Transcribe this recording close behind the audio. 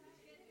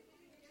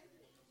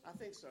I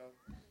think so.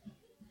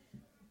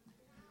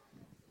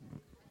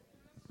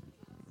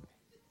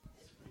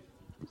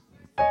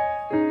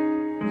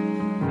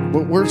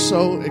 But we're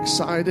so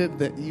excited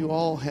that you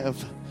all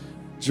have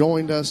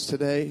joined us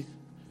today.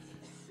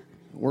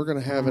 We're going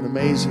to have an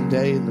amazing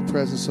day in the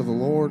presence of the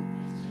Lord.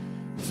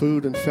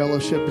 Food and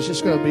fellowship. It's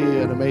just going to be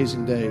an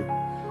amazing day.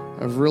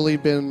 I've really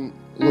been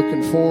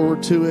looking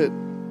forward to it.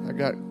 I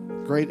got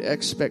great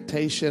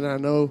expectation. I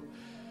know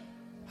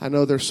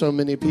there's so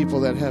many people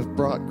that have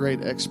brought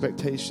great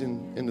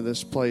expectation into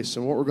this place.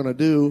 And what we're going to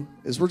do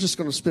is we're just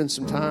going to spend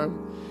some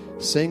time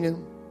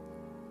singing,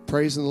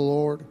 praising the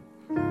Lord.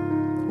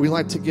 We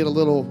like to get a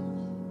little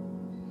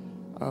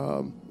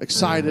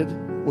excited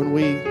when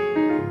we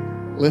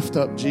lift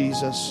up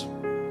Jesus,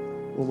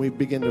 when we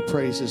begin to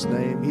praise his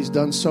name. He's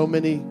done so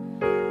many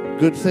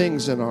good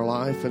things in our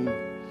life, and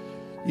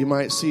you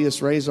might see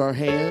us raise our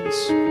hands,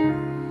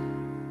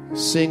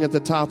 sing at the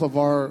top of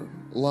our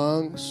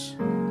lungs,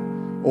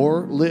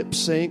 or lip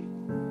sync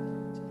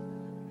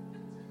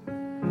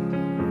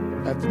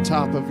at the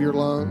top of your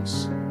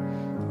lungs.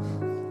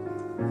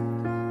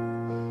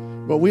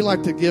 But we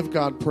like to give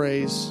God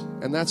praise,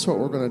 and that's what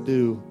we're going to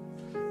do.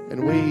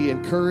 And we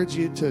encourage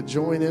you to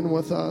join in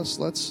with us.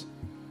 Let's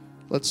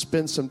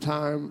spend some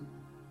time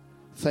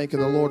thanking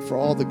the Lord for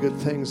all the good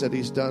things that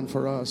he's done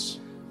for us.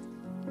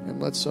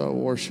 And let's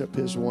worship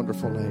his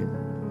wonderful name.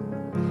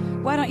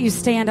 Why don't you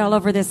stand all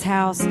over this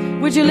house?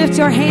 Would you lift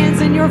your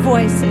hands and your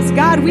voices?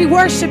 God, we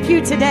worship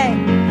you today.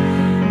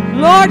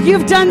 Lord,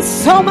 you've done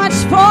so much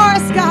for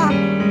us, God.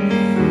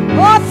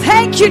 Oh,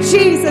 thank you,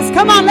 Jesus.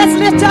 Come on, let's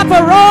lift up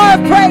a roar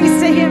of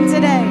praise to him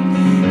today.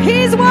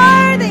 He's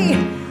worthy.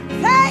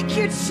 Thank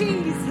you,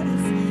 Jesus.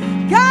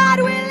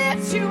 God, we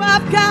lift you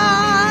up,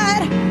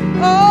 God.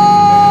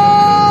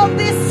 Oh,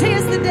 this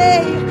is the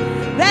day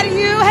that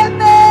you have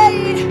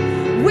made.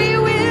 We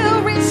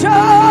will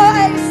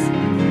rejoice.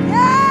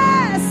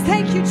 Yes,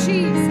 thank you,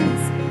 Jesus.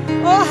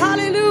 Oh,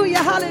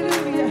 hallelujah, hallelujah.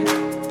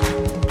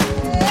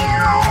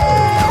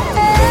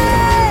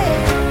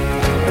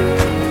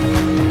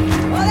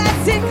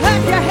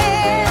 Clap your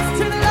hands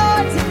to the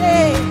Lord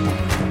today.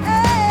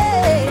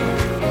 Hey.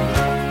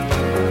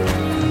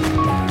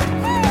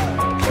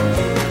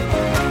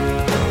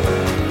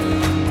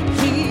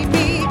 He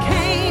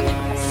became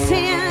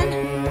sin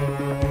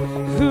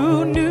who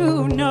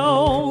knew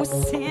no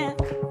sin,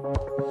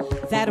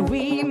 that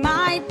we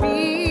might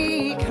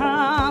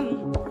become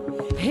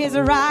his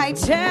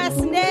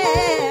righteousness.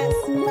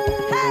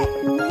 Hey.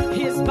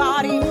 His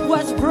body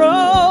was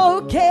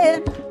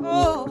broken,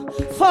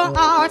 for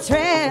our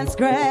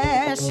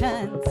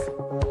transgressions.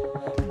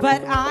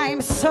 But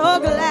I'm so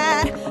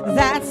glad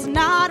that's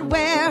not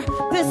where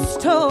the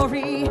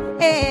story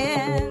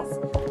ends.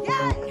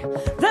 Yeah.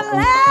 The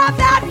Lamb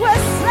that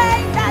was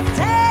slain that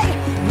day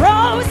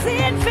rose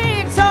in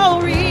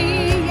victory.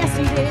 Yes,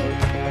 he did.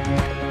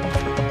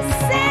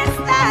 Since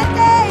that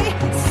day,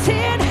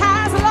 sin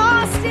has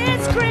lost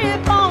its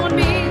grip on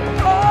me.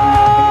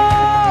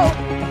 Oh,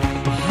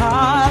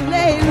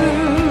 hallelujah.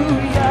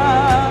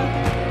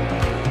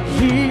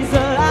 He's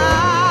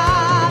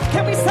alive.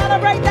 Can we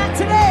celebrate that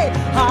today?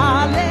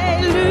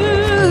 Hallelujah.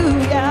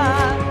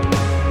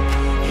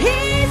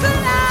 He's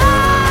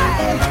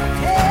alive.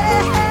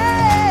 Hey,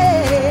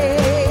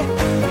 hey.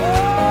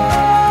 Oh,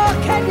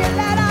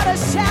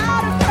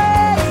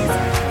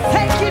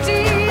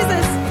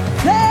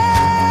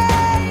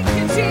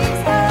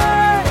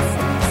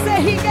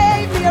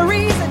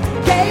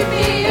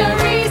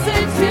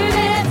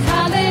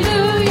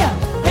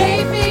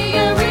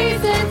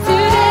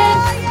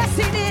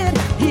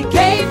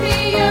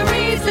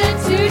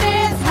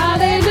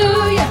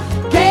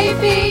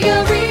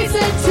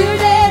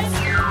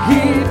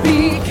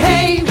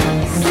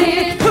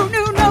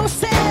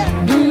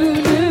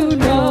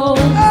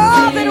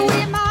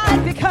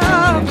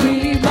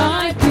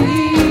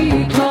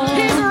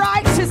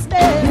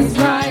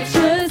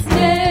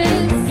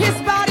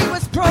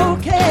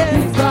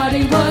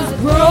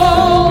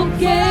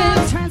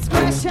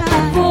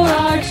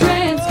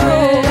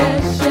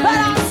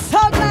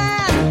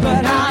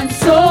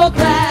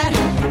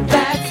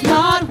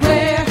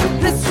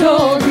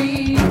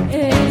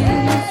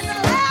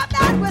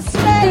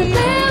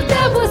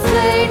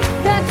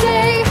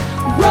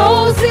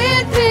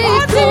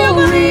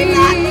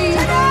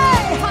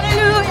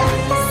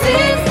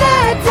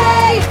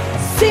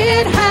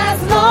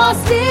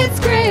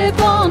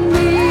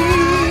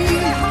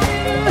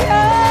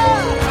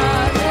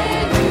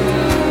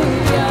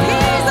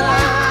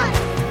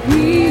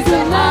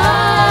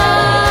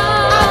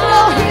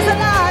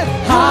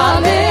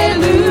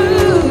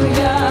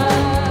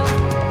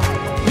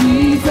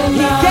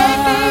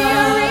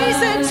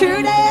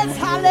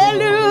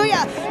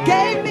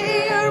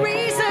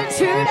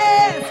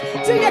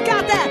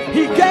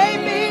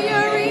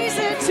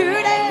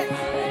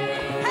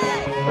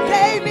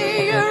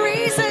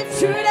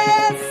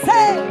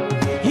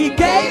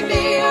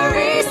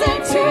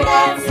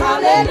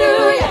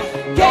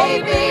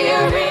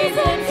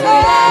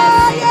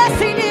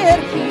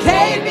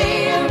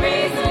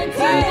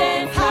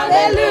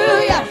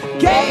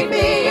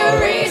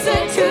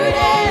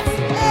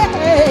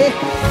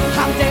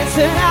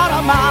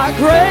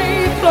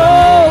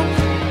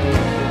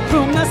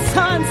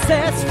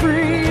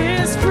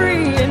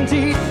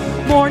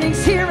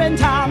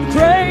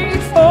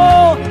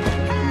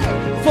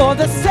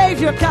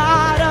 Savior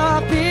got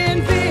up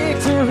in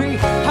victory.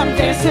 I'm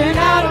dancing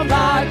out of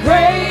my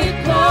grave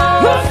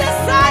clothes. Who the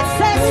sun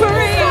sets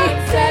free.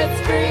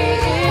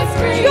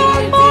 Your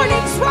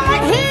morning's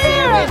right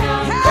here.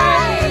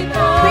 Hey,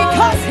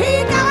 because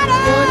he got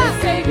up.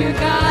 Savior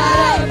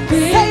got up in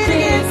Say it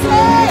again,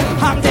 say,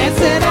 I'm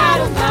dancing out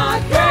of my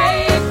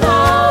grave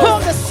clothes. Who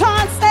the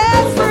sun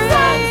sets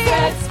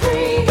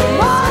free.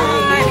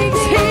 Morning's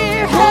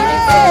here.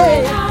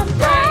 Hey,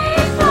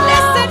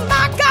 listen,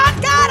 my God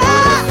got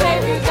up.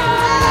 Hey,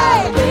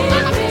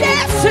 I'm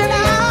dancing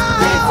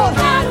out.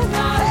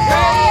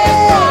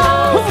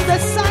 Hey, who the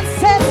sun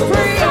sets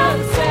free.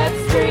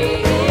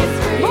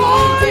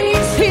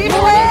 Morning's here.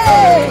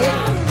 Hey,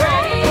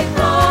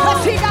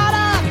 'cause he got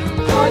up.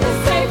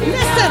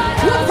 Listen,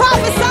 we're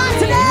prophesying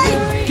today.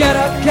 Get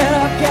up, get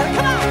up, get up.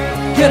 Come on.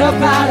 Get up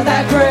out of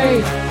that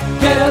grave.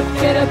 Get up,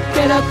 get up,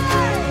 get up.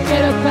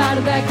 Get up out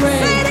of that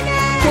grave. Say it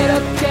again. Get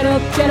up, get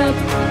up, get up.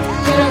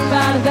 Get up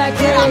out of that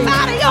Get grave. up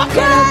out of your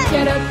Get up, grave.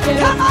 get up, get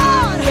up. Come on.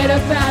 Get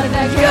up out of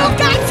that grave. You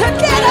got to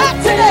get up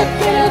today. Get up,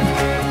 get up.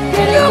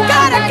 You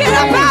gotta get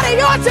up out of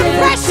your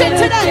depression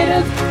today. Get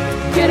up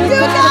You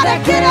out of gotta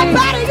that get grave.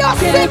 up out of your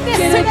Get up, sickness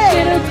get up, today.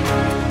 Get up,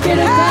 get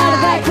up out of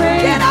that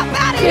grave. Get up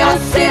out of Get your up,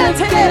 sin get up,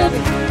 today. get up. Come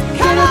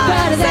Get up on,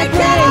 out of say that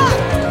get grave. up.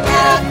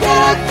 Get up, get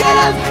up, get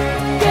up.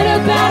 Get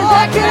up out of Oh,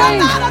 that get up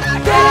grave. out of that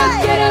Get up,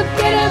 grave. get up,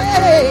 get up.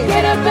 Hey.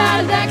 Get up out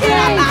of that Get up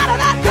grave. out of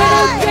that Get up,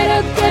 grave. get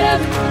up, get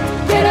up.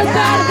 Get up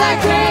out of that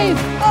grave.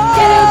 Oh,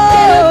 Get up,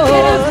 get up,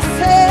 get up.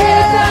 say, Get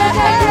up out of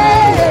that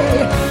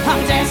grave.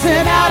 I'm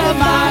dancing out of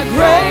my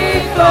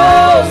grave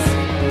clothes.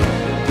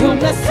 Whom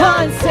the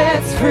sun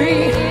sets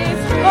free.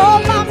 Oh,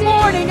 my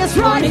morning is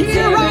right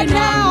here, right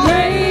now.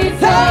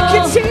 Thank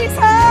you, Jesus.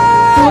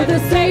 For the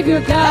Savior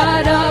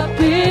got up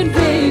in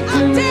victory.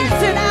 I'm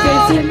dancing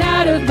out. Dancing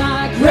out of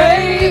my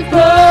grave Whom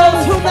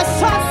clothes. the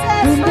sun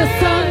sets Whom the free.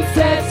 sun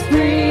sets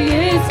free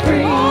is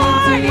free.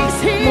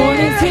 Morning's here.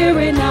 Morning's here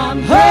and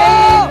I'm Oh,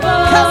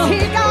 'cause he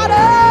grateful. got up.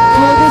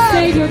 For the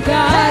Savior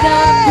got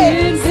up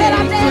in Said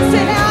I'm dancing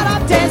victory. out,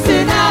 I'm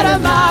dancing out of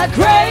my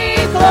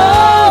grave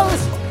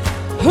clothes.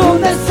 Whom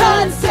the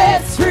sun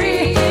sets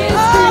free. Oh,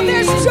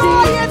 there's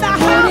joy in the house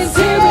Morning's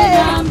here and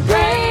today. I'm So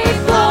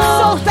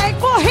grateful.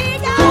 thankful he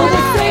got For the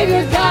up.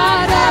 Savior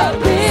got up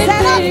in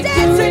Said I'm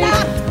dancing victory.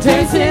 out,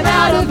 Dancing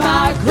out of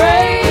my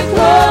grave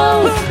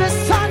clothes. Whom the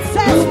sun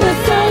sets Whom the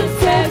free. sun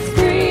sets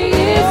free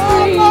is Oh,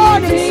 free.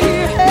 morning's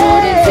here.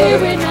 Morning's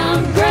here and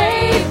I'm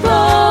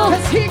grateful.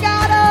 'Cause he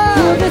got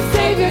For up. the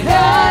Savior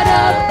got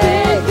up in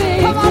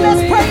victory. Come on,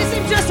 let's praise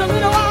him just a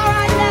little while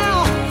right now.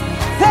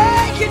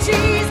 Thank you,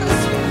 Jesus.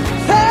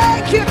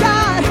 Thank you,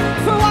 God,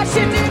 for what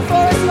you did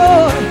for us,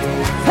 Lord.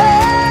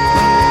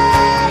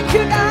 Thank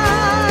you,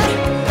 God.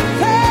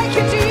 Thank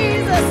you,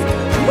 Jesus.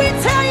 We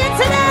tell you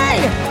today,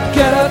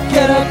 Get up,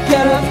 get up,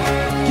 get up.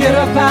 Get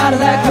up out of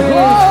that grave.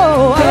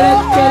 Whoa, Get up,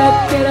 oh, get up,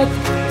 get up.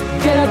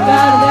 Get up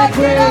out of that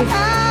grave.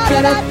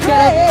 Get up, get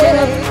up, get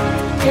up.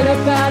 Get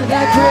up out of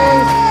that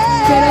grave.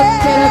 Get up,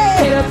 get up,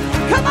 get up.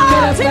 come Get on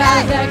up today.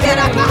 out of that Get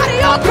up grave. out of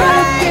your Get up,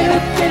 grave. get up,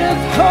 get up.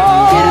 Oh,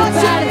 Get up to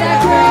out of that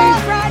the grave.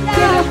 Lord right now.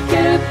 Get up,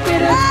 get up,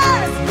 get up.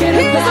 Yes, Get up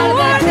he's out of that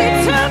worthy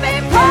grave. to be Get up,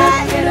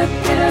 praised. get up,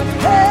 get up.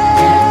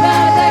 Get up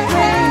out of that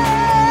grave.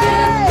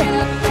 Get up, get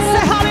up, get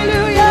Say up.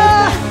 hallelujah.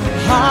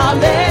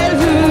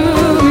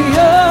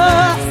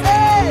 Hallelujah.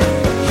 Say,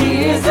 he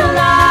is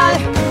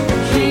alive.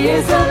 He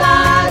is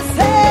alive.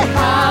 Say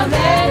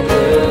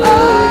Hallelujah. oh,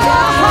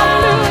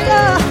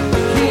 hallelujah.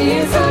 He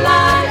is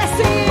alive. Yes,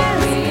 he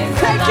is.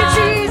 Thank you, alive.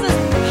 Jesus.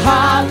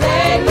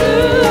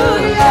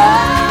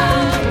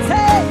 Hallelujah.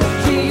 Say,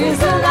 He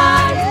is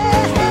alive.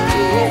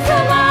 He is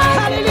alive.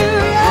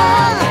 hallelujah.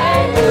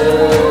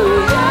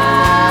 Hallelujah.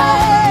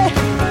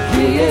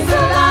 He is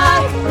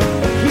alive.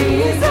 He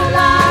is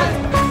alive.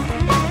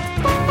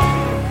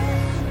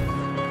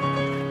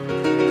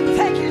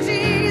 Thank you,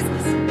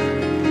 Jesus.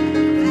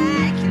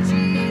 Thank you,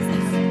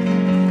 Jesus.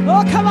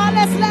 Oh, come on,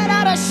 let's let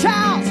out a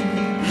shout.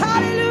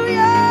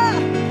 Hallelujah.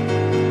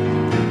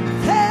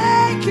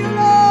 Thank you,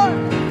 Lord.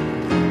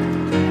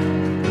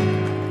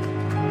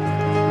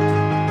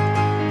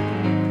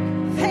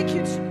 Thank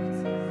you, Jesus.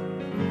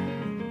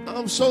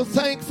 I'm so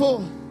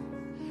thankful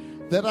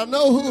that I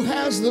know who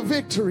has the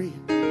victory.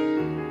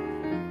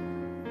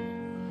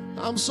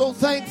 I'm so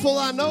thankful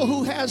I know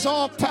who has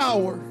all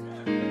power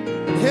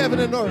in heaven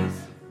and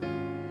earth.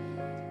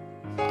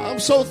 I'm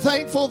so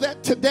thankful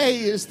that today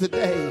is the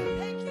day.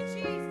 Thank you,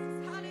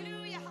 Jesus.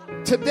 Hallelujah.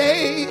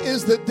 Today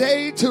is the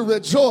day to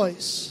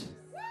rejoice.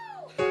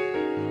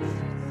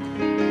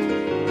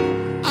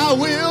 I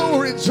will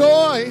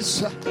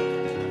rejoice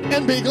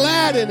and be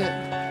glad in it.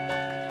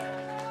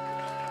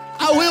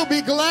 I will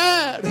be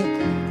glad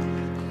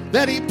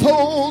that he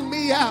pulled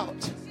me out.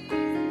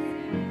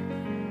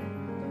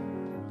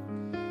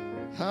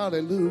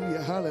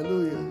 Hallelujah,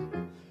 hallelujah.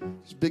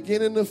 It's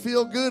beginning to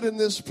feel good in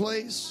this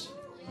place.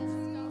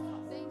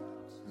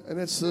 And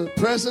it's the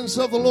presence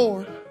of the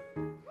Lord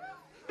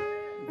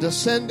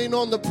descending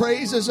on the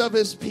praises of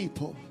his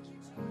people.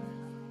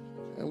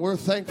 And we're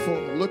thankful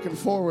and looking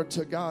forward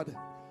to God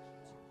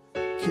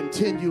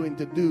continuing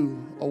to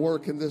do a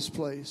work in this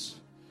place.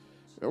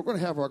 And we're going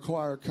to have our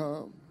choir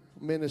come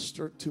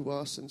minister to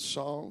us in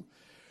song.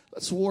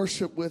 Let's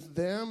worship with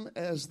them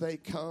as they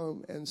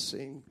come and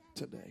sing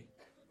today.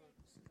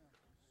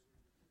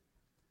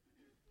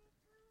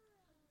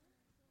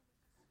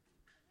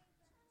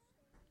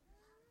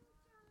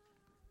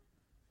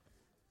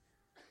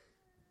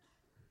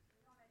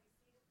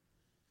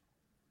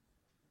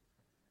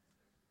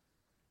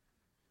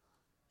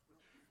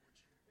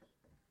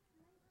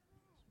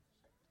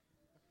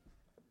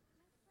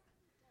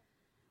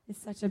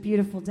 It's such a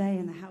beautiful day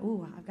in the house.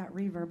 Ooh, I've got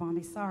reverb on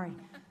me. Sorry.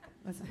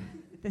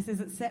 This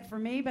isn't set for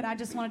me, but I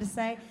just wanted to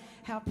say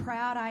how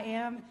proud I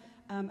am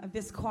of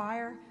this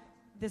choir.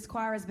 This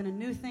choir has been a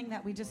new thing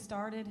that we just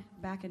started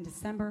back in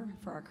December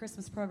for our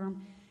Christmas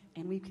program,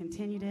 and we've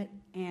continued it.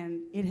 And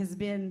it has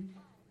been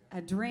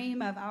a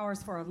dream of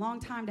ours for a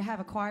long time to have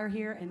a choir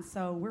here, and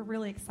so we're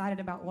really excited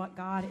about what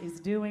God is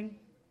doing,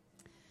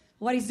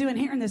 what He's doing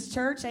here in this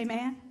church.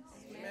 Amen?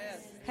 Amen.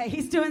 Hey,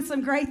 He's doing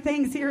some great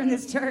things here in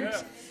this church.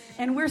 Yeah.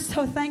 And we're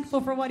so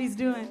thankful for what He's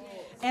doing.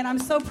 And I'm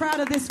so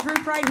proud of this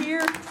group right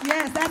here.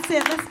 Yes, that's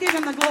it. Let's give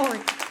Him the glory.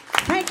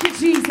 Thank you,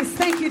 Jesus.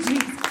 Thank you,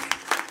 Jesus.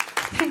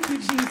 Thank you,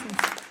 Jesus.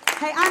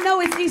 Hey, I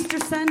know it's Easter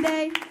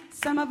Sunday.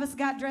 Some of us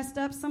got dressed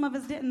up. Some of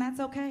us didn't. That's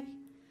okay.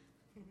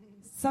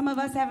 Some of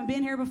us haven't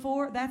been here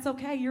before. That's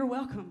okay. You're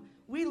welcome.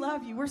 We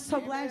love you. We're so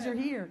glad you're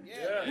here.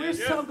 We're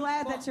so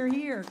glad that you're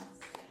here.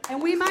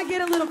 And we might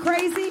get a little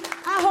crazy.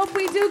 I hope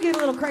we do get a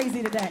little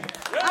crazy today.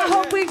 I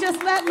hope we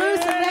just let loose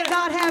and let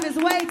God have His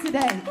way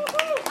today.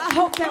 I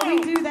hope that we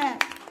do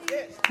that.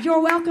 You're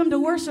welcome to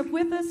worship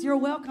with us. You're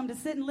welcome to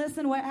sit and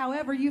listen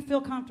however you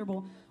feel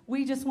comfortable.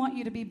 We just want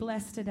you to be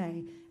blessed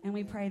today. And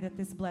we pray that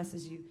this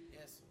blesses you.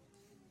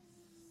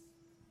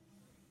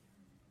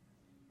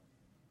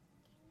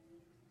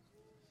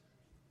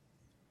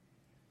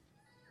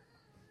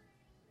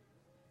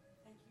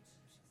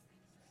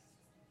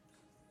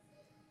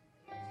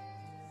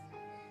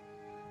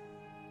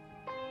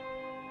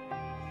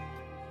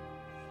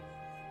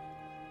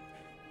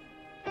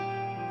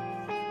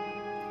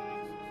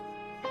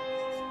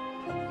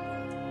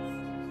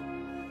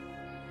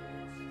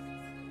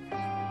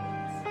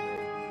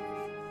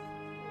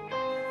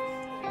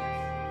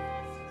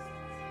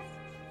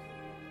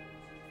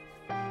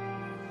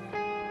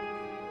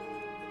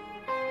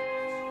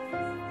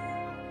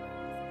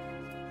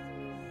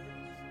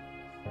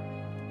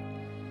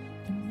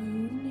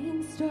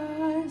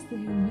 Stars they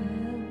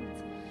went,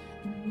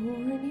 and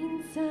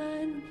morning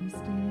sun was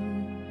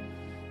dead.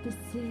 The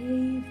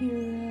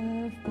Savior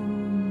of the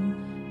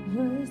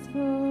world was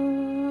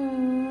fallen.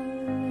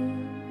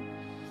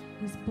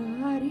 His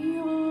body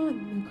on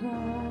the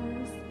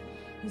cross,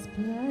 His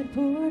blood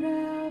poured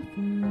out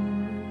for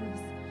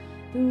us.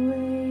 The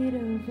weight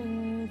of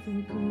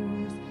every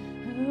curse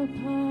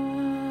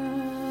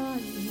upon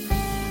Him.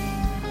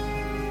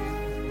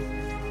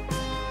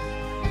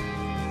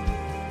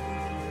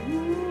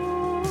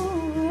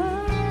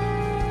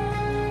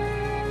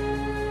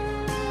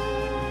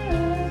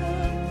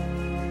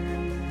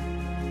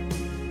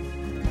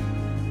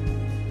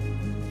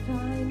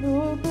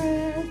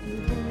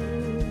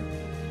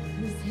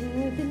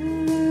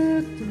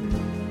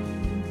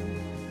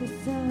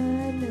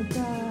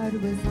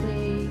 Was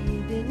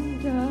laid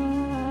in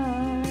darkness.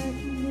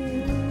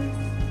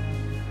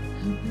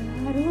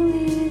 How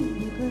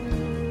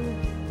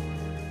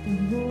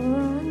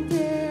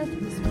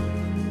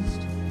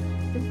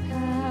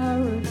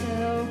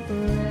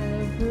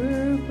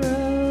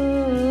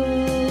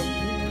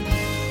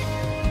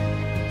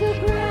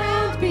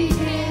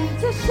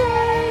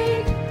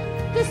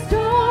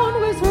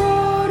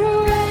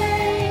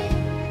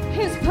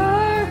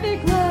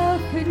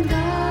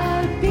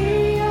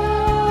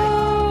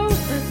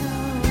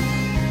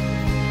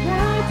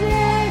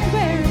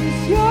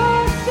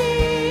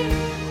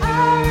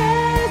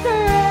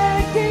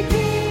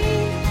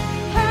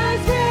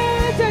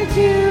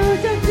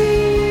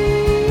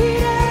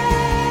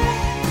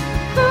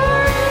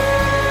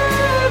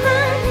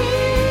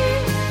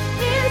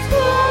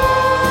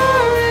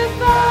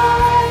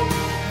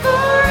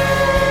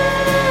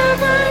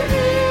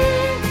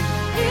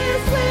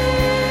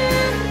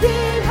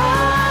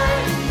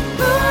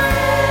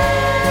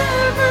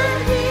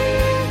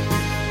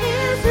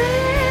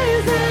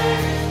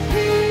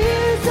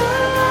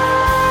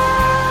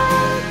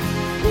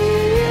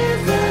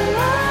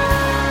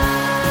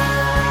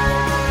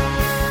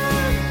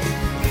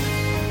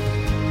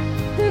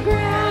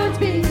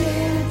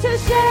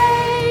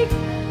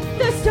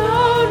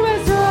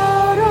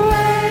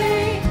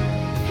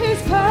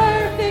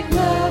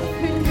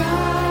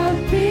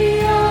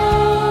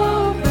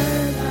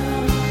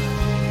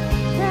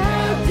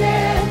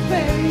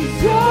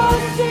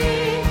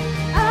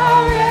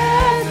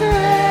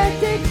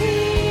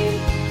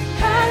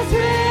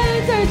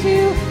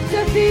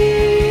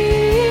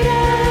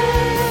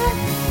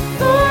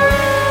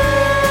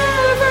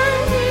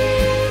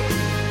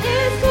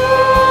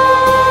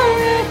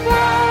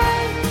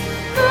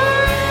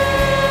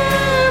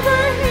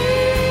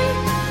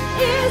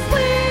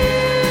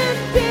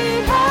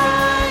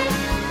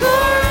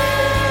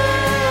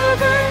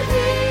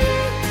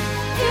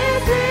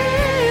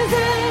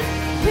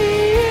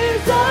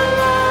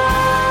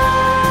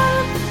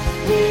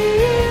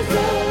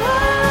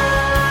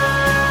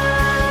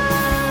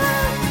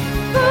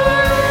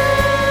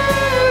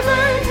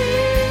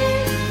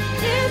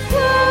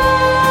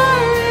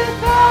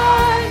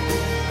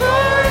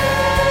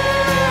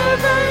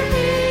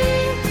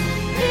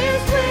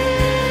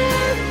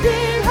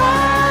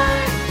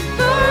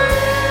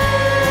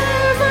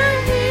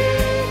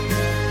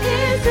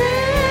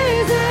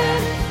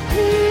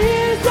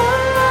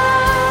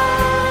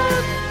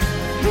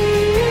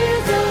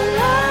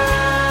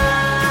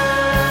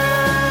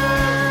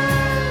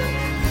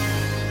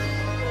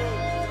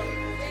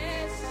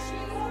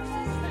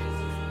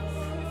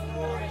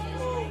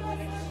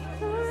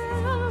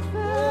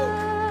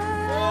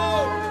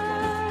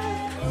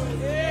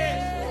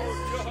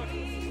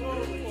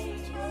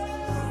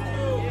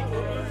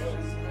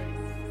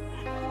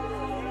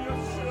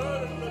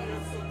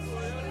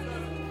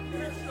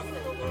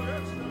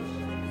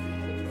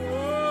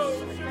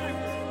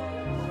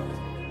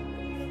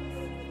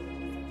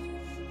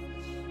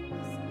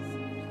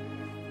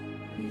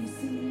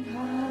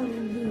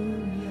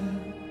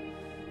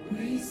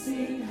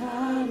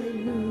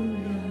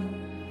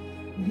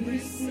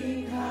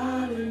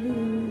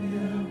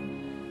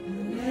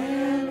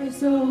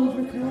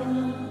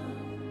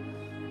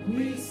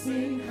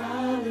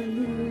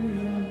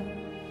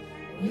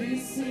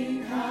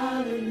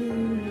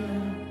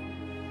hallelujah.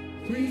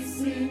 We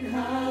sing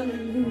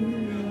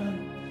hallelujah.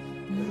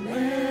 The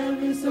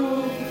Lamb is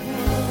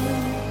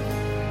overcome.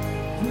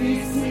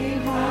 We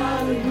sing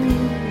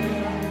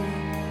hallelujah.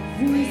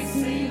 We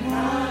sing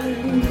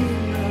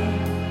hallelujah.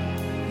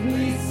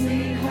 We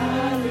sing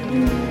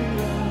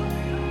hallelujah.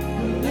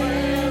 The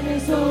Lamb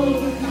is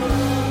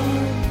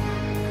overcome.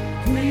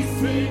 We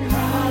sing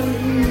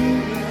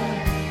hallelujah.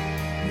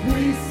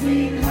 We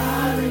sing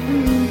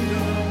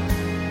hallelujah.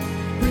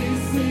 We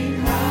sing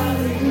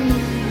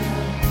hallelujah.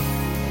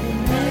 The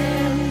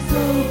Lamb is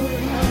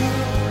overcome.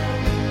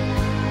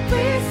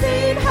 We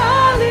sing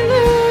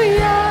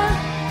hallelujah.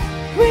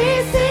 We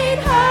sing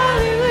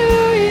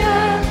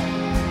hallelujah.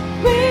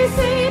 We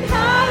sing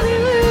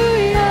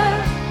hallelujah.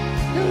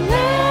 The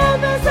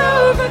Lamb is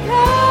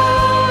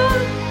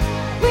overcome.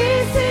 We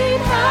sing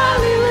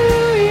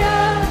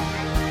hallelujah.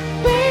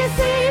 We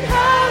sing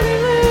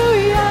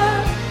hallelujah.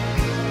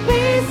 We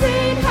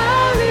sing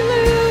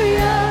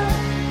hallelujah.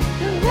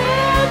 The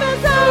Lamb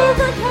is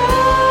overcome.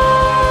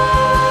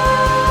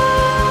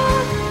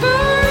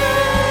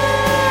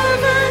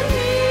 Forever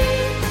He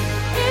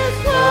is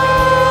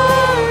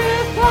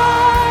glorified.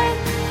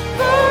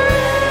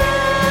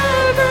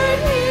 Forever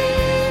He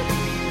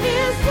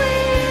is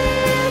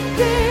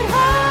lifted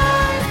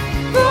high.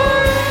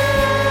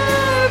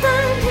 Forever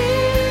He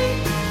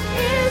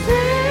is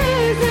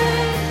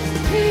risen.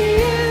 He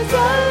is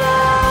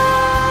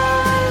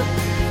alive.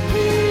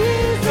 He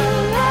is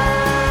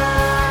alive.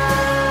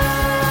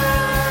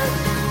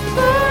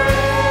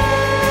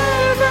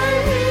 Forever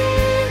He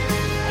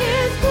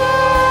is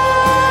glorified.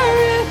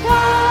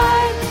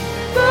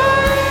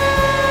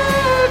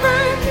 Forever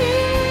He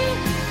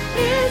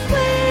is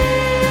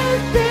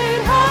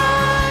lifted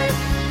high.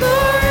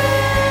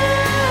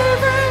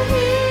 Forever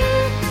He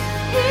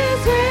is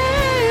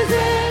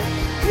risen.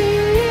 He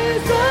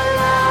is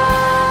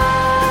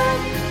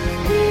alive.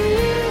 He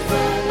is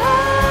alive.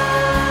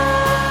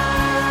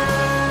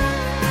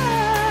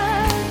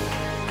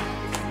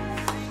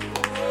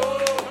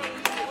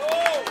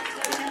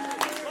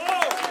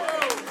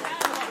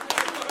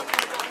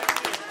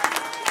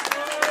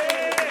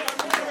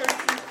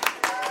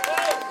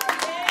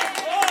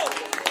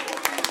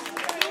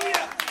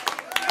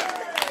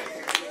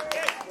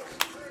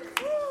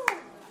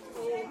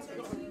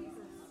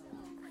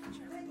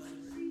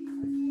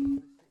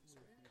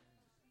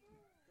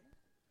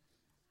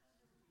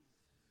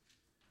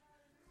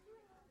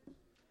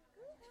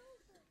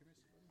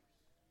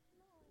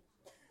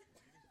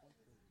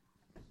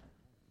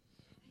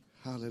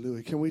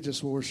 Hallelujah. Can we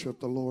just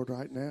worship the Lord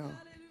right now?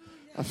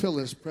 I feel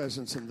His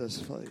presence in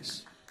this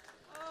place.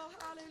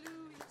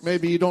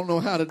 Maybe you don't know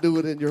how to do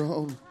it in your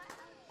own,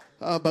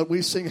 but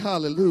we sing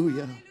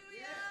hallelujah.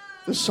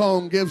 The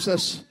song gives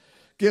us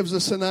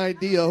an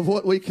idea of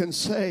what we can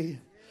say.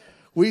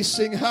 We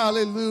sing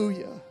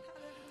hallelujah.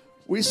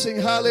 We sing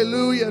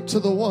hallelujah to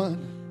the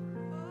one.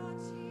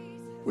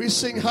 We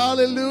sing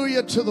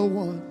hallelujah to the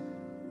one.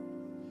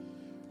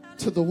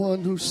 To the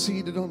one who's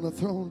seated on the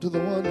throne, to the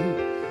one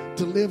who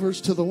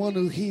delivers, to the one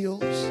who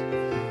heals,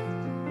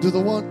 to the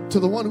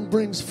one who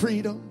brings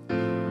freedom.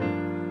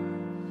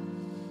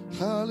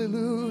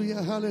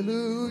 Hallelujah,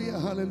 hallelujah,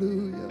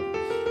 hallelujah.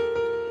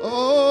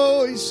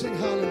 Oh, we sing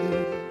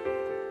hallelujah.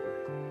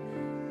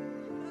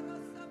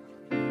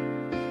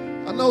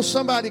 I know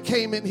somebody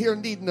came in here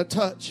needing a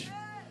touch.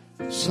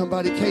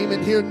 Somebody came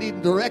in here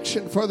needing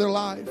direction for their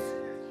life.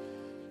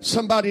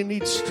 Somebody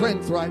needs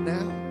strength right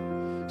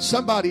now.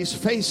 Somebody's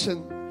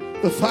facing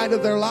the fight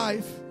of their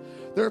life.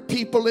 There are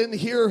people in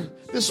here,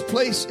 this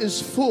place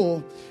is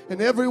full, and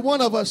every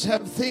one of us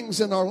have things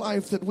in our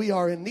life that we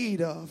are in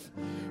need of.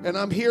 And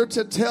I'm here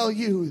to tell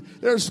you,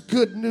 there's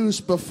good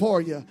news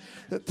before you,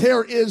 that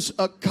there is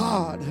a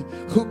God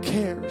who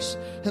cares,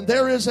 and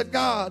there is a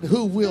God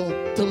who will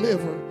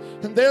deliver,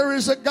 and there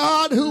is a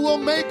God who will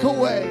make a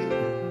way.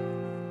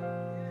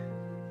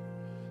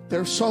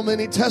 There's so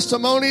many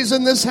testimonies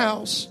in this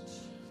house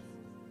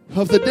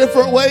of the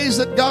different ways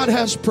that God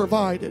has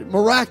provided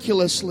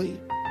miraculously,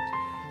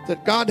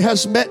 that God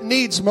has met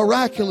needs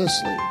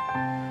miraculously,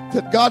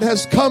 that God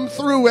has come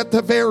through at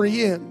the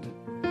very end.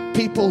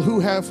 People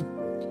who have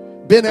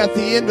been at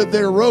the end of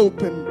their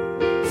rope and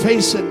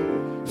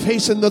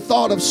facing the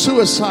thought of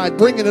suicide,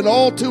 bringing it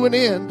all to an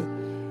end,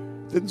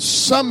 then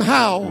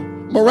somehow,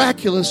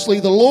 miraculously,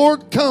 the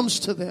Lord comes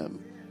to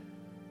them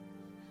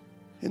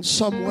in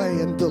some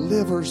way and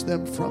delivers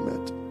them from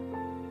it.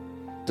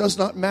 Does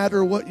not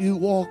matter what you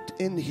walked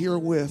in here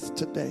with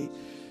today.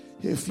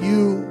 If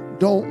you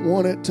don't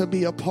want it to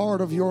be a part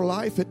of your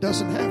life, it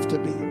doesn't have to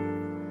be.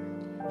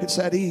 It's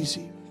that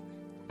easy.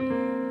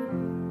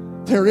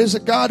 There is a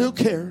God who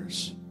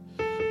cares.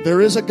 There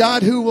is a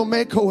God who will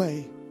make a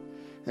way.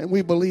 And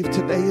we believe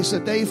today is the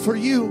day for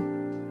you.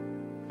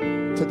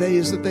 Today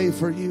is the day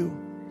for you.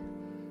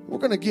 We're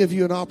going to give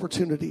you an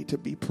opportunity to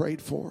be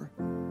prayed for.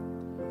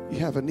 You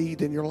have a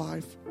need in your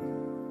life,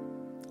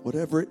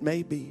 whatever it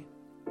may be.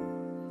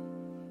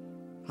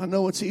 I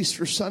know it's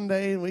Easter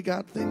Sunday and we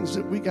got things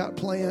that we got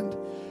planned.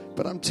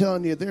 But I'm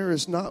telling you, there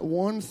is not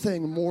one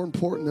thing more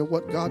important than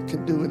what God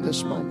can do in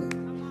this moment.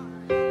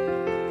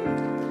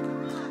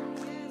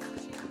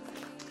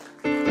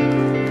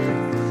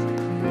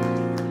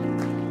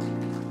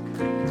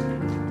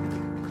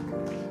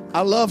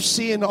 I love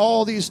seeing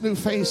all these new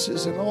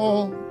faces and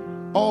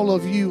all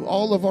of you,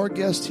 all of our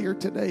guests here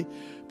today.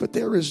 But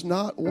there is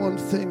not one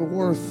thing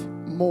worth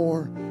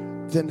more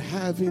than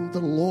having the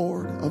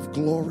Lord of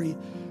glory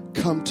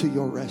come to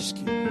your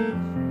rescue.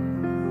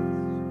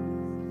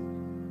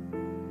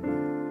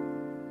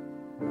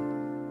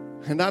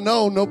 And I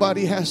know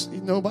nobody has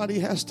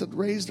to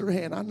raise their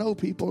hand. I know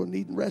people are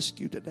needing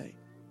rescue today.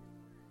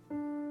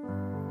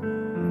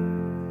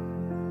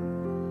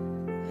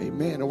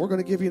 Amen. And we're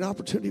going to give you an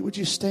opportunity. Would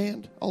you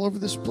stand all over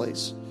this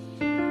place?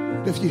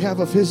 If you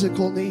have a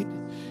physical need,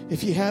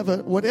 if you have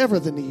whatever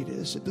the need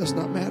is, it does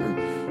not matter.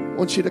 I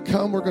want you to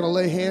come. We're going to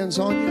lay hands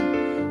on you.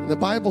 And the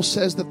Bible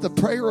says that the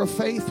prayer of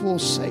faith will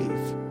save.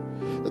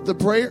 That the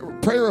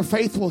prayer of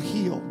faith will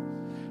heal.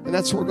 And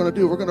that's what we're going to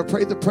do. We're going to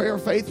pray the prayer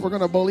of faith. We're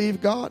going to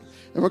believe God.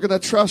 And we're going to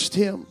trust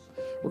Him.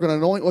 We're going to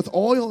anoint with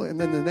oil.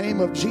 And in the name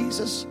of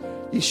Jesus,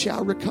 you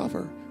shall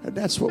recover. And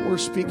that's what we're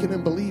speaking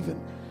and believing.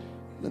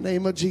 In the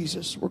name of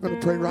Jesus, we're going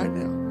to pray right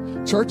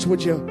now. Church,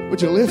 would you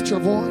lift your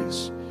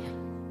voice?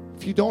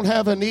 If you don't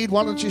have a need,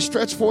 why don't you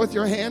stretch forth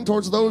your hand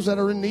towards those that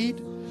are in need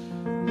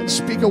and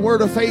speak a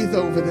word of faith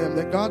over them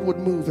that God would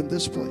move in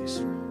this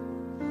place.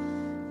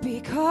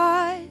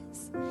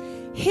 Because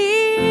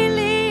He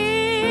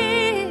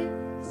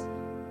lives,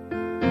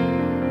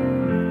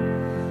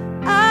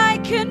 I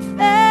can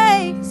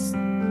face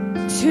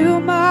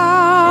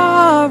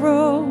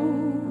tomorrow.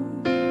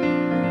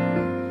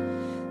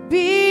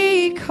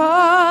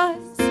 Because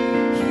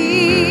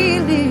He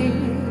lives,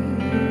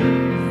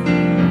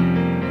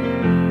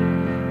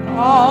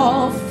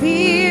 all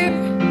fear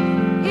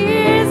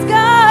is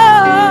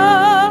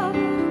gone.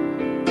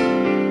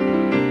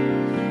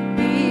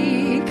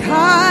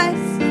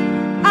 Because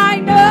I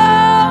know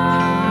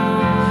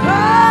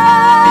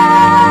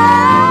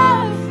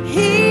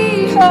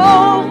He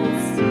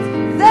holds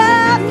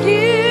the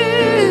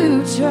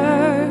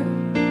future,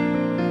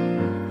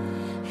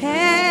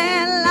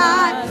 and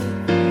life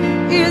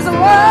is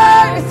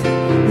worth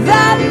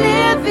the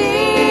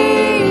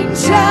living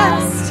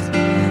just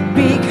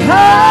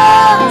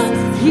because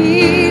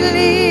He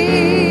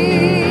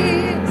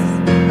lives.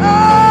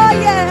 Oh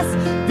yes,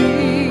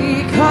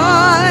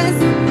 because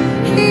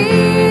He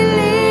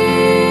lives.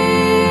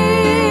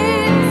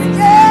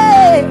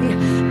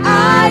 Yeah,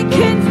 I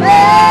can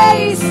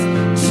face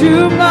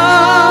tomorrow.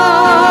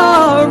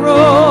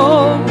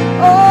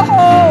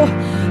 Oh,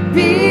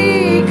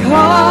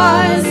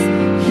 because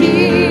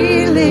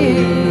He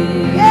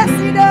lives. Yes,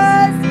 He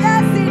does.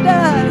 Yes, He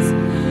does.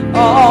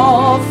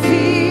 All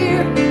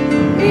fear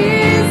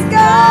is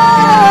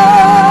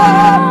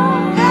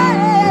gone.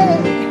 Hey,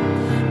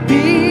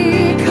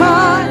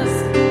 because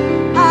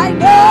I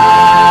know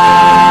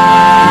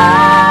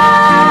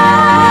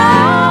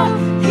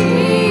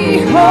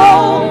He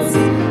holds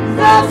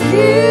the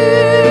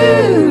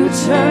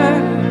future.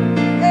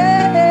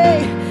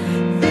 Hey,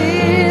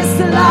 this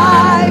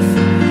life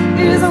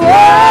is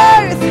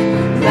worth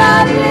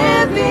the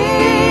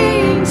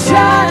living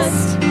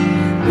just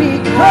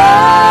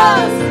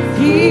because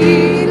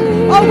He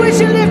lives. Oh, would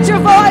you lift your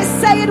voice?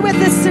 Say it with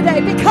us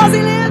today. Because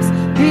He lives.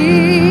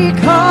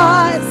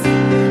 Because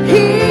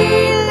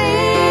He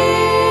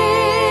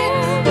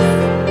lives,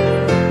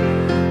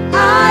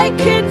 I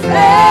can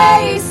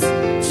face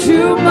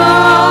tomorrow.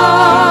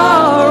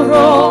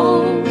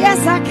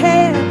 Yes, I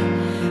can.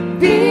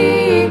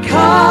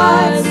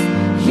 Because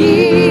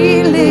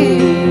He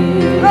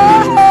lives.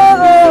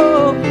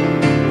 Oh,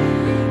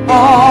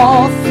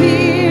 all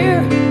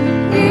fear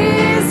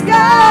is gone.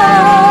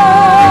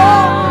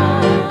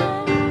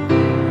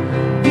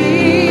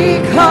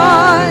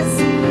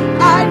 Because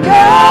I know,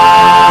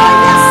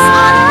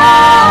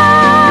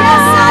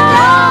 yes I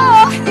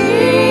know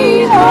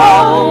He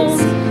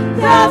holds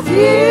the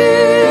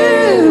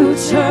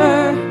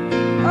future.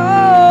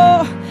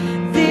 Oh,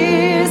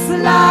 this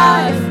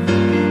life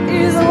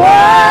is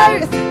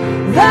worth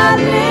the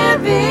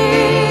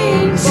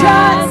living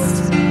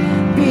just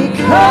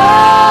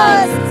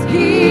because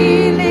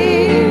He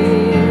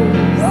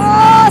lives.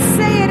 Oh,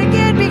 say it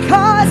again.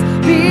 Because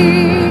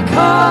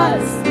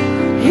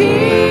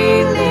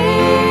He lives.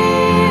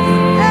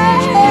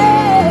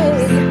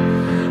 Hey,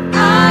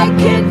 I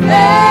can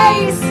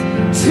face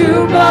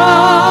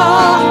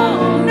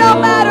tomorrow, no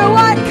matter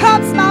what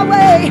comes my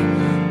way.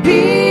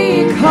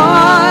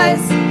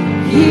 Because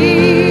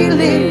He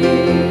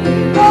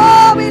lives.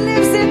 Oh, He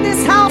lives in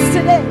this house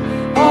today.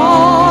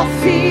 All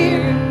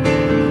fear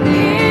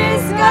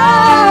is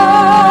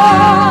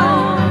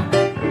gone.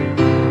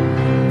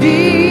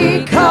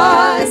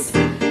 Because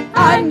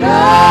I know,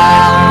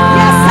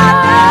 yes I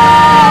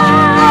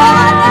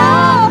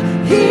know,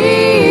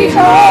 He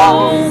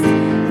holds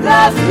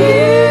the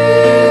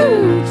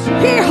future.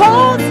 He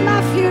holds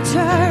my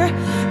future.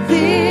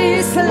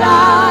 This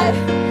life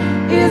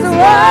is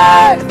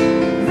worth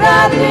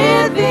the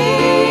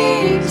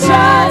living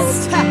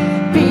just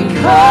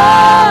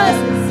because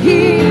He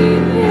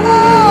lives.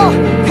 Oh,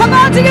 come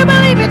on, do you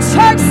believe it,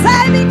 church?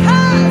 Say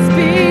because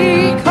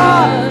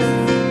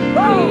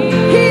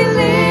He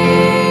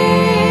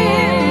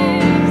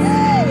lives.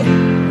 Hey.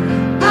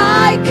 I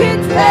can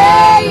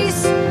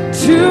face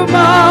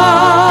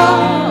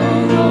tomorrow,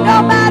 no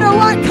matter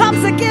what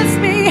comes against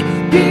me,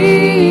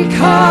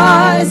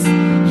 because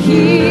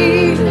He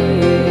lives.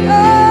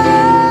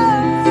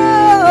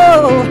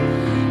 Oh,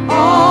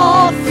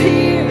 all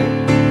fear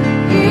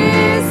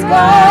is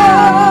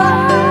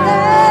gone,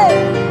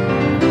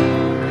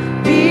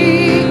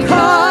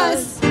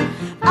 because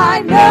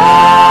I know,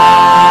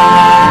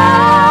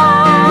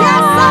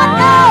 yes, I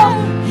know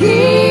He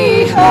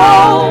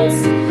holds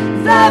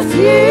the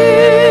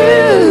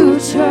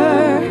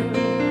future.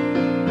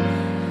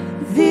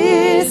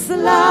 This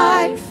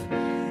life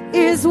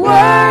is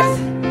worth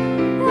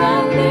the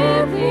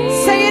living.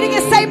 Say it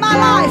again, say my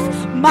life.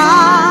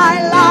 My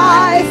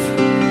life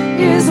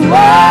is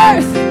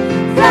worth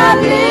the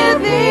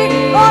living.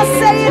 Oh,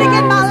 say it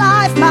again, my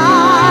life.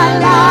 My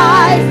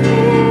life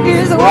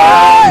is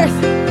worth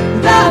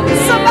the living.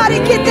 Somebody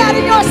get that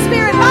in your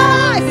spirit.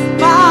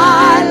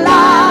 My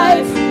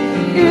life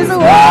is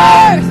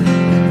worth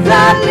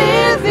the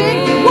living.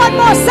 One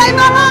more, say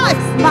my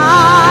life.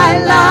 My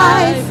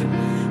life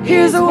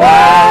is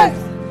worth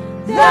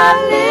the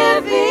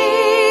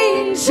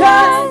living,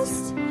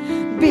 just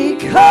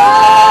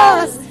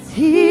because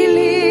He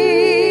lives.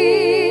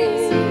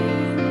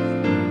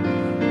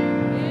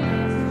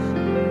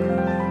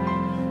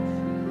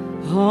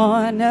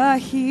 On a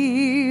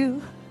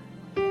hill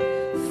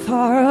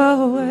far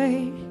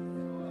away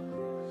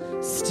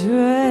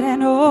stood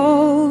an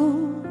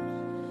old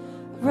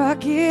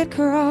rugged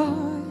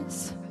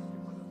cross,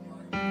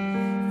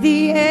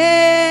 the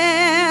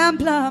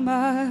emblem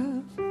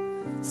of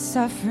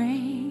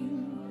suffering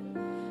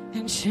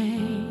and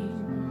shame.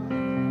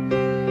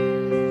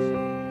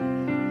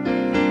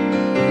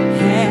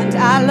 And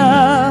I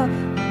love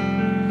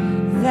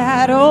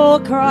that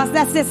old cross.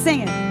 That's it,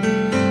 sing it.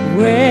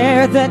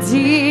 Where the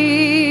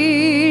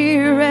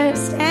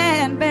dearest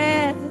and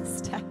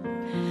best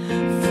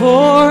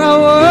for a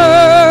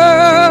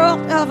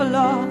world of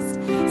lost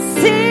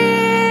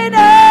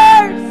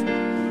sinners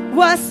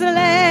was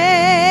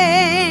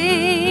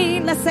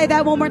slain. Let's say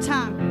that one more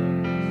time.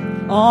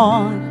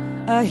 On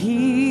a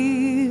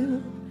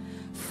hill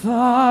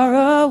far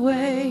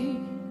away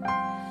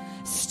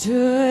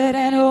stood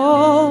an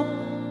old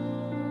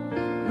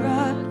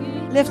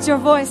rugged. Lift your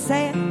voice,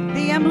 say it.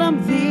 The emblem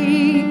of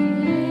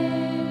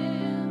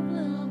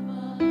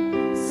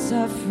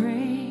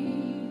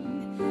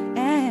suffering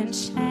and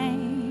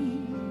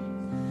shame.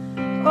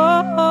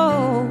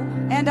 Oh,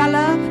 and I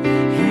love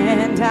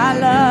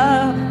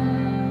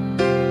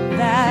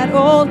that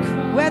old,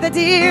 where the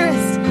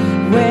dearest,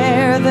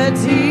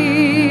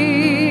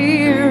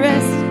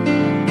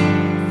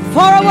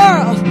 for a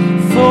world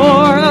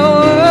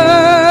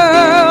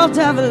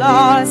of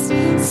lost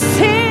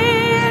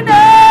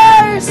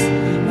sinners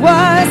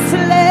was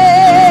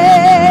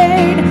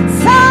slain.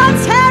 So I'll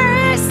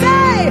cherish,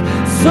 say,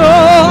 so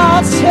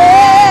I'll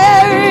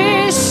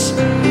cherish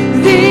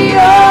the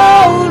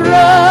old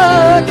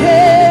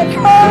rugged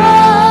cross,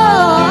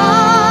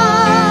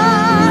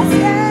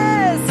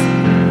 yes,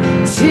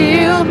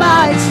 till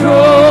my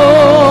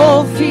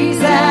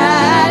trophies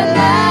at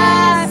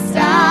last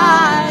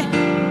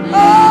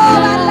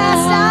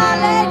I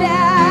lay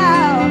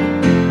down.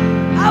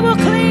 I will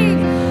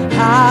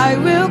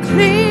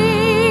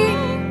cling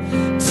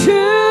to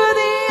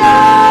the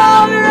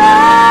old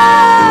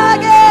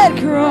rugged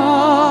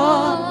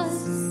cross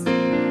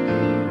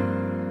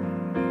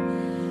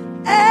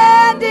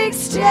and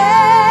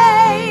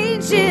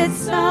exchange it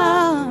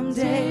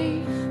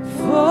someday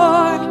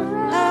for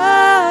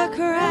a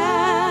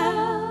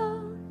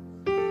crown.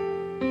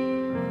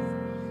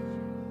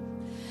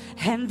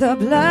 And the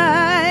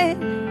blood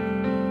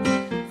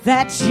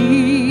that Jesus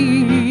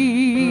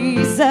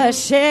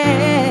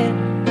shed,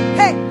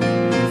 hey,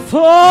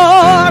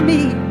 for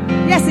me,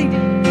 yes, He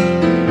did.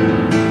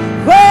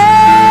 Way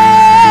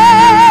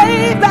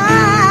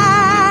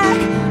back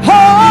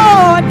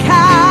on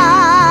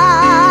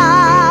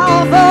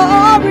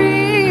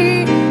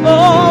Calvary,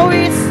 oh,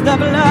 it's the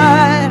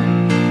blood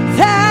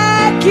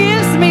that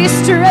gives me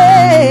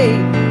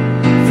strength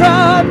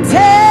from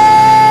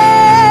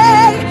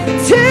day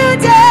to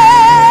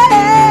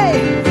day.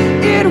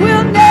 It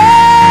will never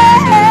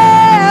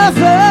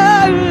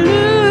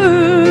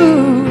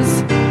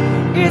lose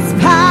its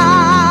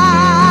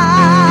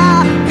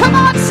power. Come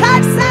on,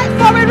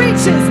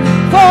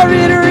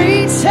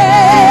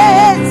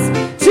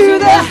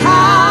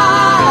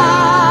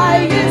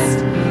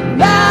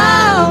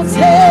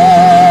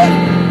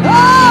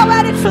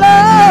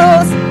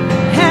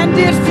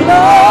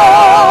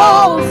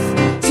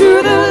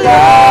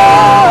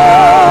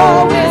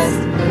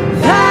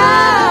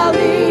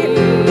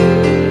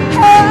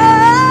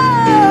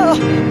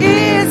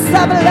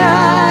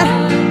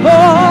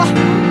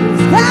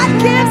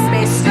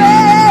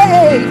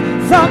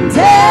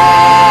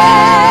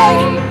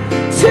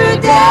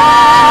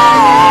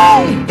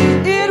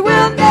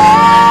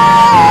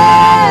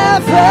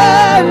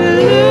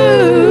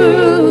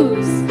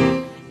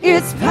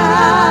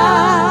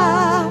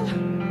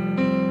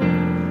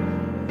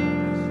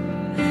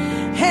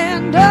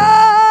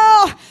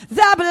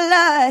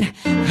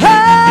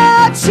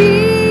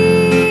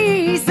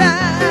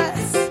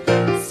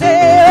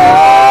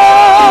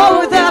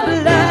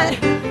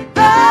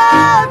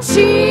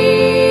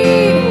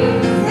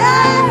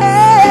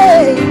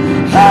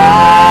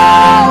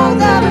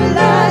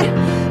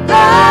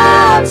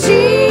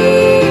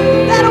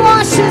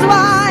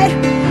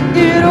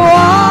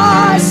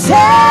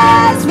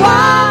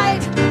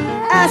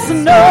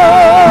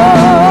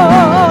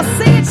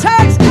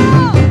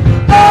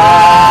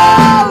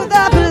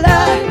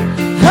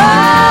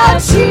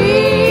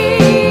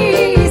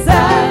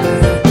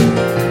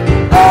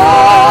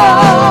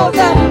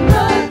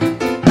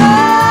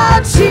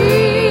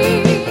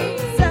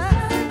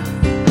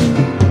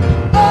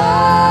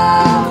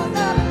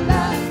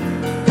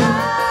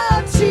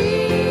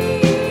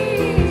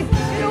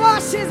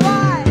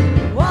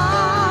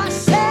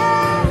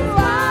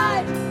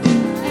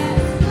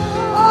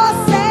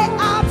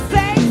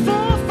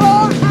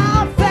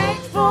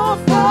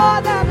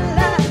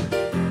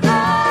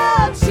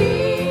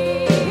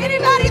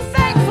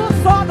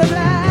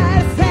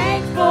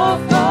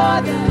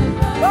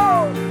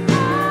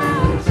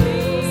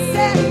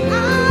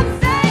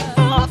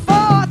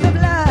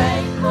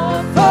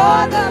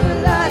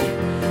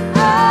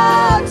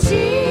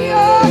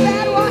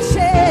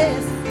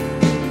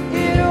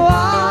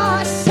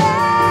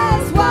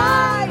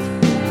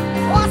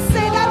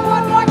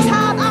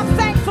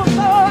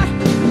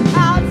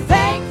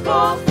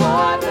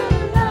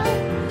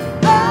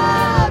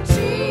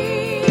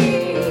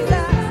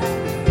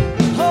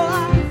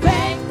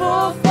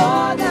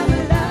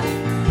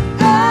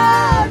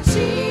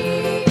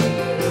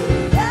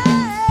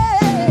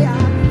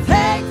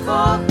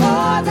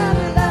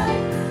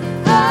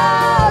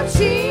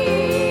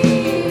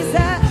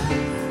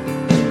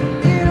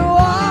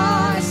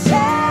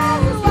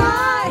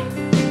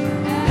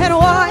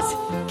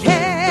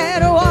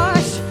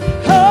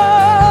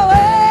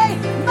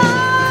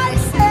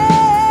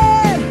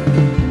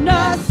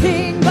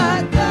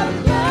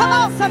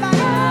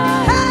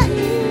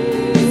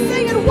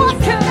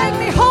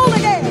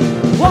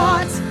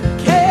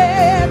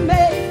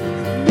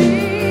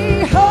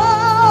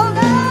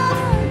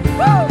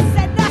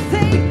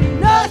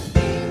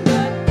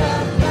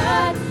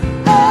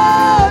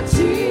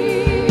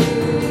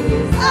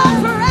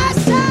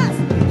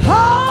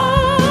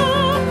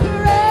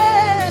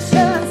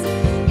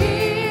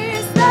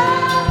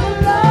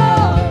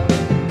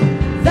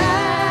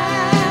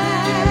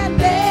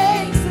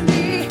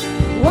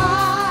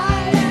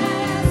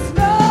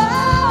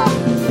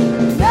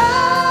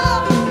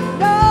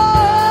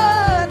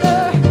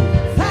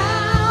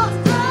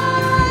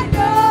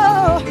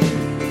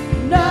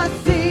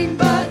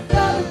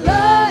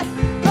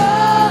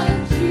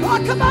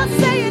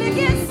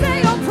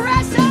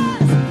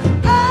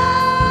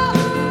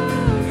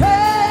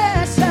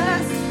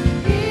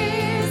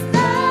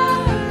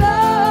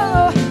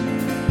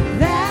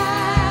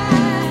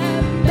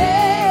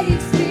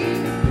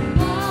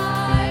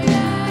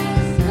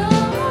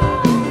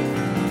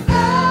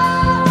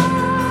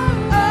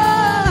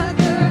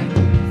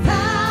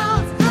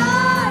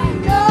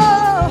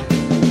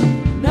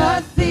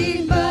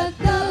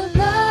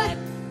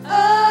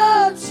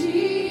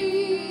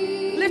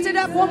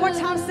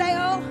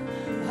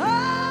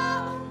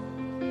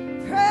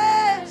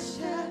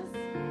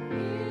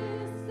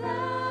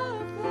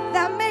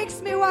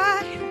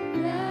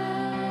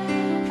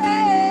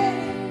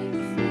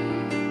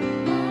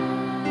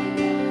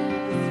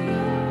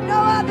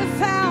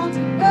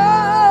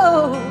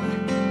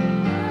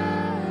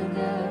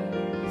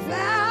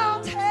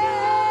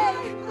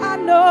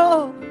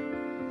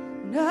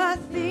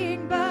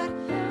 nothing but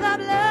the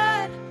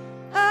blood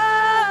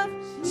of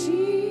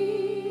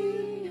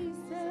Jesus.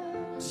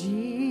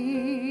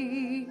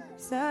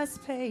 Jesus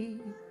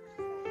paid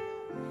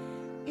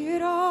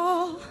it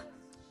all,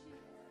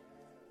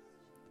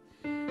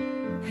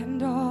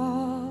 and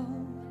all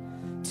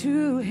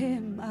to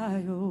him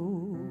I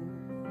owe.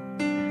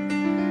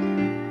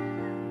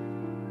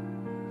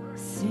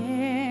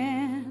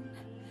 Sin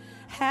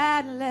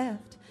had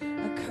left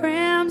a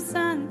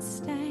crimson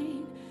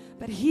stain,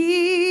 but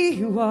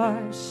he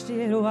washed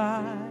it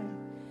white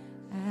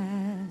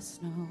as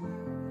snow.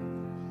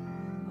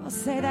 I'll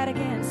say that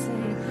again.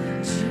 Say,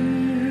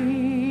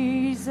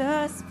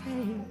 Jesus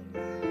paid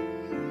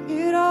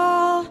it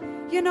all.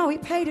 You know he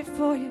paid it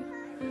for you.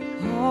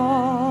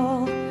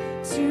 All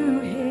to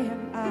him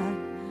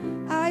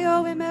I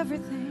owe him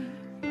everything.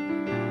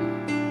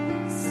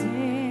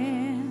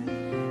 Sin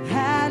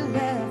had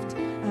left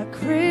a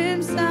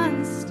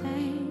crimson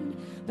stain,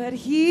 but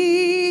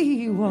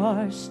he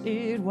washed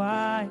it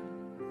white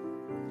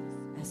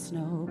as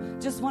snow.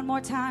 Just one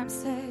more time,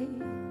 say,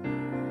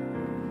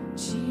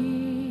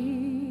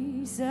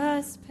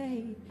 Jesus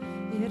paid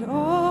it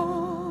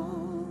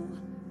all.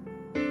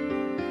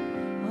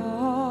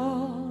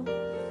 All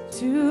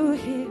to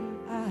him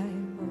I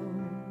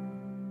owe.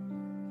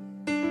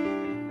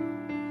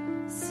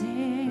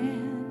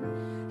 Sin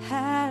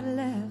had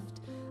left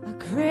a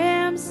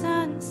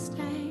crimson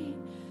stain,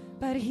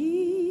 but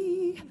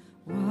he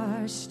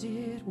washed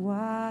it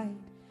white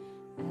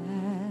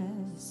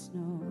as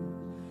snow.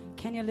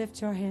 Can you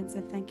lift your hands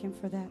and thank him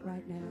for that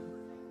right now?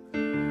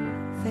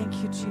 Thank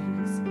you,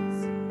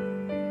 Jesus.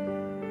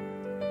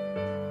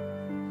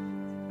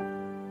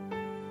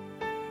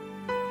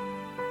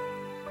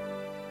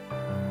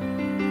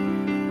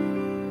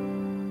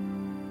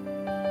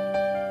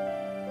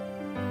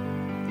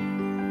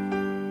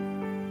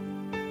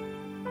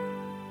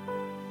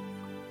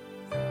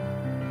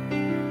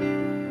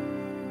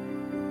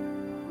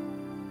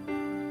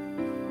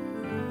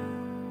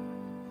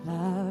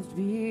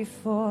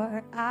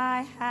 Before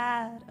I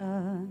had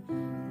a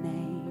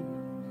name,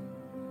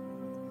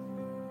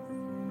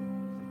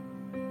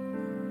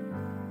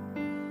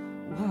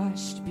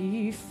 washed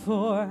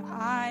before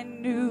I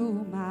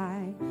knew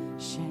my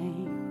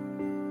shame.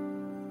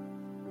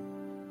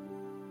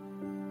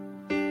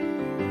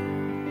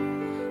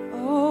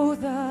 Oh,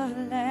 the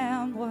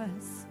Lamb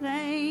was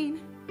slain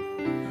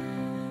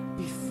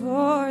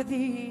before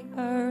the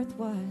earth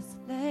was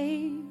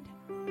laid.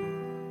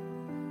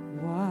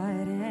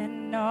 What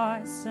an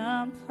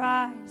awesome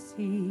price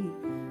he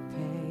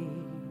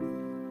paid.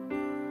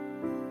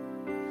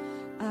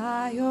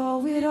 I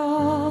owe it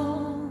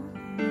all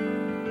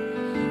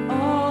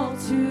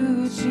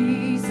to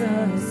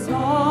Jesus,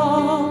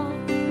 all,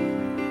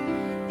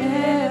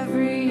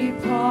 every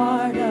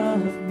part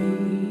of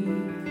me,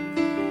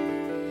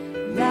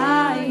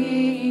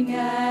 lying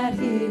at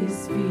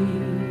his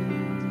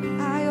feet.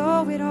 I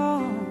owe it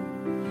all.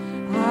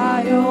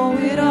 I owe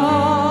it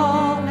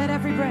all. Let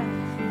every breath.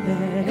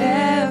 Let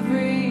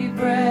every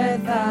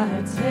breath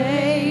I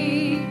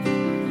take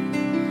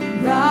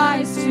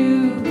rise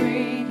to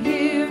bring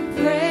him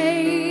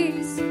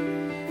praise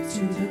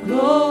to the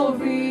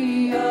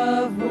glory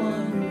of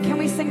one. Can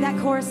we sing that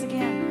chorus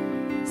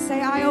again?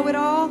 Say, I owe it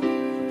all.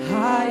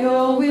 I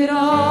owe it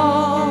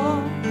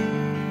all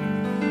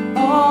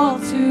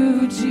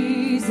to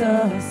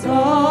Jesus,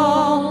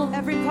 all,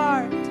 every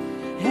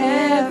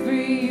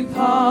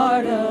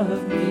part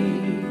of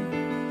me,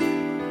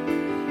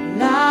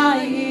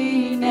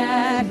 lying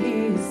at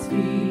his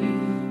feet.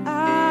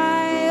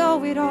 I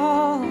owe it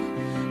all.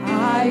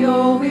 I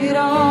owe it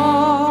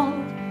all.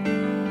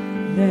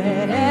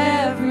 Let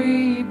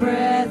every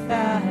breath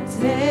I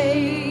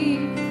take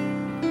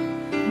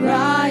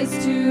rise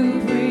to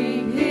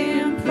bring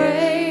him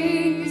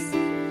praise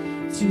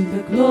to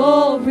the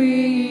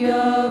glory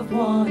of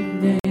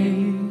one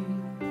name,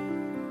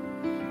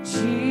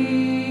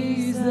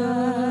 Jesus.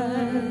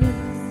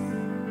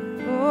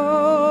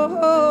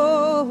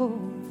 Oh,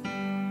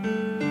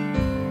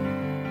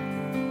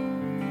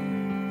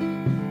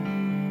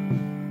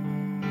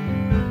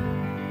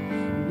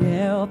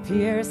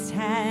 nail-pierced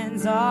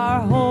hands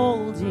are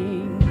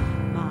holding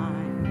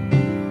mine.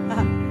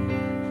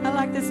 I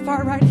like this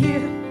part right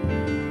here.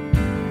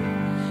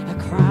 A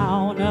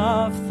crown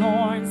of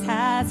thorns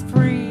has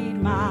freed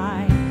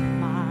my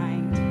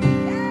mind.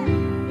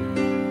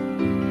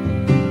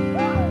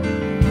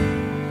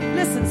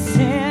 Listen,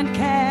 sin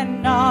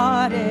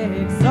cannot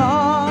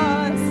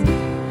exhaust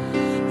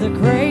the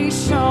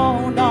grace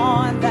shown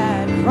on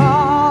that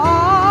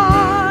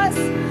cross.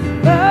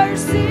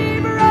 Mercy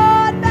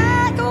brought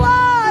back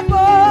what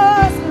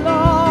was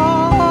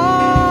lost.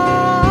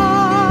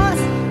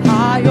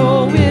 I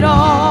owe it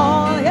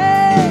all,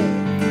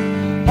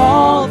 yeah,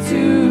 all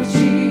to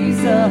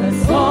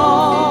Jesus,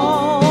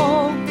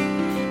 all,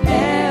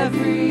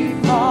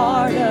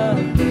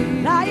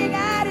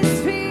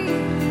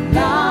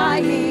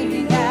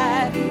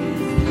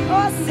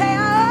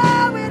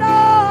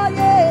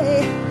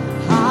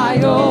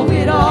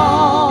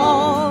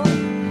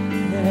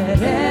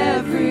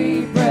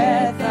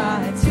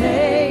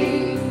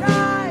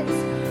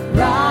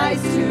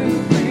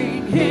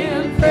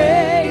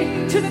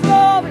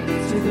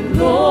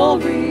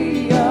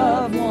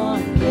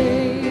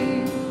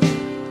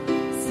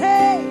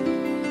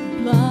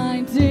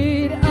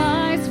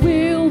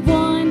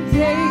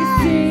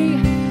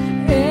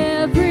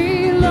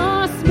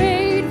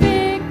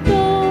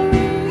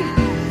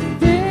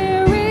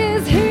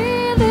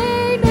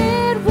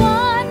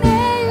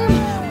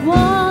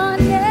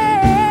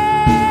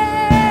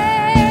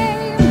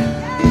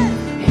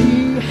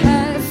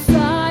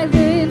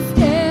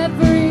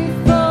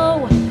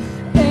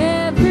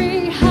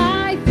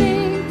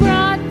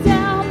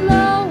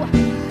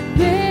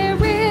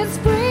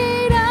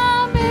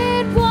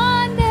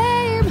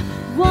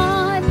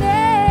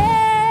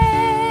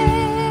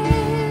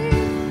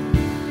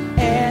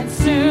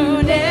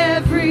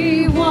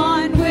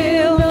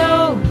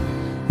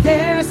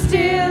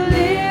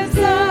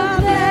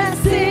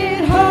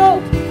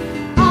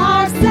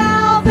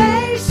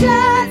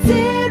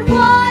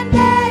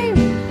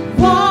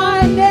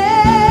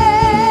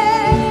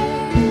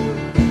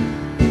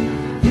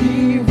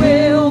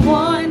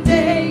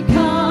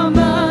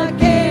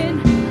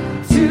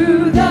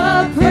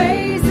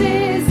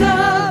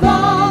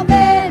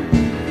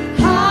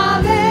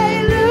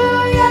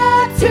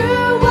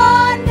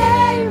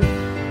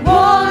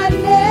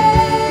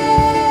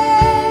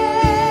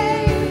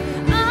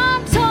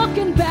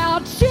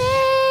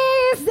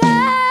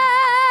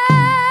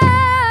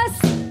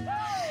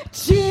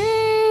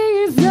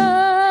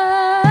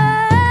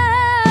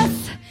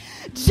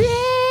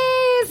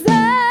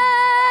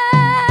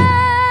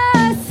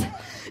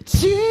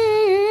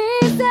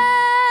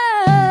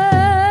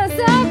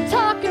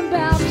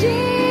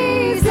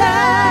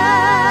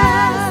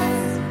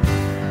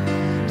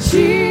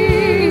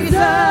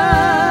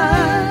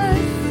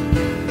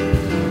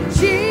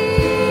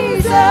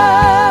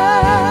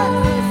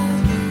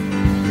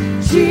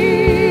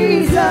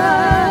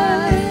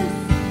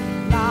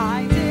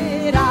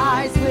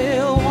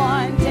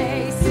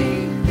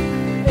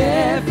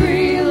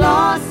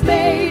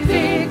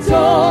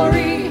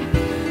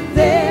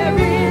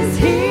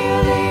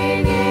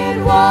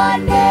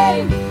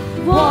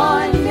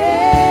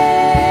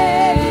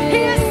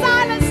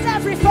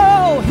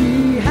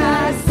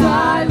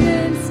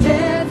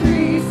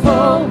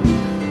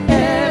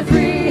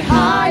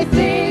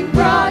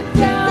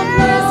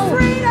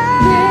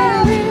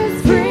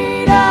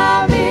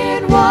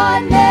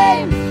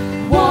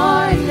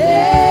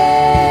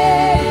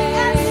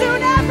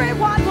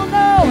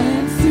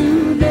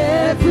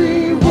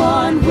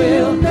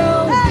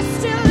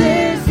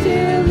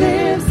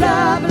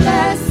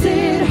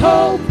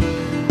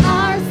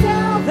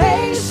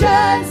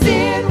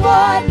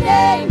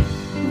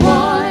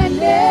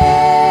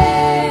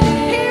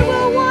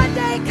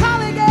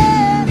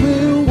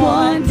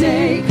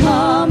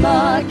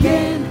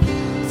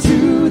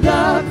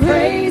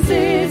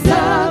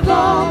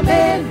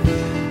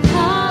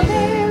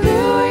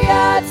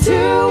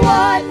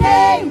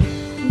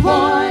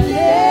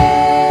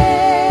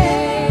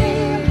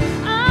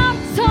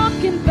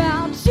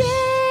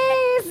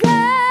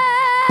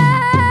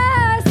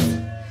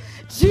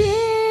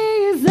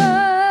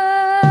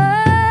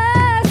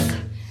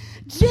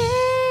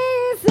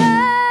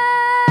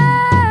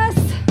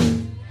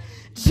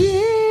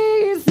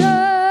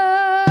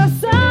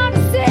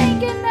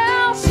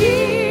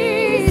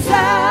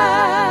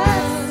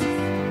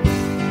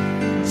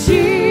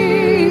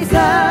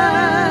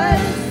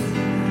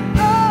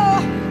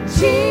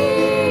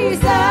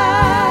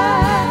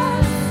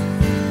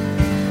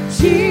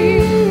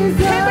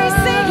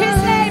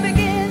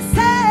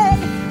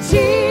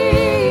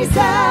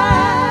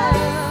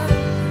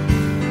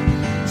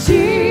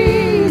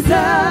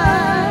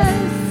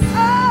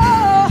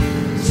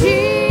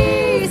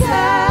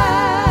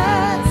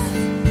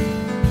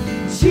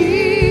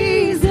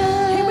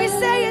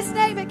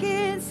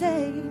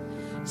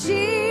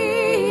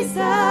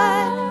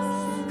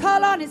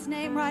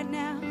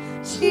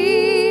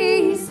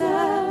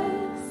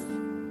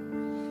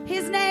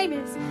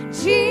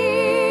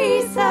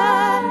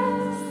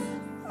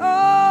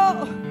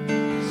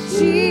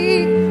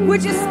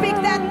 Would you speak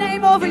that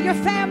name over your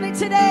family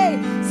today?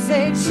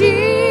 Say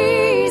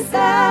Jesus.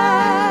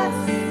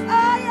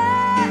 Oh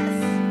yes.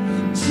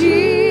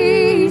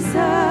 Jesus.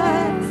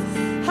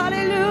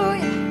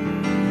 Hallelujah.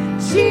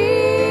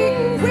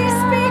 We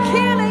speak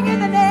healing in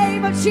the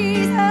name of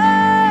Jesus.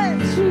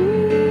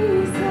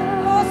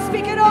 Oh,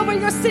 speak it over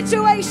your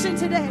situation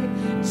today.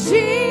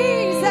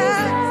 Jesus.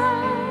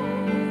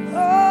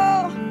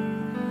 Oh,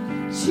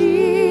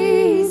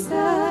 Jesus.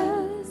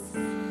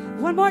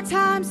 One more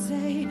time,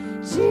 say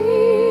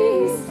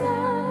Jesus.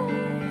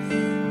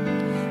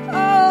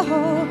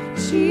 Oh,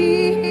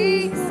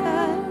 Jesus.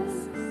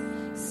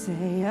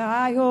 Say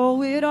I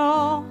owe it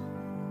all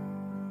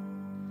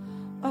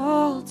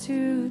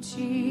to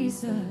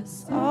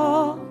Jesus.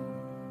 All,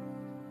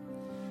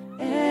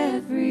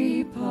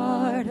 every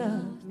part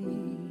of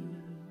me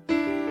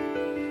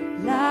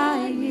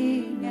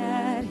lying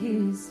at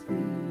His feet.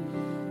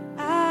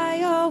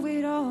 I owe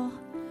it all.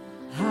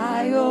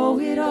 I owe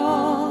it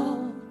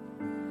all.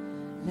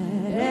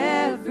 Let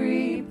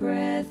every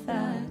breath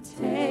I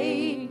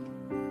take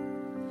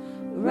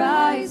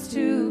rise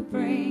to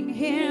bring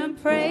Him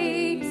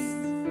praise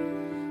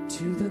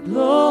to the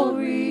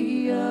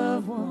glory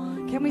of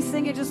one. Can we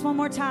sing it just one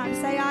more time?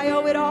 Say, I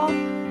owe it all.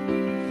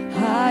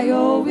 I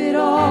owe it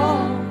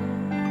all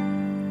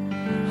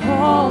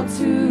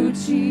to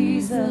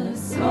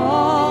Jesus.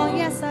 All,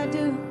 yes I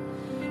do.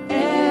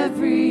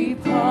 Every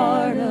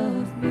part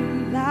of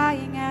me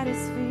lying at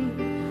His feet,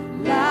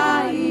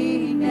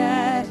 lying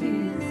at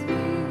His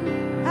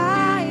feet.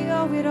 I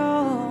owe it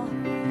all.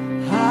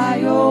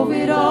 I owe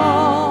it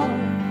all.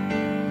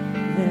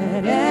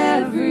 Let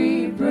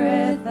every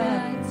breath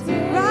I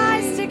take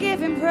rise to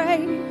give Him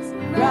praise,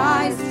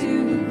 rise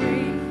to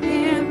bring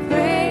Him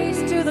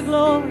praise to the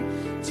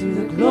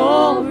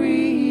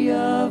glory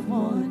of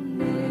one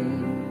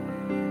name,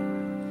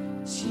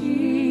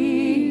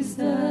 Jesus.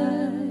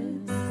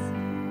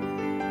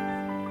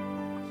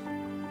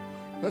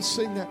 Let's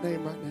sing that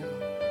name right now.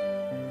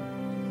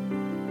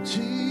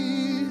 Jesus.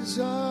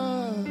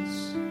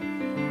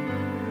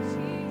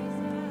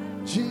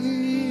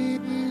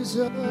 Jesus.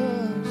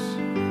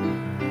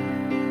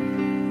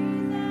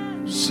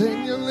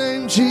 Sing your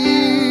name,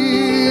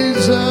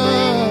 Jesus.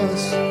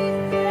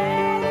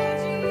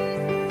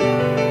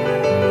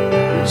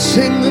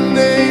 Sing the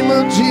name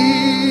of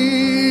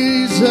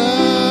Jesus.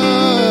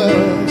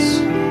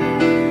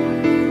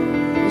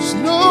 There's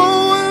no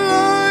one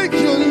like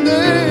your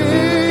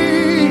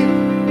name.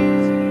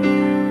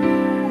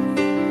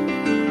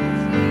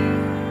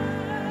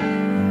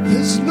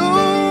 There's no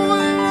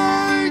one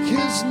like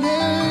His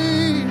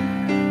name.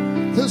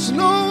 There's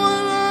no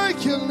one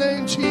like your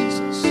name,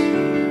 Jesus.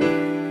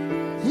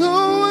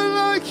 No one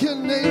like your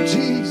name,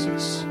 Jesus.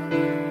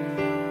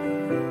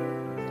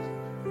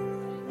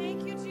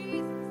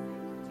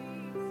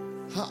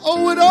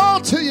 owe it all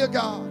to you,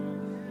 God.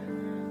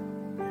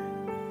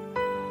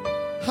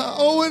 I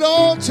owe it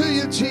all to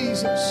you,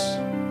 Jesus.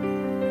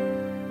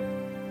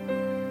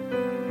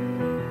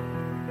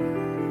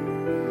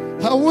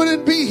 I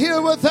wouldn't be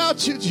here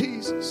without you,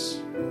 Jesus.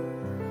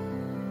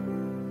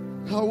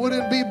 I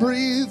wouldn't be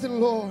breathing,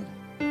 Lord.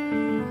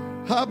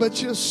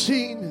 But you've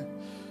seen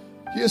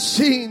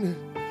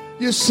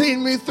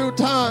me through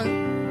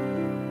time.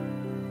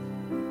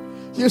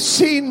 You've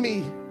seen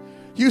me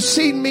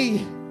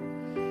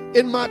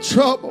in my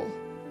trouble.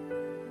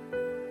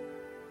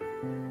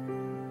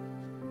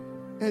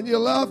 And you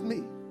love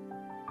me.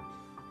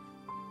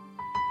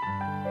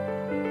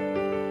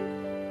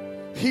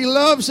 He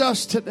loves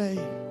us today.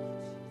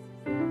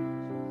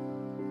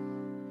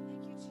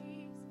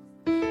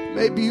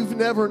 Maybe you've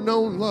never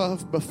known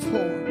love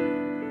before.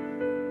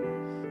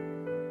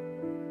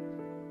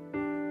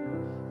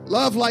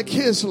 Love like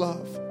His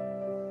love.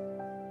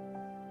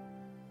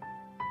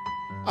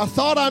 I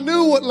thought I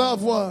knew what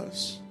love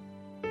was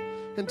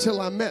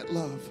until I met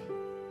love.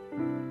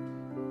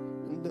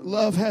 And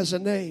love has a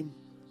name.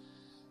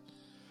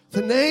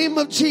 The name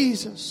of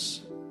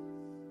Jesus.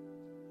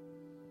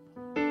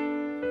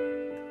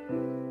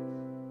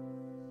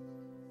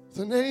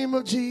 The name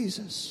of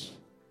Jesus.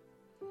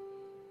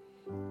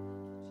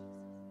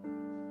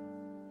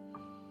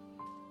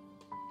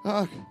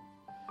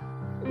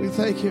 We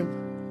thank Him.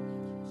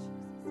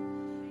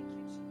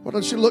 Why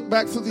don't you look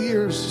back through the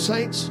years,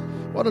 saints?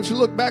 Why don't you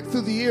look back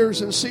through the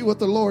years and see what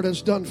the Lord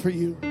has done for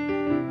you?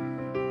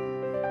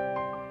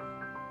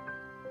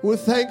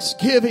 With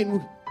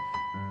thanksgiving,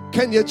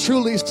 can you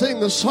truly sing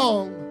the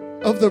song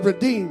of the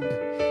redeemed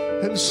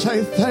and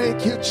say,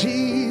 thank you,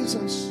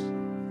 Jesus,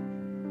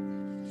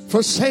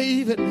 for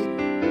saving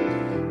me.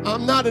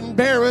 I'm not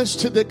embarrassed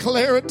to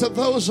declare it to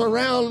those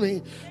around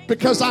me,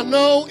 because I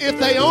know if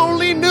they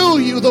only knew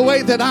you the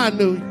way that I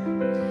knew you,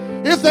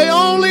 if they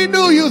only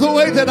knew you the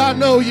way that I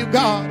know you,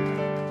 God,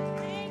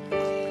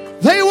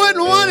 they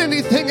wouldn't want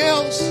anything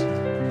else.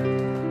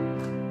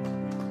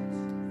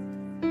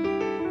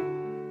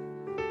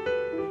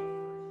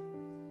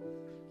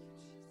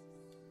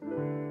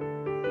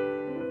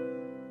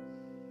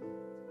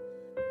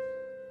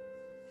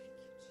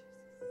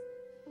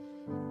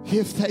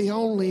 If they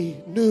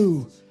only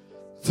knew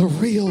the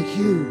real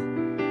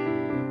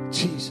you,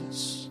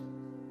 Jesus.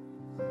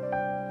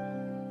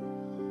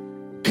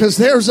 Because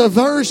there's a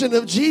version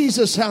of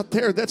Jesus out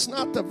there that's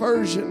not the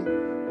version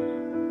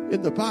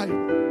in the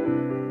Bible.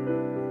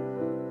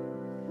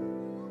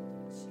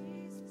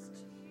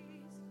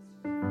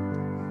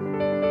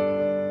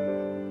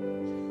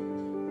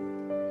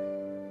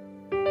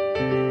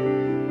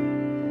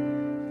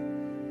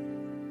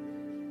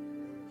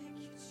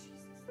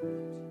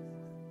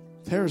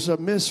 There's a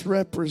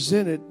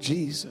misrepresented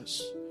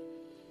Jesus.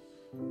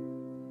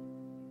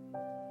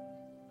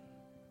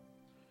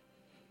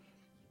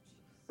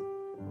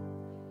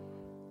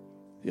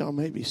 Y'all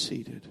may be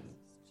seated.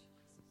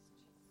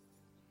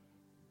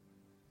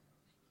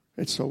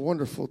 It's a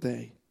wonderful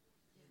day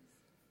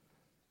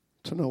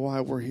to know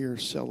why we're here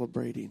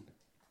celebrating.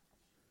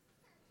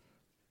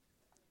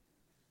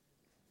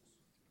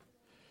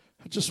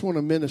 I just want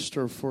to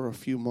minister for a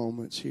few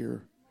moments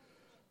here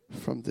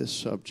from this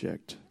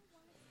subject.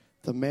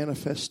 The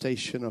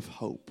manifestation of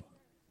hope.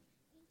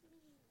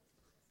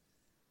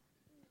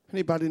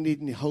 Anybody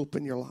need any hope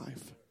in your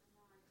life?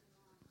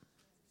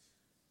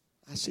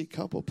 I see a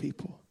couple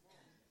people.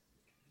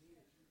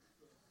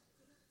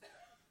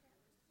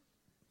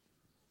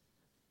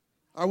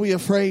 Are we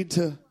afraid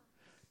to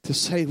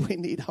say we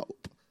need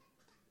hope?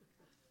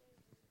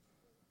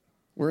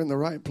 We're in the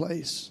right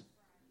place.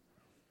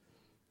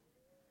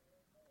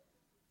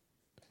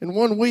 In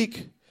 1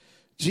 week,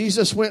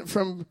 Jesus went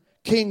from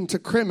king to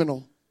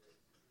criminal.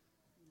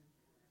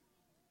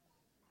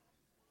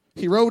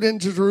 He rode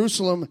into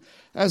Jerusalem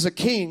as a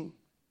king,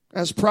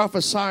 as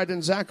prophesied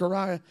in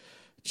Zechariah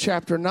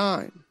chapter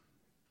 9.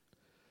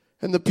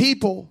 And the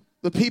people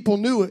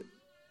knew it.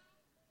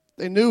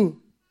 They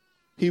knew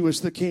he was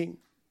the king.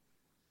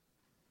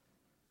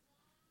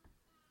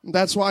 And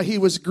that's why he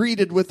was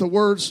greeted with the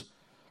words,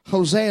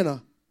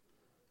 Hosanna,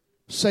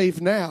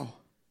 save now.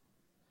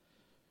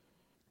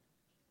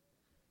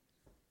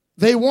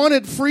 They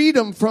wanted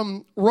freedom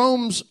from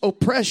Rome's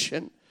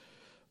oppression.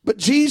 But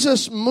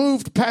Jesus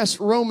moved past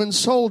Roman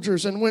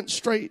soldiers and went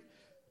straight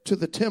to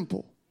the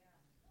temple.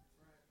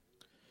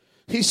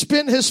 He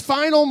spent his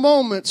final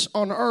moments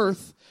on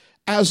earth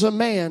as a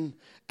man,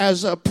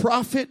 as a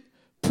prophet,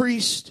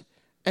 priest,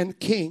 and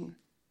king,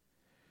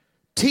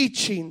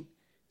 teaching,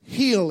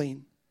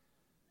 healing,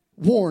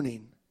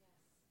 warning.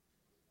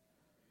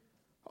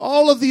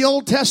 All of the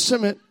Old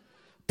Testament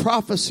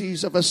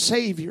prophecies of a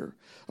Savior,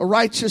 a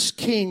righteous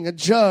king, a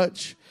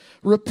judge,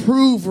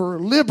 reprover,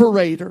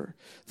 liberator,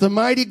 the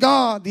mighty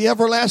God, the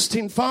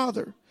everlasting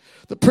Father,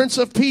 the Prince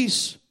of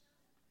Peace,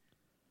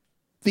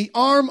 the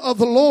arm of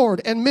the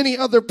Lord, and many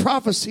other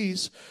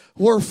prophecies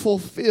were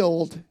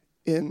fulfilled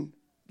in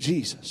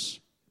Jesus.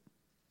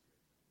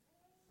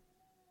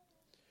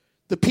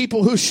 The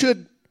people who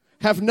should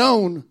have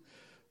known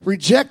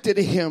rejected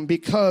him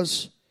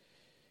because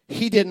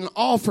he didn't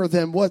offer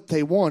them what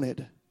they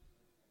wanted.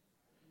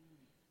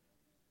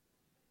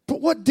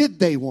 But what did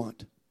they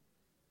want?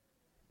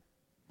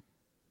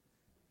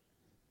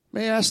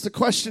 May I ask the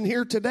question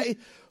here today?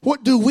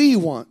 What do we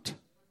want?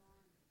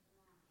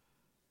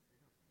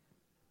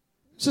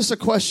 Is this a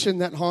question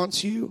that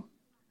haunts you?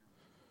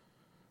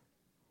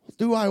 What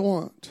do I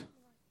want?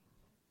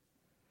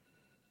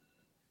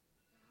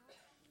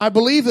 I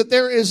believe that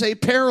there is a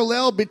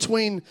parallel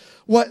between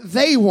what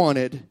they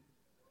wanted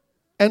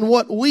and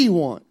what we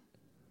want.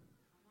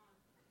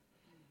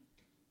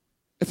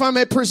 If I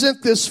may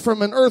present this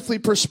from an earthly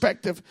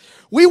perspective,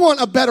 we want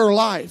a better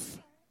life.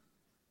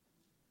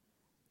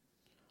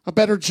 A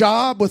better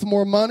job with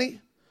more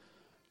money.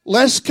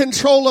 Less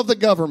control of the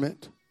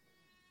government.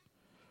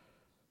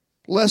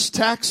 Less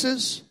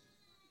taxes.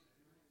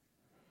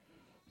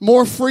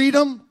 More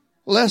freedom.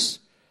 Less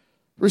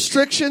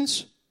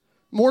restrictions.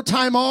 More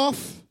time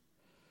off.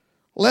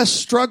 Less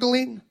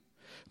struggling.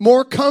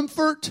 More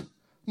comfort.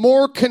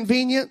 More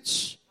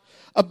convenience.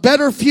 A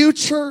better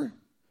future.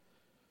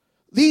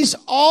 These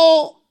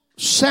all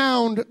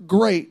sound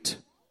great.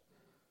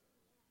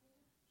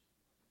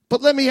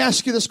 But let me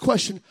ask you this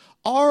question.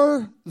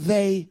 Are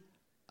they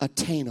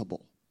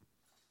attainable?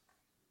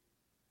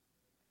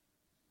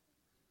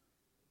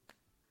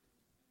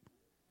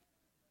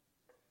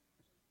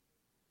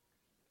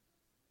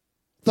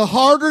 The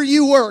harder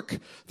you work,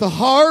 the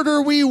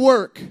harder we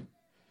work,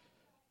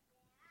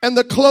 and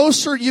the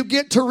closer you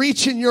get to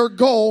reaching your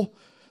goal,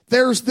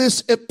 there's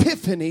this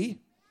epiphany.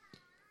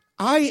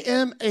 I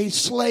am a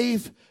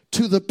slave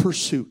to the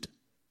pursuit.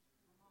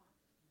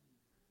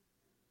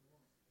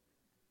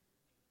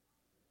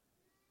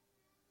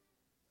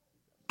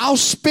 I'll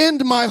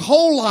spend my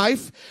whole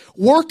life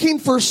working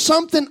for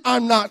something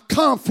I'm not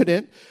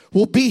confident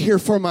will be here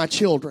for my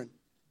children.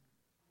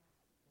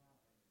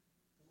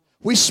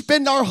 We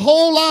spend our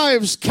whole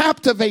lives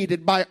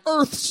captivated by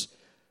earth's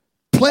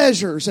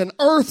pleasures and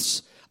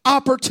earth's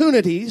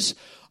opportunities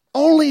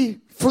only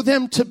for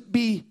them to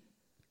be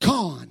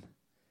gone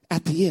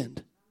at the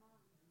end.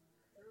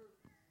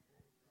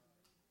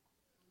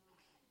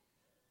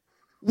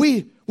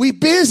 We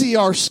busy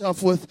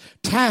ourselves with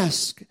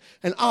tasks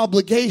and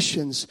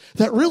obligations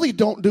that really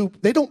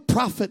don't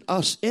profit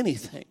us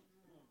anything.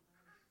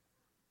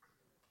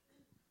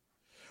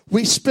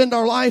 We spend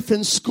our life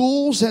in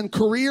schools and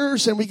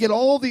careers, and we get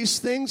all these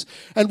things,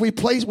 and we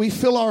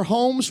fill our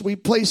homes, we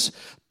place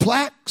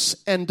plaques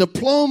and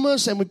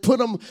diplomas, and we put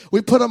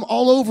them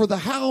all over the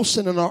house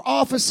and in our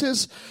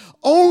offices,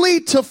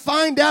 only to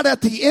find out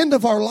at the end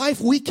of our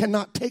life we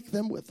cannot take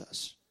them with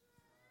us.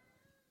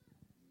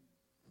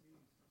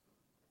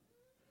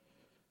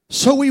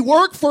 So we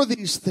work for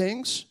these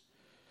things,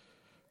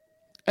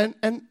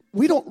 and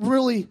we don't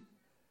really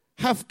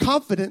have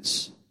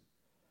confidence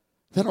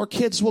that our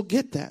kids will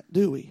get that,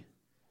 do we?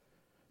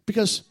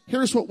 Because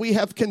here's what we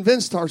have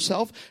convinced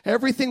ourselves.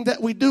 Everything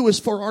that we do is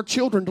for our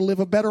children to live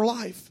a better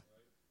life.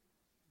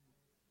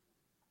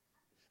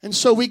 And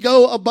so we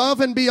go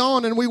above and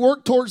beyond, and we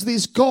work towards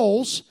these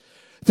goals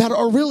that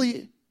are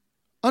really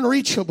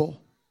unreachable,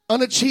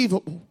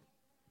 unachievable.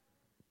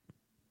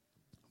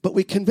 But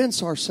we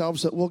convince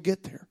ourselves that we'll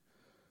get there.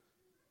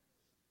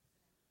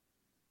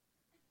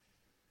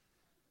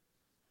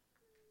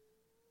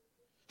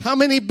 How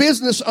many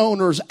business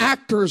owners,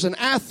 actors, and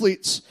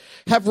athletes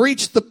have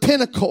reached the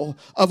pinnacle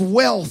of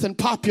wealth and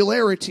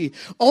popularity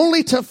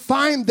only to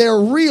find their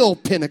real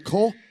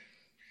pinnacle,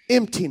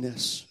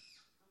 emptiness?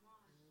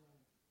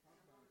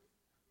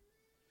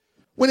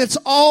 When it's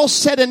all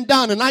said and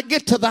done and I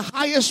get to the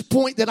highest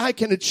point that I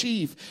can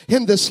achieve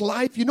in this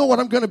life, you know what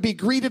I'm going to be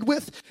greeted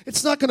with?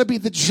 It's not going to be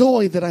the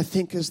joy that I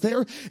think is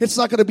there. It's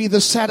not going to be the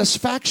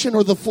satisfaction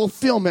or the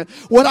fulfillment.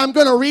 What I'm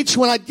going to reach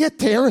when I get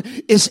there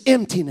is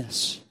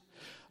emptiness.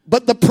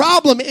 But the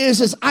problem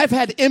is I've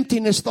had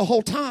emptiness the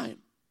whole time.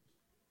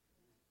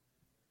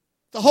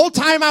 The whole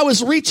time I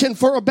was reaching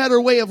for a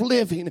better way of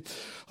living.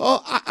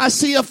 Oh, I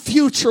see a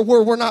future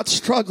where we're not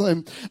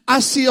struggling. I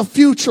see a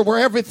future where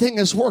everything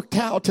is worked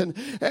out. And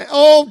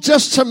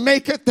just to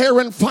make it there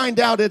and find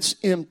out it's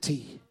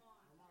empty.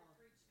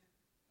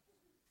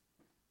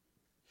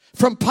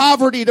 From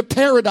poverty to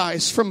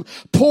paradise, from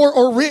poor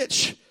or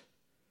rich,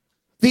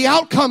 the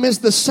outcome is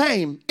the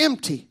same,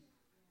 empty.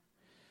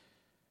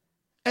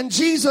 And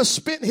Jesus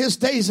spent his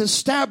days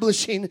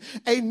establishing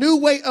a new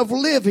way of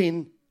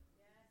living.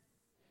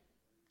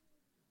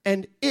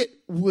 And it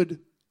would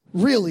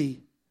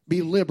really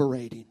be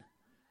liberating.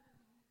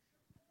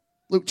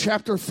 Luke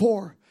chapter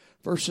 4,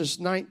 verses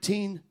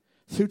 19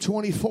 through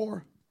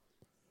 24.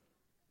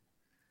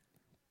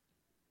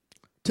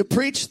 To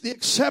preach the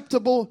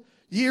acceptable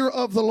year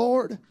of the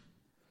Lord.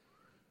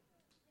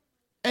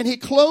 And he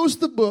closed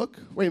the book.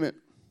 Wait a minute.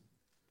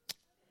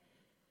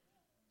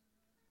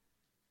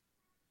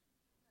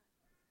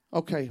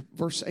 Okay,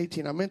 verse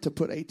 18. I meant to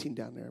put 18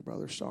 down there,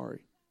 brother.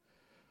 Sorry.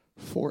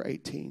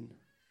 4:18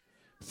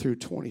 through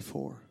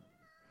 24.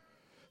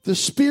 The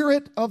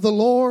Spirit of the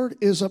Lord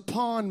is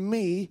upon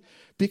me,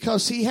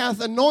 because he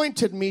hath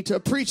anointed me to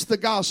preach the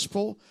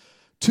gospel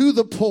to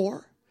the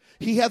poor.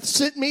 He hath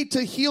sent me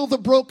to heal the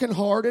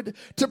brokenhearted,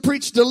 to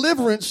preach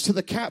deliverance to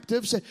the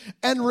captives,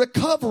 and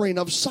recovering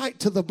of sight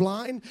to the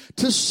blind,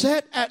 to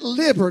set at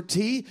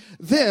liberty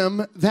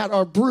them that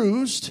are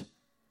bruised,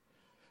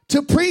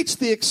 to preach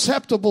the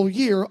acceptable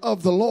year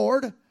of the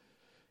Lord.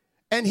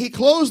 And he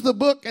closed the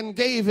book and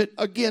gave it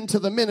again to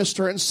the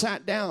minister and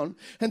sat down.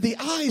 And the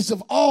eyes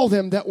of all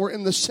them that were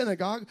in the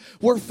synagogue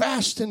were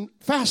fastened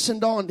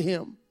on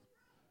him.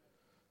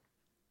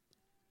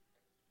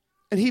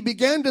 And he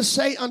began to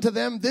say unto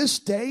them, this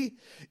day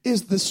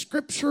is the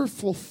scripture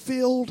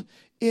fulfilled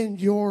in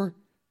your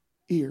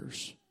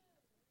ears.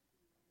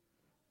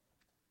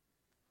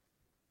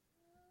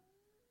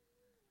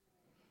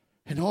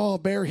 And all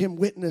bare him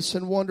witness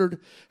and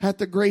wondered at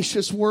the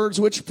gracious words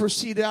which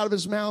proceeded out of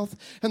his mouth.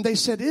 And they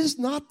said, is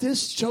not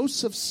this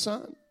Joseph's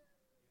son?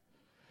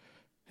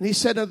 And he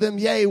said unto them,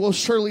 yea, will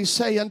surely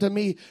say unto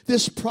me,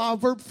 this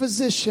proverb,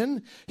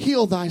 physician,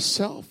 heal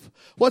thyself.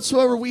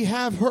 Whatsoever we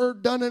have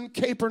heard done in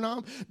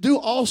Capernaum, do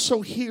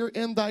also here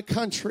in thy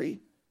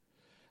country.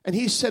 And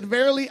he said,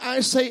 verily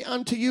I say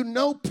unto you,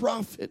 no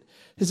prophet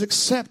is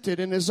accepted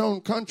in his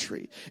own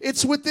country.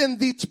 It's within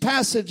these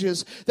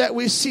passages that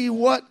we see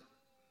what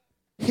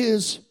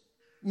his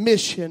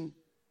mission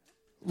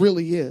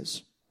really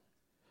is.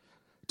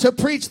 To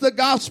preach the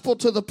gospel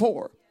to the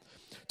poor,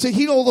 to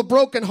heal the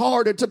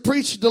brokenhearted, to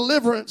preach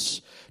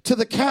deliverance to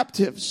the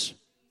captives,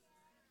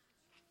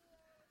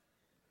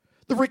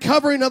 the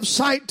recovering of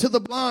sight to the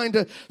blind,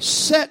 to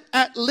set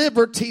at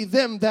liberty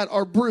them that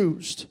are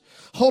bruised.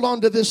 Hold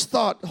on to this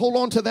thought. Hold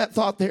on to that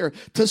thought there.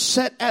 To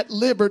set at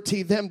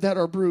liberty them that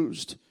are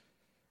bruised.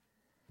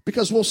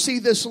 Because we'll see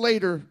this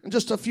later in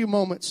just a few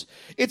moments.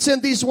 It's in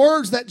these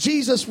words that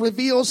Jesus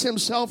reveals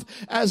himself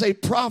as a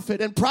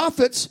prophet. And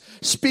prophets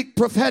speak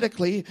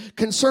prophetically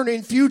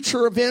concerning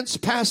future events,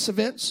 past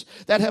events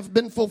that have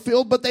been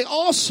fulfilled. But they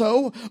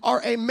also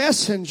are a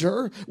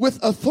messenger with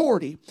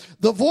authority.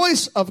 The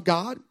voice of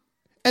God.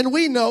 And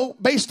we know,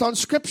 based on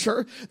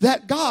Scripture,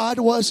 that God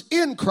was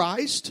in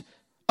Christ,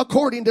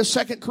 according to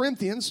 2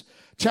 Corinthians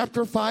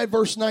chapter 5,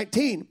 verse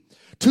 19.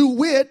 To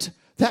wit,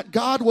 that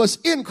God was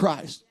in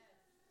Christ,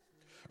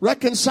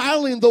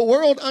 reconciling the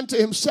world unto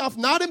himself,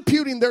 not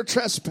imputing their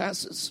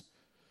trespasses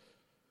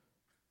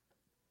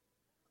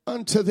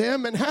unto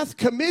them, and hath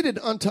committed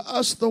unto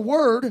us the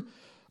word,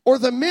 or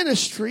the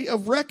ministry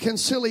of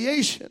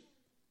reconciliation.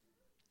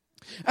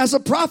 As a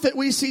prophet,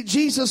 we see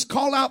Jesus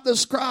call out the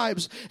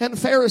scribes and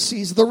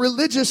Pharisees, the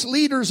religious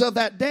leaders of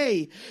that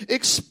day,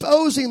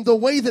 exposing the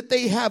way that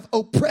they have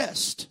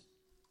oppressed.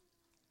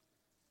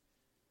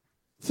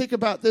 Think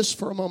about this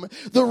for a moment.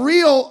 The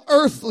real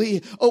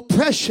earthly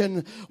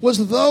oppression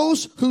was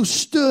those who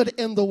stood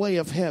in the way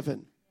of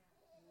heaven.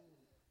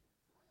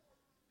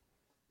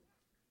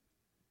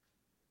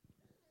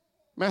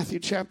 Matthew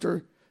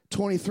chapter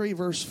 23,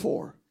 verse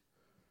 4.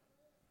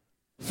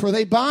 For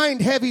they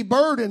bind heavy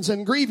burdens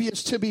and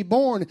grievous to be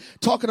borne,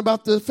 talking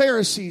about the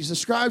Pharisees, the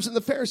scribes and the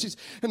Pharisees,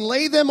 and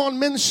lay them on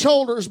men's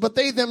shoulders, but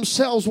they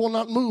themselves will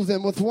not move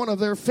them with one of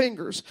their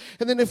fingers.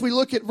 And then if we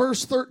look at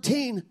verse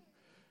 13,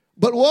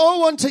 but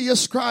woe unto you,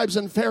 scribes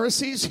and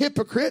Pharisees,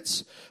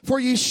 hypocrites, for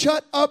ye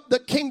shut up the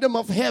kingdom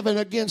of heaven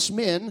against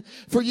men,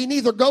 for ye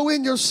neither go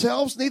in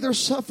yourselves, neither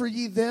suffer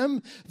ye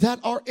them that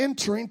are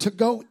entering to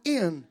go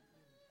in.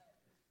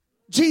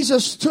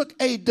 Jesus took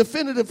a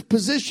definitive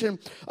position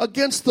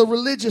against the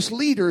religious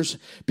leaders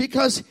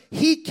because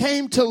he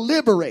came to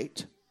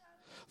liberate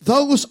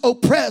those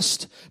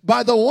oppressed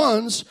by the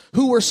ones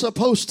who were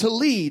supposed to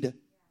lead.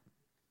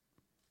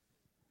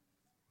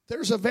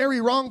 There's a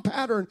very wrong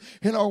pattern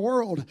in our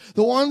world.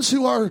 The ones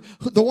who are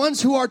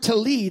to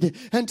lead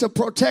and to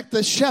protect,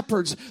 the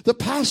shepherds, the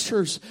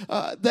pastors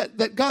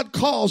that God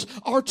calls,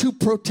 are to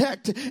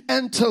protect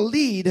and to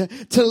lead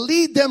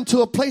them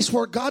to a place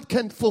where God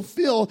can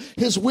fulfill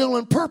his will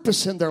and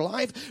purpose in their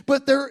life.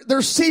 But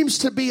there seems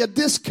to be a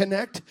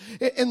disconnect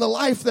in the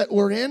life that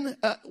we're in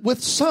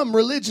with some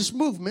religious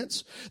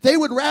movements. They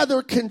would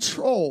rather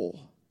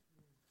control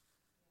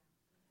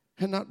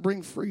and not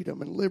bring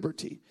freedom and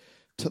liberty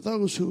to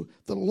those who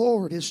the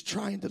Lord is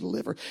trying to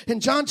deliver. In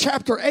John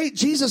chapter 8,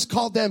 Jesus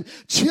called them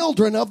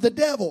children of the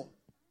devil.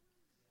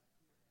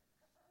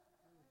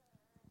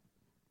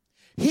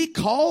 He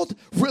called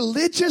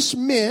religious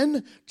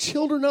men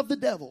children of the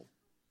devil.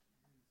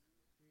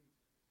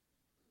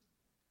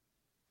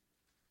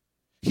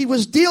 He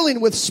was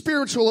dealing with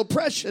spiritual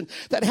oppression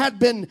that had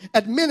been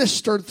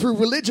administered through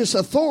religious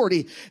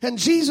authority. And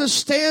Jesus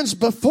stands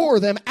before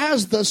them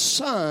as the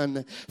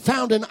Son,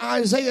 found in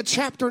Isaiah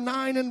chapter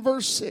 9 and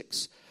verse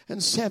 6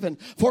 and 7.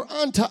 For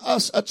unto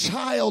us a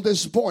child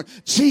is born,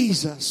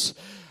 Jesus.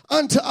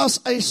 Unto us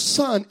a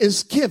son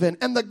is given,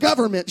 and the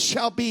government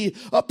shall be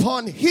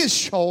upon his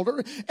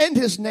shoulder, and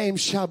his name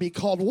shall be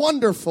called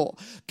Wonderful,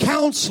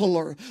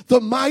 Counselor,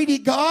 the Mighty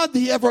God,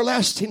 the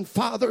Everlasting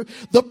Father,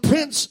 the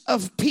Prince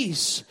of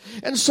Peace.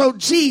 And so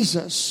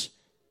Jesus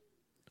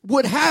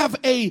would have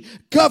a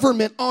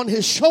government on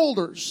his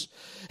shoulders,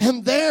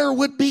 and there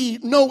would be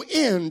no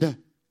end.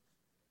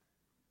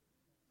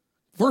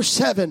 Verse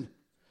 7,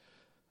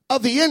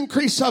 of the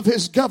increase of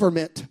his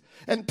government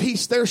and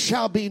peace there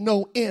shall be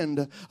no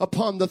end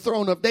upon the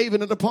throne of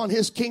David and upon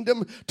his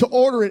kingdom, to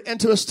order it and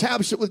to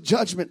establish it with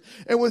judgment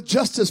and with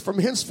justice from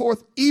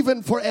henceforth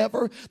even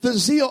forever. The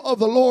zeal of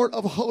the Lord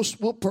of hosts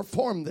will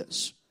perform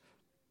this.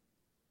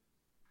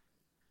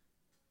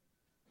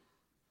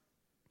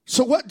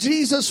 So what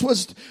Jesus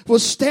was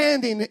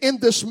standing in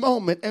this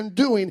moment and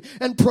doing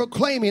and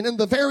proclaiming in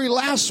the very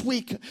last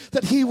week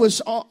that he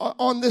was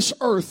on this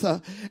earth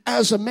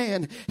as a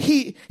man,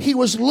 he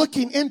was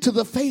looking into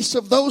the face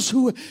of those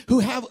who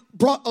have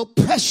brought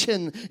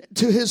oppression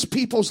to his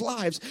people's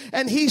lives.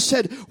 And he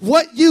said,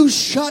 what you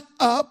shut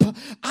up,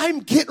 I'm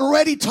getting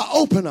ready to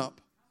open up.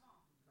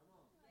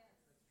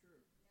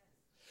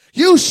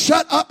 You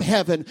shut up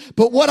heaven,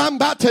 but what I'm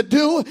about to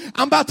do,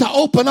 I'm about to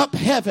open up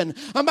heaven.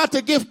 I'm about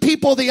to give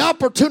people the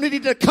opportunity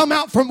to come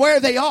out from where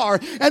they are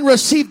and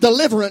receive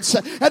deliverance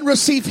and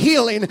receive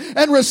healing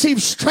and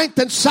receive strength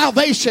and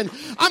salvation.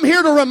 I'm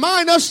here to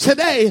remind us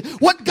today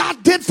what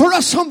God did for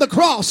us on the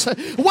cross,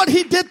 what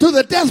he did through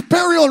the death,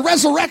 burial, and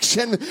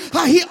resurrection.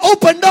 He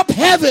opened up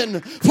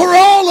heaven for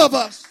all of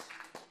us.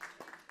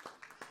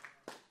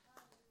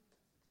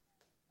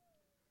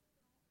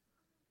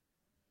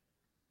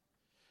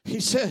 He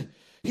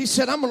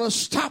said, I'm going to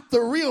stop the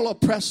real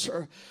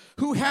oppressor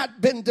who had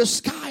been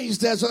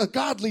disguised as a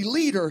godly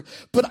leader.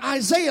 But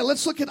Isaiah,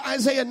 let's look at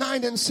Isaiah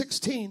 9 and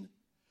 16.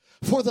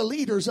 For the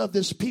leaders of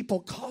this people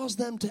cause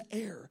them to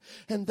err,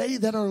 and they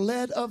that are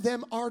led of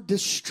them are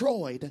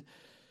destroyed.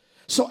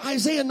 So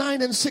Isaiah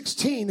 9 and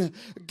 16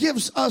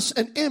 gives us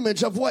an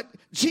image of what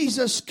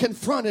Jesus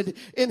confronted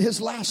in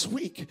his last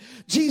week.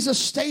 Jesus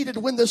stated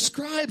when the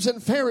scribes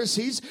and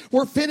Pharisees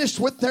were finished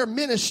with their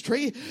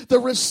ministry, the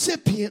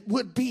recipient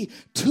would be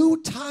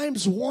 2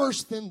 times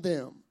worse than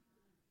them.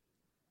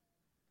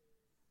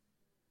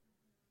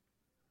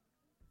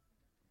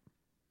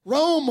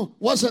 Rome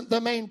wasn't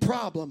the main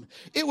problem.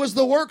 It was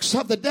the works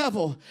of the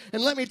devil.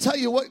 And let me tell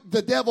you what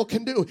the devil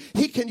can do.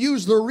 He can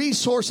use the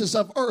resources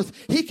of earth.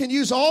 He can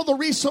use all the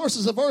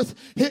resources of earth.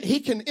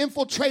 He can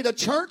infiltrate a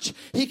church.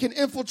 He can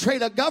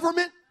infiltrate a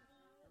government.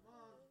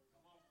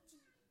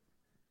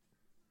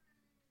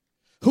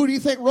 Who do you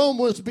think Rome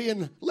was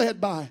being led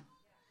by?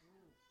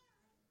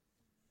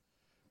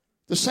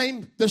 The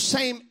same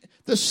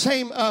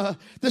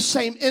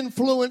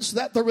influence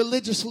that the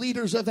religious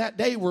leaders of that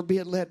day were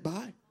being led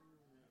by.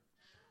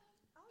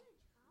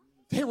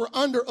 They were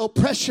under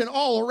oppression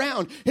all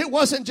around. It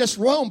wasn't just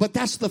Rome, but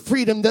that's the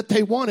freedom that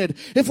they wanted.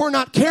 If we're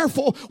not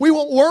careful, we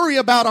won't worry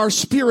about our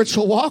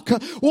spiritual walk.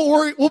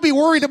 We'll be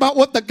worried about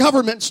what the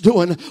government's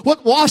doing,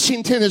 what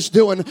Washington is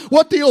doing,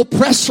 what the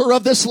oppressor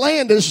of this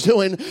land is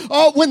doing.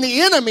 Oh, when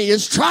the enemy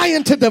is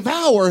trying to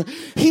devour,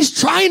 he's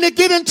trying to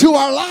get into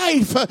our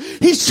life.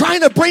 He's trying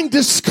to bring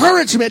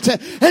discouragement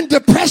and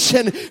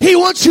depression. He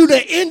wants you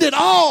to end it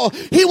all.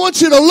 He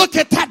wants you to look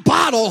at that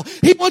bottle.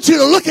 He wants you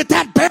to look at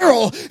that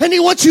barrel, and he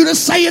wants you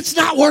to say it's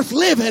not worth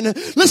living.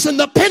 Listen,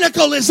 the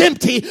pinnacle is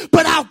empty,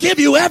 but I'll give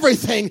you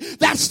everything.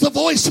 That's the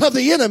voice of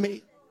the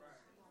enemy.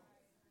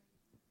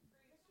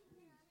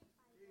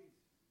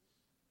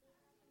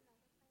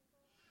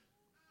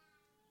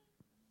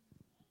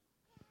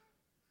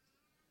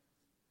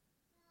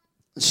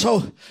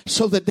 So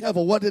the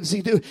devil, what does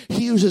he do?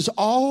 He uses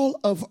all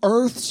of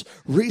earth's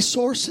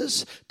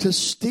resources to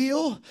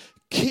steal,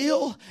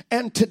 kill,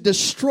 and to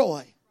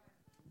destroy.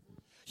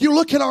 You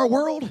look at our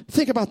world,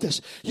 think about this.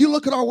 You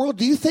look at our world,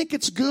 do you think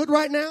it's good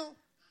right now?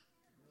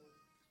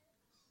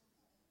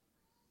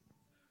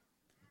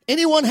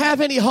 Anyone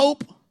have any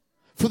hope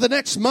for the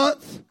next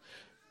month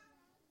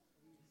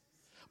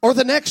or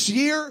the next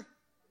year?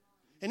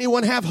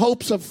 Anyone have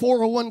hopes of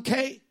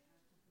 401k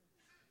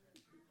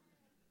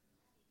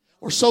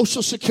or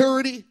Social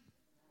Security?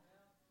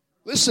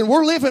 Listen,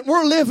 we're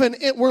living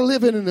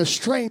in a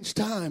strange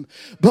time,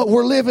 but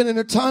we're living in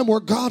a time where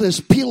God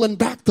is peeling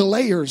back the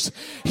layers.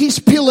 He's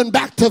peeling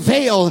back the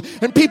veil,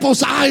 and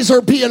people's eyes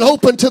are being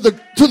opened to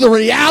the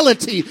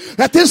reality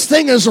that this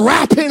thing is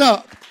wrapping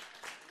up.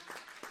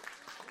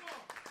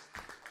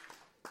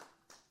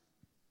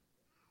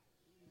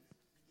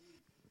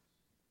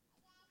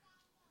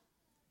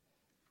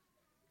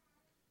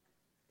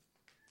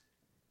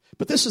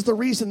 But this is the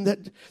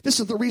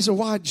reason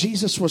why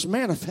Jesus was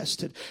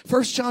manifested.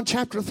 1 John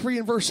chapter 3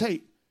 and verse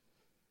 8.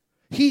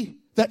 He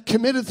that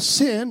committeth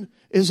sin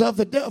is of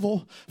the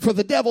devil, for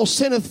the devil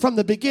sinneth from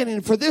the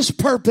beginning. For this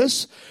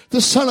purpose the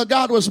Son of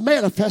God was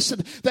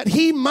manifested, that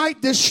he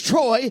might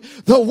destroy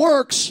the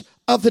works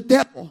of the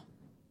devil.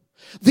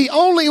 The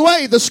only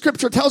way, the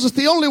scripture tells us,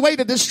 the only way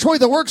to destroy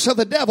the works of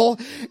the devil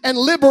and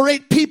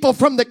liberate people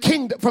from the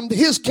kingdom, from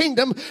his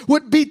kingdom,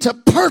 would be to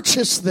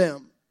purchase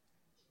them.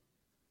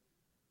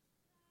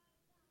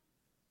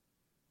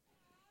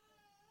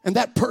 And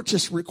that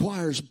purchase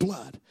requires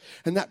blood.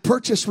 And that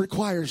purchase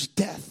requires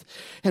death.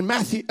 And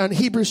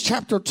Hebrews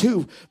chapter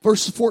 2,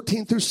 verses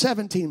 14 through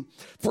 17.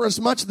 For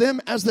as much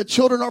them as the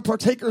children are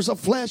partakers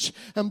of flesh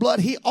and blood,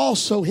 he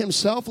also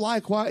himself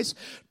likewise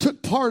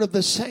took part of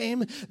the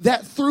same,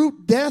 that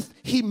through death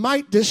he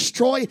might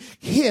destroy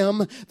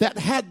him that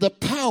had the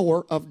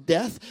power of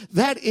death,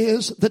 that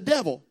is, the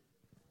devil.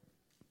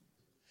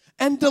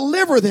 And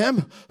deliver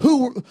them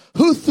who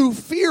through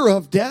fear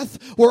of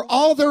death were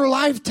all their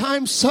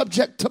lifetime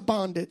subject to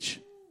bondage.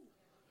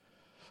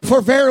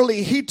 For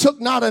verily he took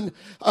on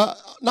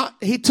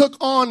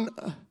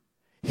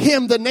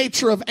him the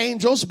nature of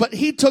angels, but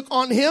he took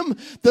on him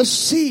the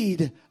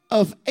seed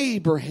of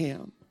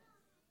Abraham.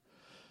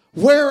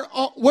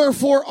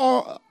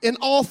 Wherefore in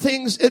all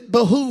things it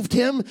behooved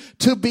him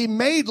to be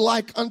made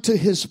like unto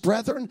his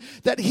brethren,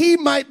 that he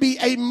might be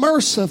a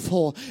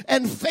merciful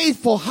and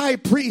faithful high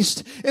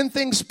priest in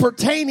things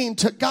pertaining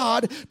to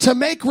God, to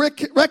make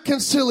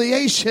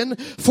reconciliation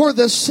for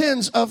the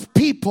sins of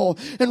people.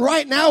 And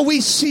right now we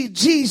see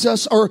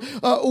Jesus,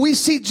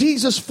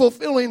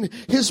 fulfilling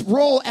his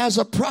role as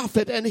a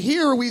prophet. And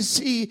here we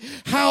see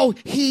how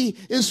he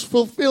is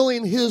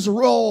fulfilling his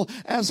role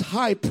as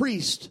high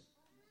priest.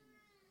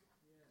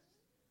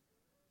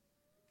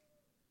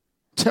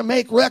 To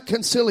make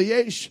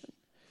reconciliation.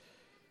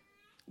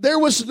 There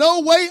was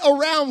no way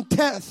around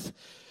death.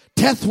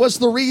 Death was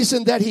the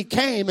reason that he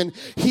came in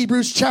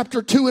Hebrews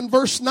chapter 2 and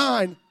verse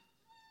 9.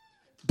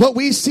 But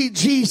we see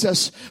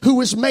Jesus, who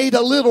was made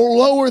a little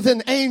lower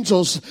than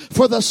angels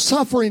for the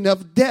suffering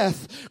of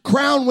death,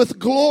 crowned with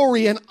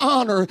glory and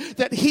honor,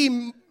 that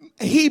he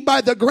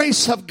by the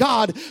grace of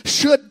God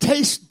should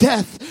taste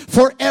death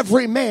for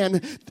every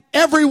man.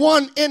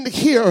 Everyone in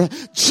here,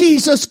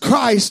 Jesus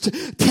Christ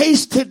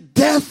tasted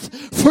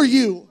death for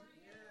you.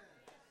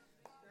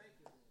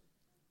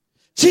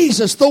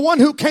 Jesus, the one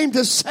who came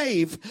to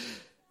save,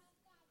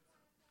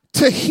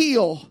 to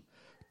heal,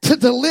 to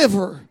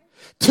deliver,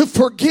 to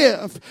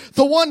forgive,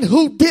 the one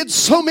who did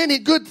so many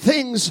good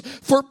things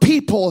for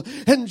people.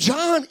 And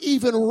John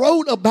even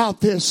wrote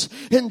about this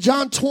in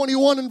John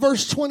 21 and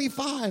verse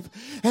 25.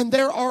 And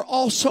there are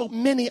also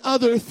many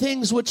other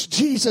things which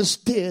Jesus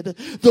did,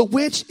 the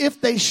which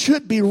if they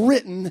should be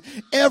written,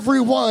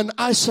 everyone,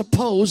 I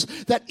suppose,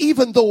 that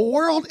even the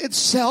world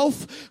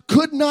itself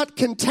could not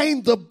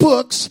contain the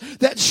books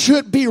that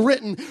should be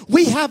written.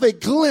 We have a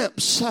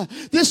glimpse.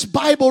 This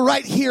Bible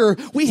right here,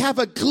 we have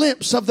a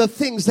glimpse of the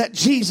things that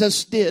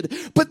Jesus did.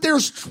 But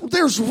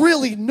there's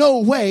really no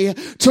way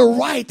to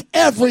write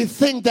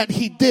everything that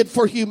he did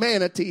for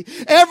humanity.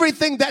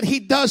 Everything that he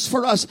does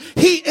for us.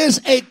 He is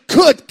a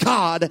good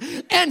God.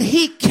 And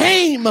he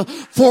came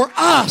for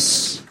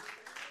us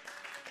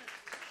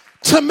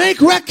to make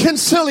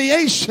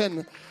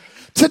reconciliation.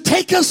 To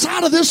take us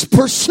out of this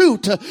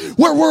pursuit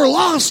where we're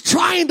lost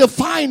trying to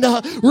find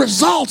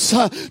results,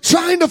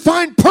 trying to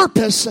find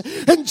purpose.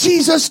 And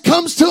Jesus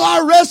comes to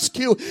our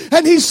rescue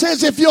and he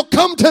says, if you'll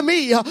come to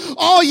me,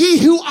 all ye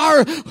who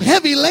are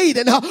heavy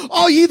laden,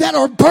 all ye that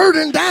are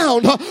burdened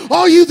down,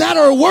 all you that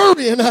are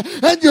worrying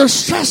and you're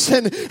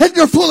stressing and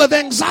you're full of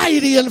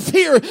anxiety and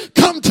fear,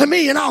 come to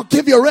me and I'll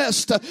give you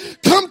rest.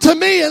 Come to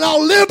me and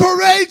I'll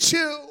liberate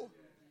you.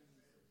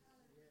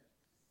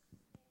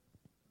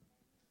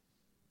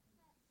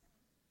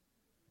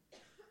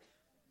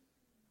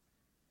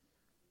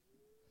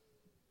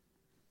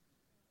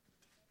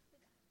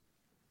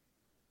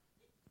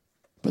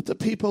 But the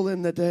people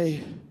in the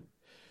day,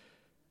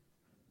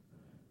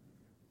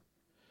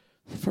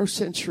 the first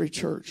century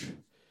church,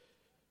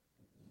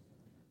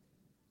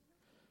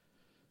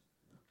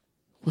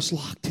 was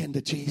locked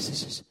into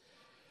Jesus,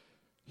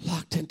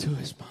 locked into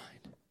his mind.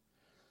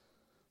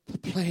 The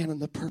plan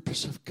and the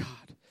purpose of God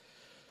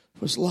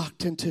was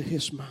locked into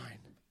his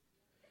mind.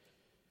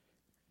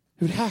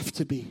 It would have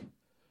to be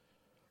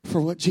for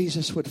what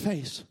Jesus would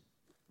face.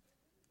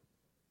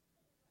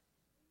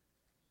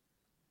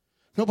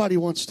 Nobody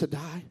wants to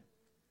die.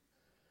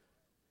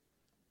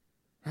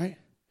 Right?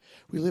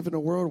 We live in a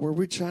world where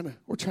we're trying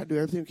to do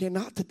everything we can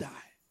not to die.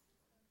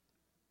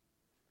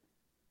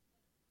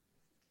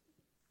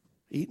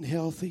 Eating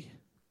healthy.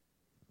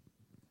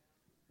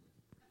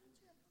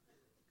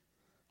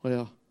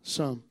 Well,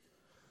 some.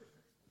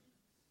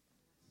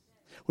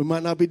 We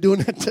might not be doing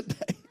that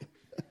today.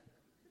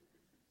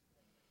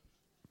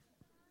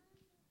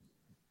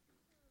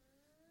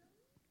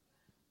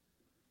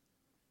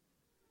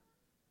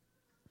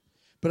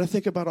 But I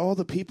think about all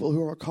the people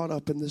who are caught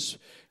up in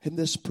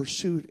this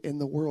pursuit in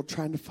the world,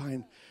 trying to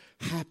find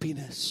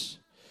happiness,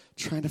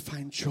 trying to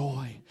find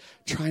joy,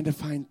 trying to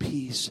find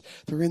peace.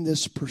 They're in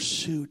this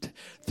pursuit.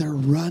 They're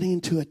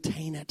running to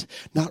attain it,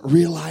 not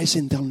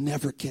realizing they'll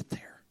never get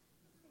there.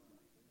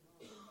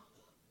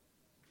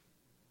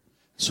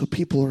 So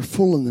people are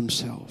fooling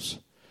themselves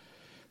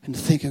and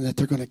thinking that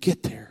they're going to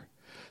get there.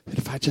 That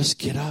if I just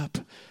get up,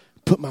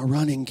 put my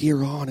running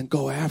gear on and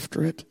go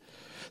after it,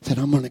 that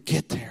I'm going to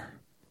get there.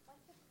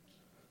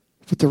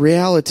 But the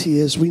reality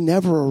is we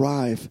never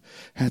arrive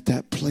at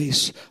that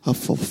place of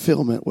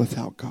fulfillment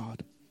without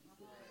God.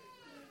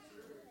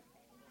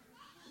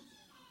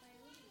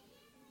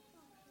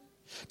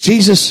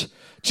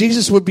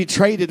 Jesus would be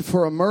traded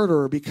for a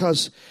murderer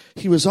because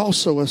he was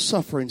also a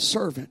suffering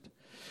servant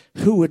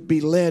who would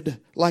be led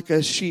like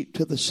a sheep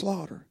to the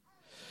slaughter.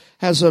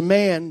 As a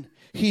man,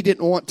 he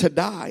didn't want to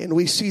die. And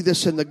we see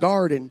this in the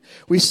garden.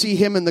 We see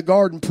him in the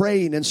garden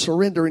praying and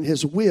surrendering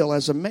his will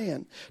as a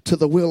man to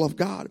the will of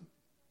God.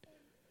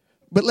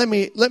 But let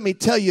me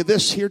tell you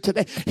this here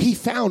today. He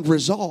found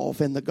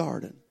resolve in the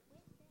garden.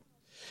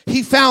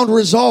 He found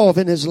resolve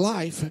in his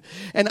life.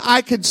 And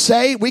I could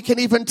say, we can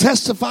even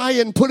testify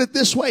and put it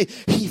this way.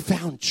 He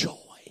found joy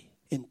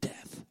in death.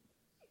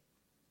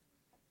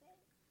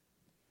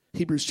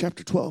 Hebrews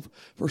chapter 12,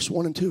 verse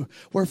 1 and 2.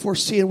 Wherefore,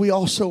 seeing we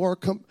also are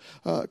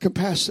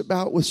compassed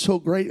about with so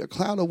great a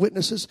cloud of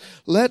witnesses,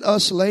 let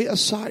us lay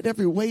aside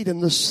every weight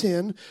and the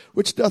sin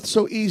which doth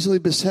so easily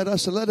beset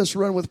us, and let us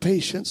run with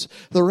patience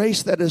the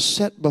race that is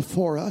set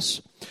before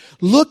us,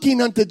 looking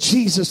unto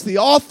Jesus, the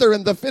author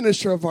and the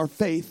finisher of our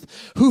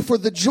faith, who for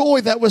the joy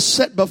that was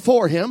set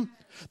before him,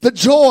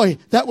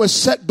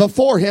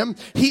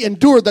 he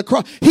endured the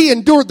cross. He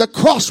endured the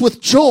cross with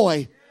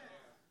joy,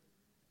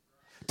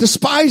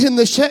 despising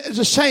the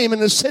shame,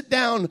 and to sit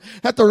down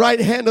at the right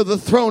hand of the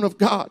throne of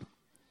God.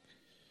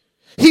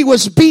 He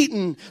was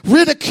beaten,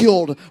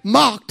 ridiculed,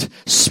 mocked,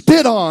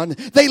 spit on.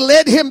 They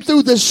led him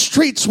through the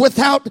streets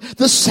without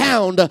the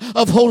sound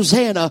of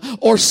Hosanna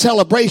or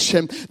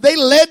celebration. They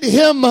led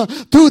him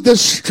through the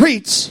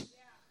streets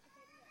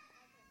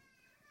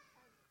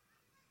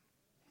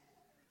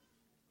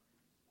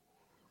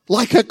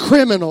like a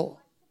criminal.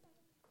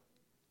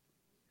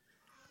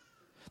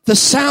 The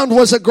sound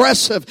was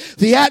aggressive.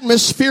 The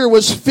atmosphere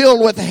was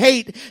filled with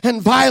hate and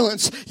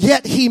violence.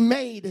 Yet he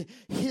made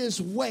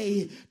his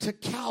way to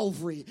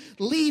Calvary,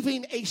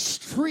 leaving a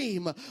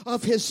stream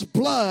of his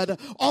blood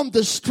on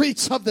the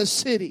streets of the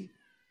city.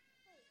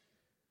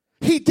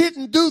 He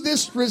didn't do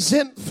this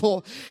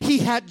resentful. He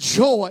had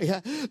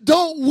joy.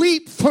 Don't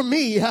weep for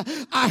me.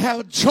 I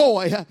have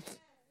joy.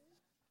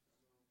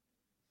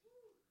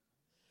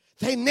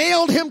 They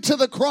nailed him to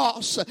the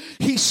cross.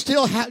 He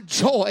still had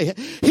joy.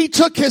 He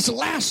took his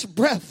last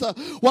breath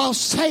while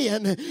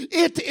saying,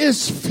 "It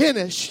is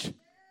finished."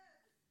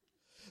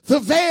 The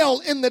veil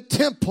in the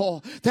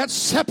temple that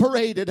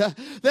separated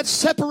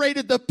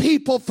the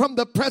people from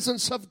the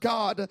presence of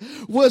God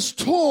was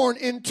torn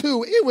in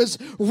two. It was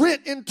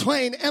rent in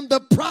twain, and the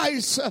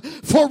price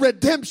for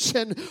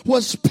redemption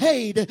was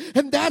paid.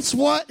 And that's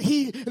why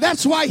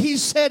he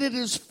said, "It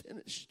is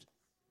finished."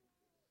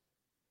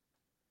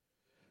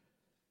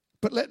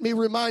 But let me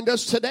remind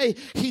us today,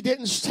 he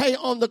didn't stay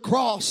on the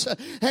cross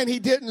and he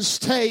didn't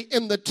stay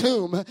in the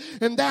tomb.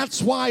 And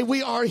that's why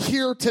we are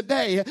here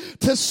today,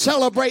 to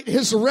celebrate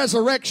his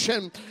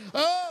resurrection.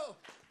 Oh!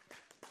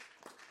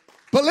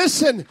 But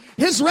listen,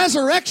 his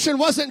resurrection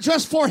wasn't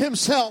just for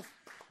himself.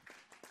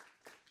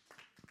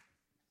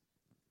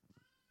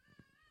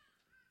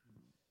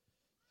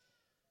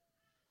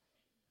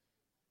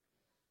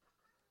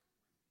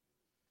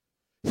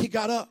 He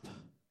got up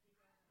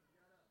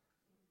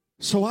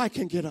so I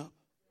can get up.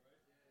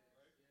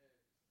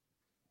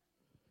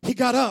 He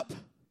got up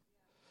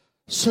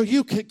so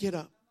you could get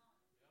up.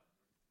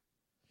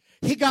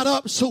 He got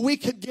up so we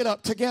could get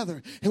up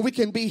together, and we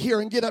can be here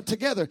and get up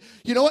together.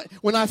 You know what?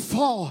 When I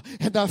fall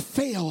and I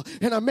fail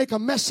and I make a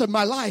mess of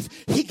my life,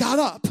 he got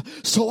up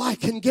so I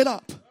can get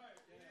up.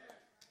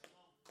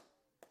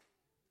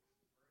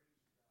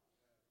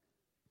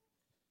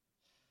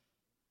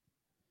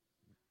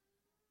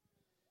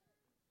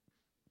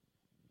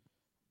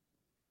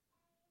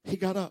 He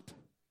got up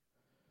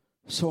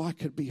so I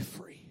could be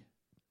free.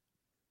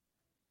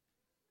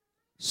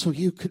 So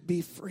you could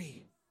be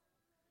free.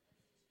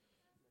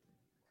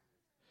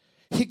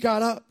 He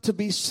got up to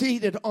be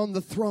seated on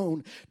the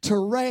throne, to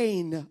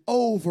reign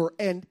over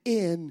and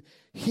in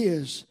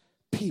his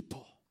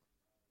people.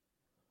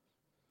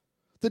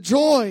 The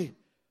joy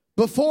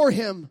before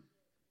him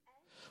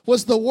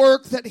was the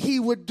work that he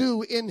would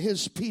do in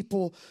his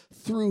people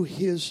through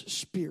his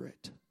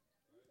Spirit.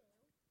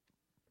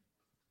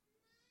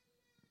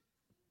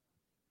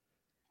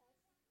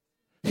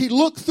 He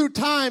looked through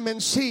time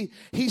and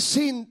he's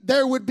seen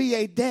there would be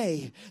a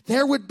day.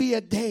 There would be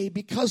a day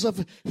because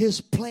of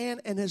his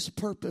plan and his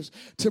purpose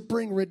to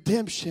bring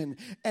redemption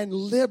and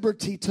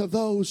liberty to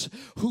those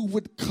who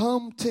would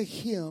come to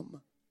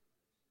him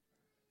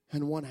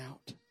and want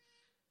out.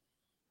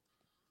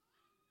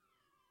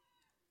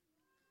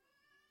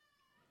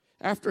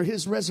 After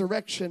his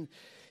resurrection,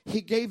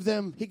 he gave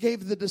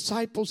the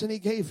disciples, and he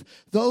gave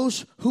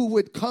those who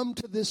would come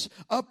to this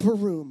upper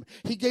room,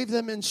 he gave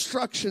them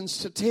instructions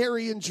to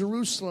tarry in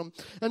Jerusalem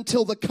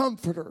until the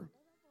Comforter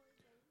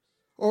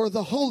or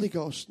the Holy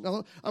Ghost.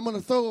 Now, I'm going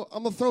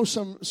to throw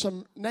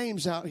some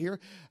names out here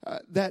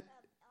that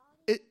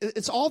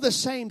it's all the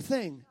same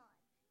thing.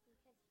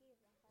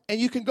 And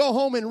you can go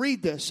home and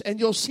read this, and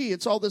you'll see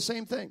it's all the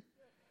same thing.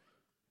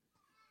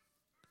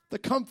 The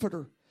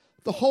Comforter,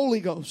 the Holy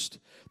Ghost,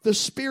 the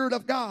Spirit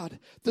of God,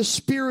 the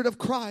Spirit of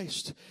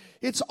Christ.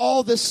 It's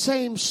all the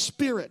same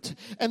Spirit.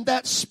 And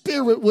that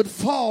Spirit would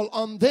fall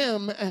on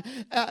them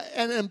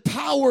and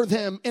empower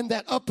them in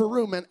that upper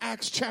room in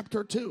Acts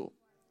chapter 2.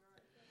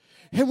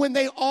 And when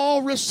they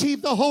all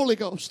received the Holy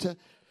Ghost,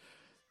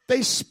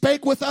 they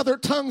spake with other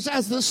tongues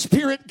as the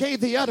Spirit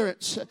gave the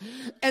utterance.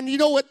 And you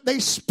know what? They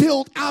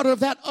spilled out of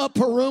that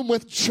upper room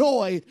with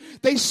joy.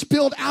 They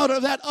spilled out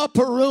of that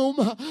upper room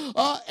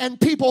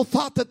and people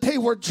thought that they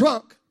were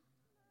drunk.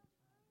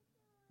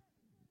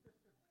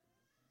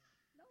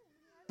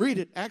 Read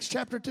it. Acts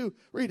chapter 2.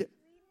 Read it.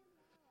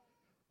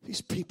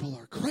 These people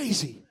are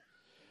crazy.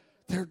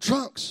 They're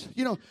drunks.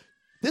 You know,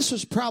 this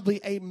was probably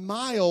a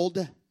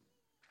mild,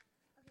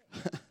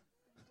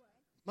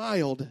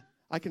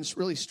 I can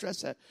really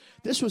stress that.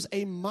 This was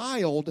a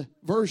mild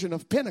version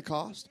of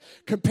Pentecost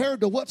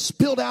compared to what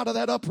spilled out of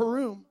that upper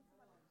room.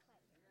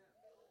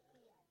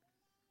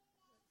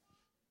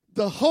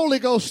 The Holy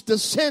Ghost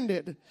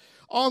descended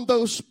on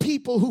those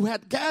people who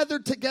had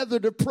gathered together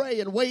to pray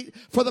and wait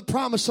for the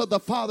promise of the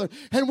Father.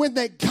 And when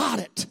they got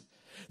it,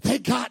 they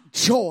got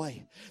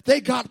joy.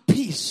 They got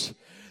peace.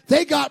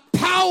 They got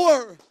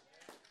power.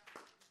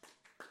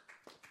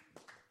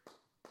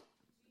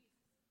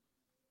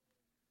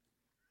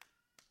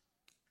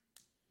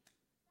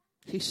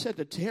 He said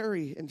to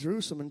tarry in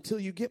Jerusalem until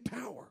you get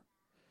power.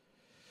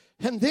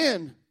 And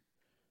then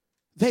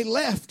they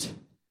left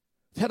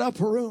that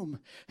upper room,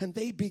 and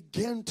they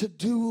began to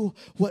do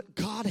what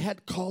God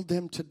had called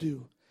them to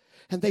do.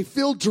 And they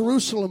filled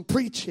Jerusalem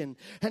preaching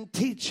and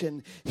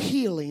teaching,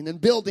 healing and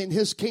building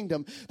His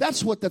kingdom.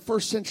 That's what the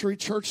first century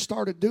church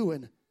started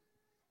doing.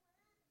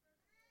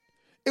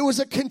 It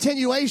was a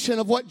continuation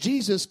of what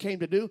Jesus came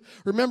to do.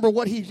 Remember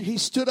what he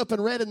stood up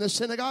and read in the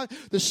synagogue?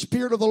 The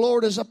Spirit of the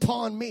Lord is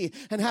upon me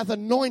and hath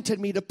anointed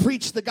me to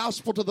preach the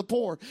gospel to the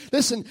poor.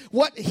 Listen,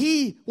 what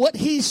he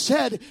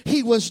said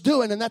he was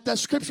doing and that the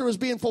scripture was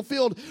being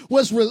fulfilled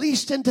was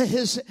released into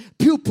his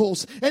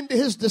pupils and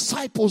his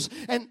disciples.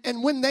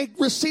 And when they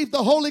received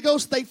the Holy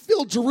Ghost, they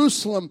filled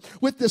Jerusalem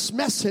with this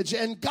message.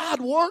 And God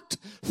worked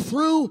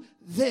through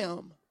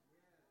them.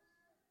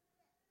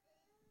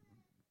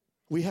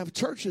 We have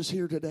churches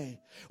here today.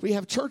 We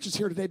have churches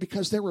here today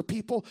because there were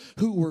people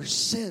who were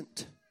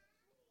sent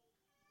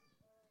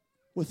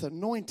with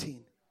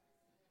anointing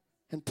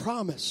and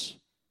promise.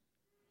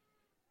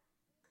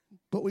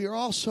 But we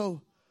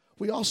also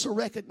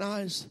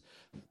recognize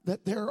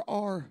that there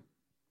are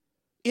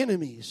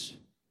enemies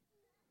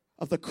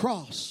of the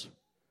cross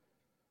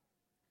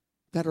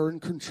that are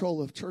in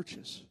control of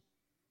churches.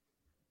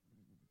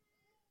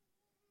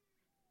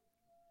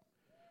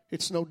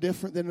 It's no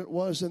different than it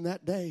was in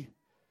that day.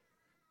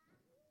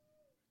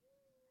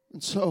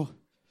 And so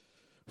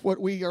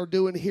what we are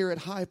doing here at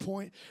High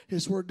Point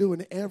is we're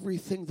doing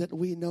everything that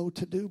we know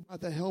to do by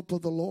the help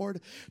of the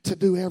Lord, to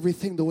do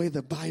everything the way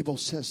the Bible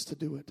says to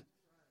do it.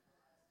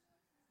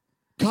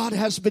 God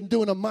has been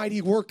doing a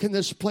mighty work in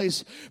this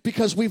place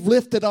because we've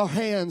lifted our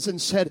hands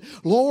and said,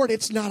 Lord,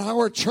 it's not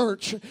our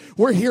church.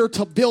 We're here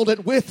to build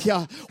it with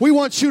you. We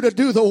want you to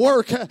do the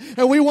work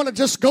and we want to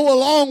just go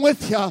along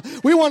with you.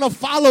 We want to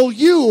follow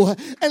you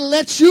and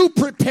let you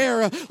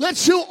prepare.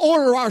 Let you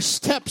order our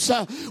steps.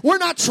 We're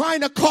not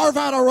trying to carve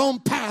out our own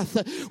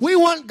path. We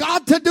want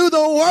God to do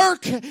the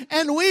work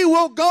and we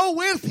will go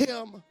with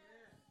Him.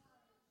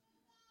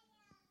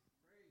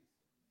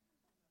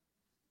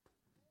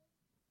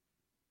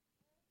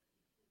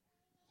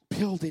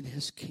 Building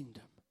His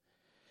kingdom.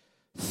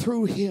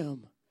 Through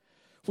Him,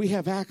 we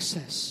have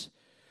access.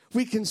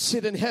 We can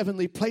sit in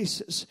heavenly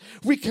places.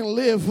 We can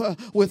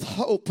live with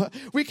hope.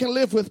 We can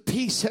live with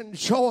peace and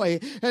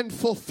joy and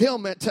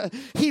fulfillment.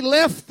 He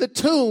left the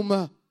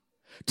tomb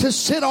to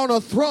sit on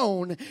a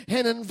throne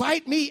and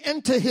invite me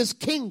into His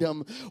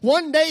kingdom.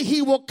 One day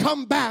He will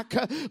come back,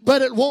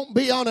 but it won't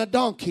be on a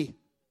donkey.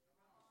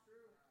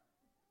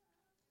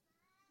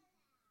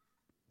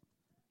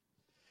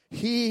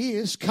 He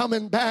is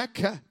coming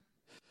back.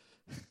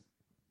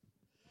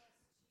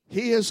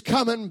 He is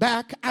coming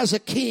back as a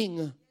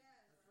king.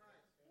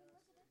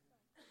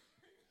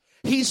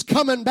 He's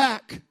coming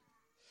back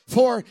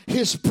for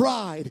His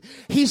bride.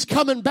 He's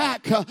coming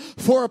back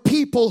for a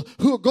people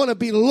who are going to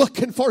be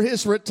looking for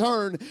His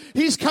return.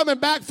 He's coming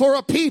back for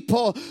a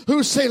people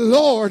who say,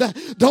 Lord,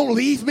 don't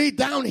leave me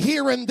down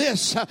here in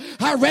this.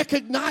 I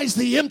recognize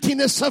the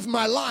emptiness of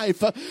my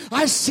life.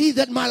 I see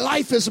that my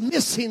life is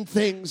missing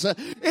things.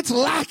 It's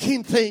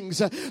lacking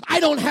things. I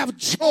don't have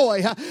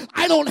joy.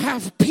 I don't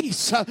have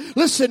peace.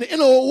 Listen,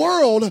 in a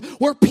world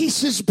where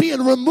peace is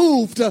being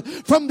removed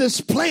from this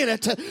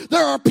planet,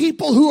 there are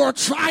people who are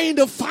trying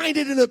to find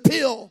it in a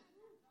pill,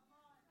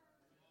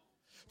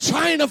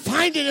 trying to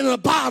find it in a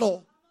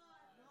bottle,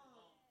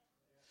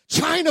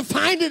 trying to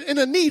find it in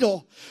a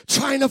needle,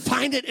 trying to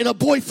find it in a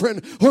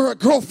boyfriend or a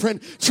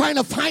girlfriend, trying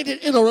to find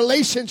it in a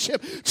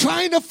relationship,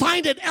 trying to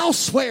find it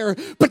elsewhere,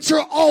 but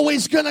you're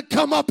always going to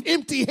come up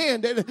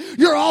empty-handed.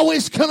 You're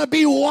always going to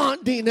be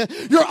wanting.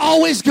 You're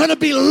always going to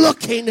be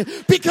looking,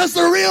 because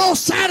the real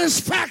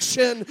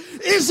satisfaction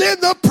is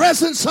in the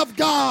presence of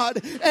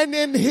God and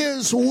in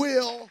His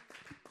will.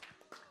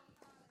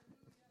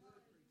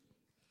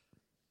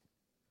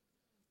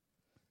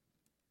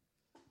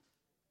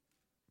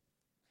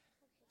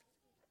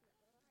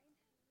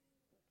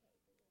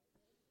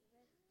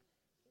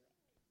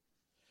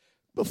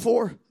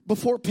 Before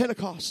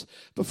Pentecost,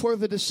 before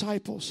the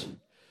disciples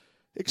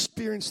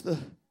experienced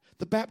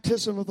the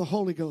baptism of the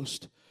Holy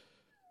Ghost,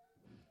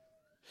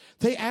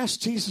 they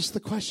asked Jesus the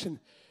question,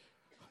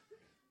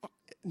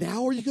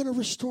 now are you going to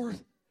restore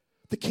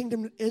the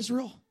kingdom to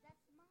Israel?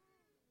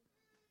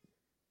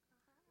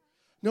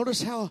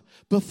 Notice how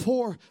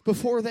before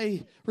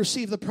they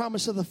received the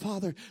promise of the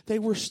Father, they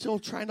were still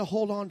trying to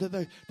hold on to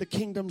the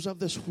kingdoms of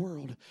this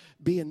world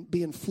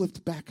being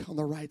flipped back on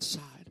the right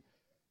side.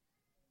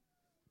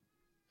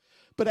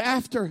 But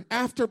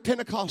after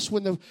Pentecost,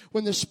 when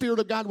the Spirit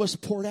of God was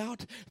poured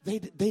out, they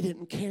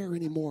didn't care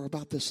anymore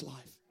about this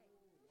life.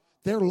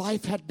 Their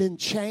life had been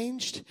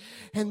changed,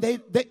 and they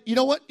you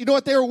know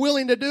what they were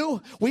willing to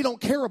do? We don't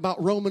care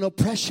about Roman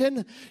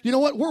oppression. You know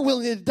what? We're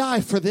willing to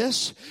die for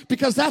this,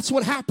 because that's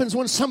what happens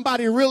when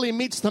somebody really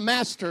meets the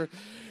Master.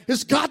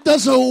 Is God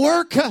does a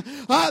work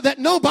that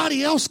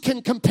nobody else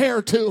can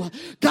compare to.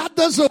 God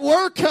does a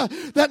work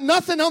that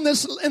nothing on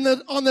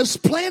this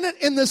planet,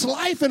 in this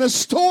life, in a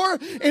store,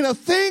 in a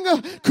thing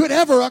could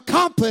ever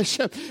accomplish.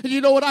 And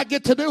you know what I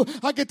get to do?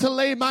 I get to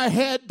lay my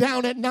head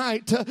down at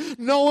night,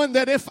 knowing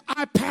that if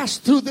I pass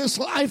through this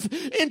life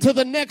into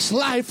the next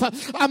life,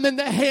 I'm in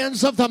the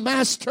hands of the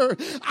Master.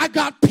 I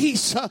got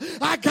peace.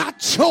 I got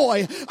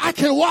joy. I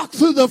can walk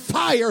through the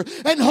fire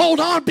and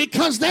hold on,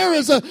 because there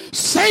is a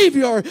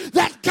Savior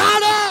that got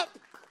up.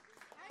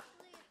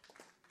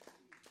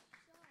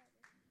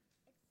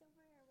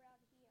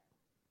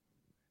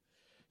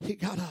 He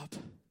got up.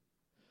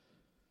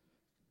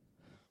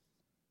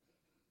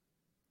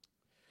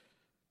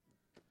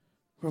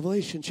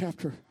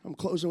 I'm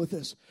closing with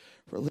this.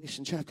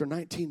 Revelation chapter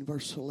 19,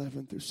 verse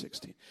 11 through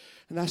 16.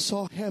 And I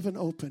saw heaven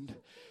opened,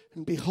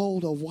 and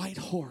behold, a white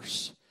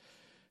horse.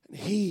 And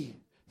he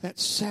that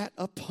sat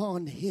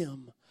upon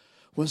him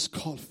was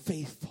called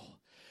Faithful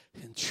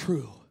and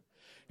True.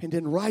 And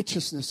in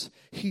righteousness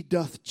he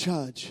doth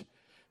judge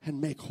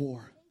and make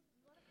war.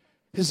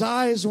 His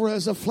eyes were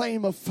as a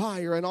flame of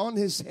fire, and on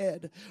his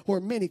head were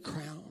many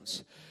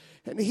crowns.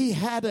 And he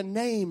had a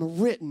name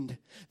written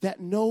that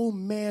no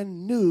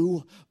man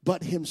knew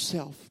but he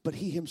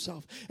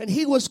himself. And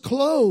he was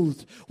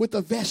clothed with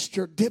a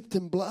vesture dipped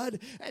in blood,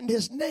 and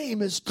his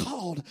name is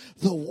called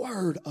the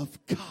Word of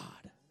God.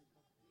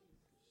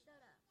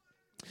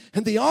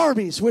 And the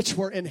armies which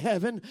were in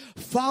heaven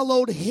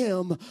followed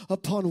him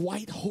upon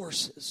white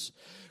horses,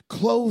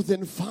 clothed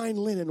in fine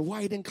linen,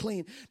 white and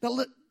clean. Now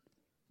look.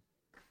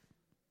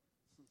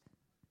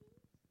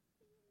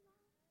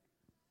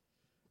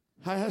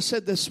 I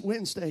said this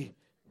Wednesday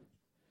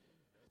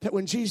that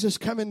when Jesus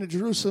came into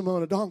Jerusalem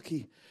on a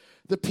donkey,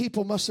 the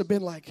people must have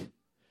been like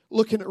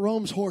looking at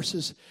Rome's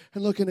horses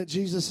and looking at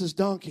Jesus'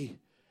 donkey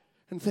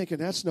and thinking,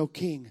 that's no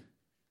king.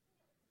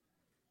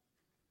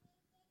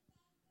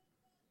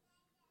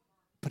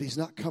 But he's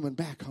not coming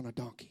back on a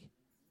donkey.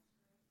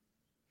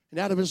 And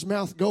out of his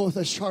mouth goeth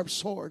a sharp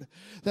sword,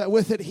 that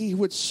with it he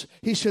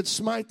should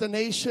smite the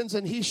nations,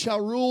 and he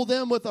shall rule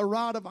them with a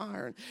rod of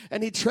iron.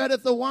 And he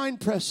treadeth the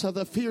winepress of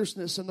the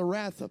fierceness and the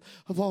wrath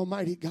of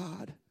Almighty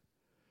God.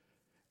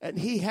 And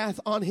he hath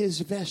on his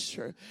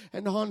vesture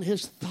and on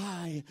his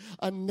thigh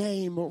a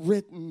name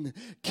written,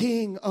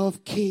 King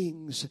of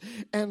Kings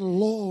and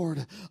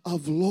Lord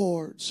of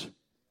Lords.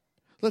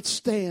 Let's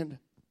stand.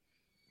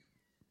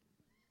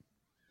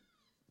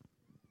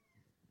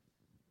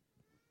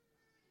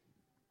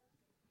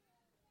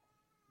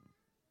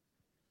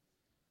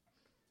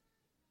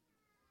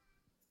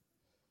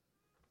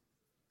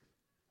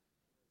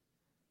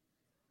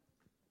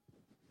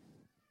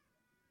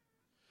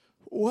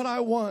 What I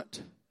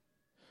want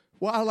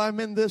while I'm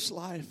in this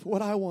life,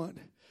 what I want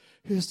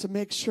is to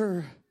make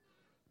sure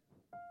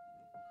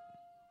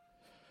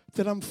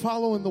that I'm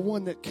following the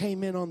one that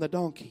came in on the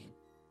donkey.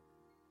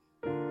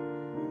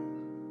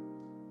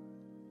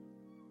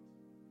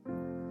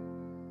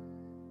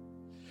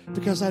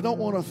 Because I don't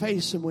want to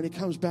face him when he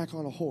comes back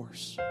on a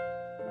horse.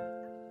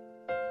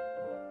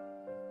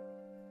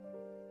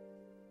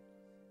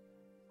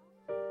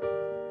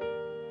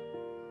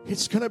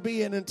 It's going to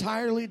be an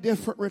entirely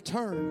different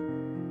return.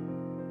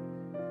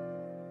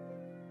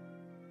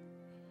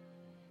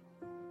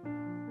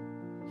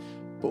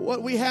 But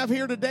what we have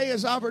here today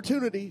is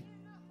opportunity.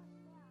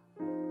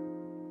 A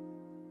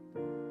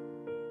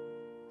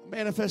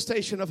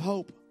manifestation of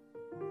hope.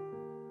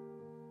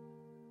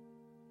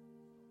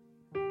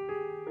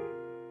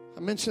 I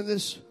mentioned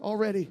this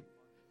already.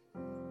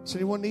 Does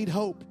anyone need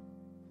hope?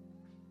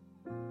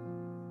 I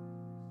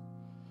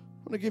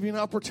want to give you an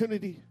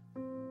opportunity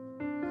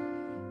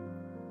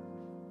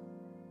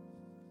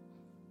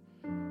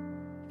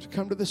to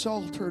come to this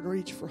altar and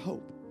reach for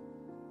hope.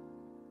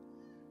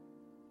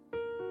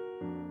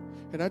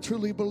 And I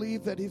truly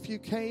believe that if you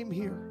came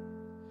here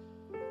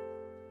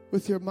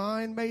with your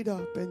mind made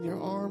up and your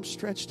arms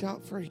stretched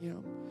out for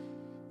him,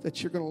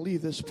 that you're going to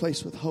leave this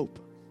place with hope.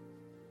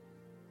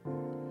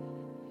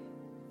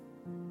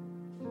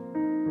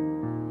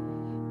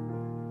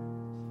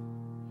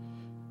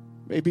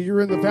 Maybe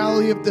you're in the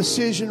valley of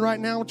decision right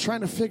now,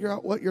 trying to figure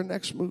out what your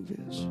next move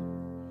is,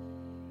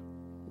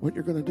 what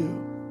you're going to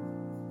do.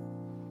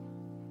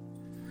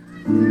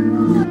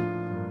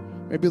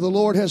 Maybe the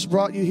Lord has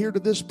brought you here to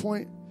this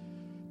point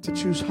to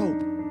choose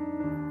hope.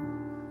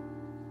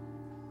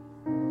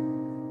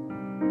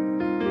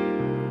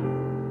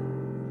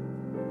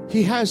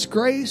 He has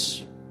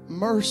grace,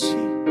 mercy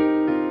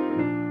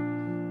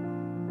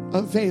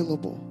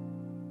available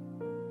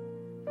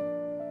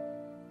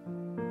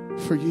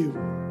for you.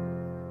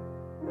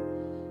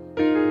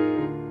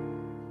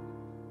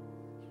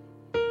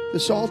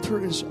 This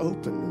altar is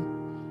open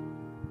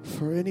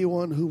for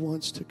anyone who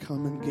wants to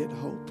come and get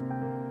hope.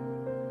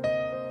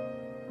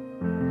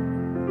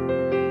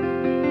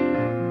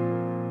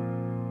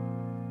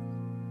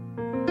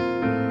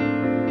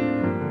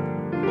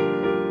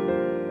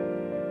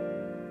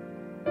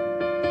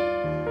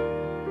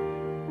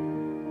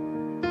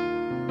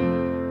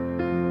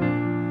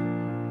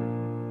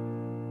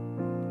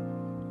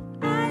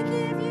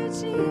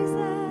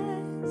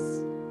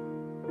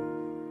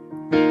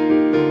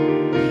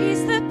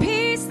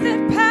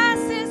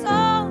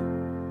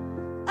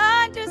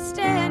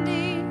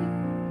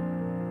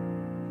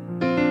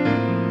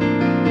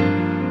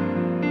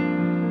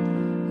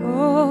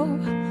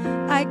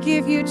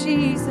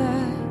 Jesus.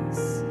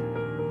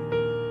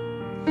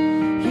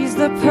 He's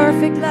the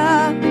perfect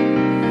love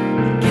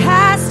that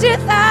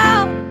casteth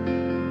out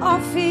all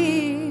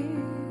fear.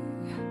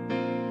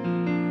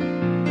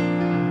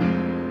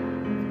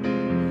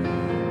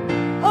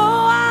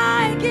 Oh,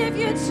 I give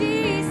you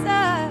Jesus.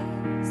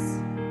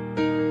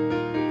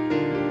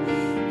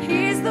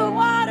 He's the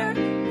water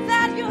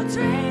that you'll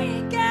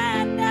drink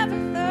and never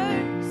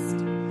thirst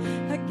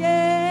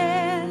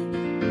again.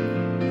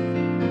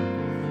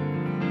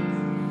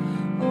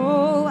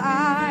 Oh,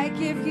 I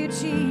give you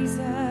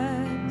Jesus,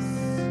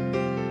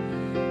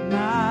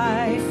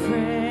 my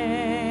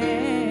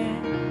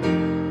friend.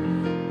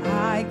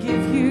 I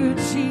give you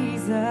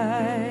Jesus.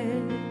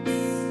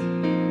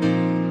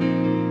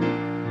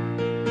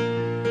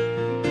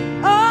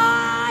 Oh,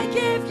 I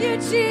give you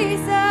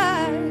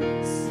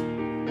Jesus.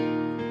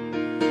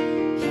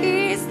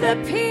 He's the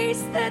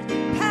peace that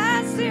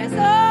passes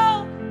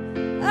all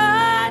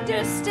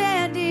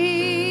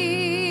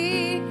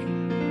understanding.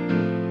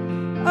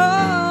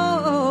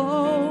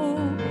 Oh,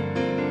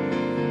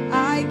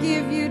 I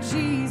give you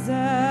Jesus.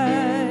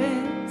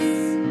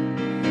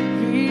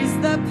 He's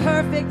the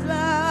perfect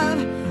love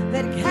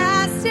that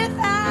casteth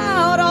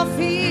out all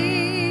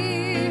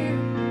fear.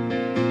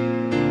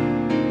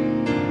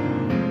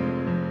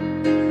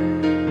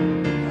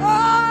 Oh,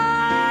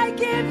 I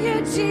give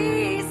you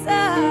Jesus.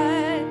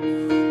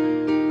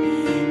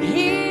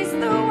 He's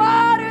the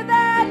water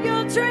that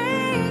you'll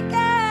drink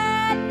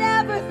and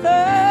never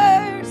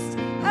thirst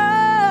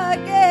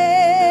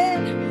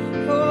again.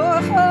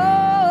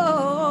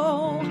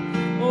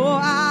 Oh,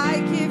 I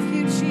give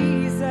you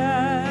Jesus,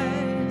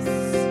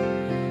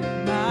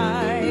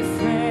 my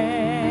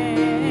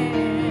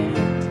friend.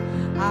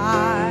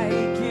 I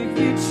give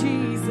you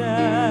Jesus.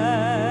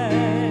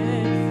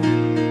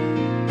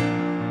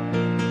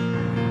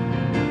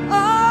 Oh,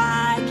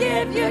 I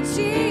give you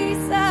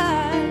Jesus.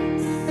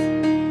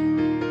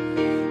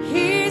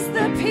 He's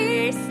the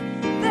peace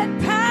that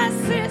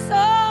passes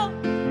all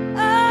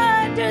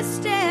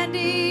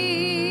understanding.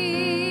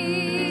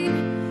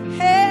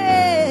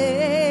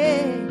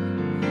 Hey,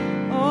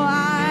 oh,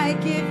 I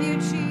give you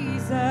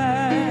Jesus.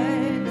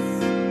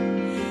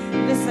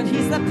 Listen,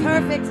 he's the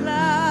perfect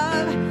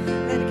love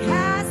that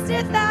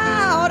casteth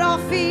out all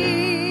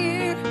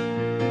fear.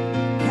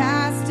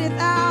 Casteth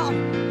out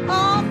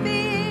all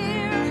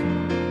fear.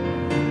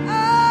 Oh,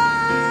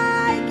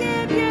 I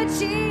give you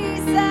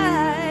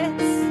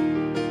Jesus.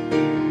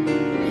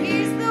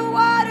 He's the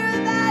water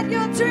that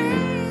you'll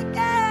drink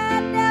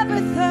and never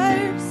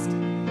thirst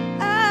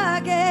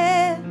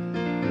again.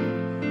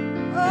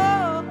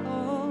 Oh,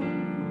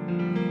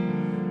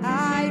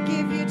 I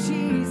give you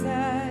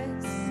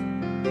Jesus,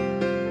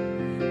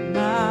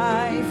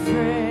 my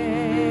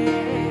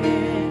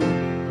friend.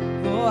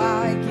 Oh,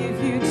 I give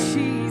you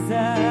Jesus.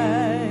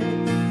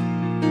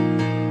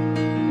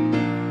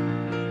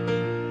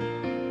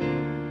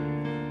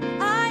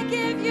 I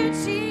give you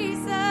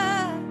Jesus.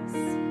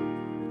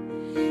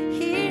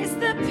 He's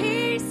the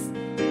peace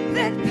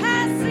that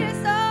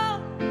passes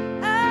all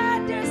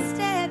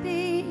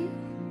understanding.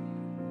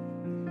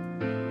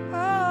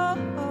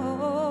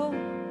 Oh,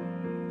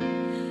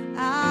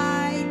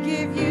 I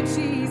give you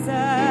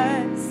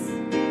Jesus.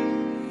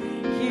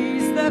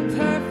 He's the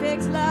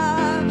perfect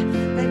love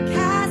that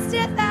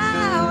casteth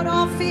out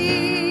all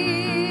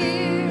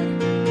fear.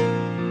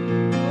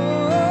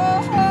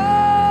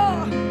 Oh,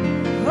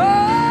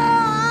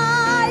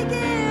 I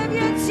give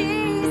you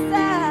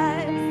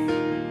Jesus.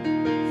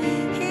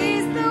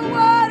 He's the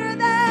water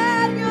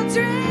that you'll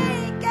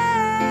drink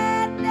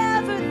and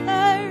never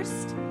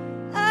thirst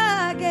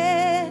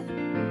again.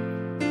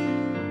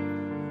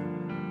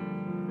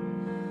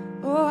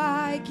 Oh,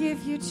 I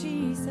give you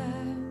Jesus,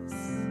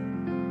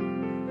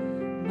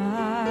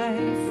 my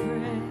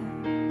friend.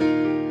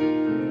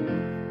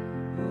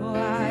 Oh,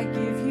 I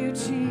give you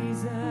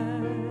Jesus.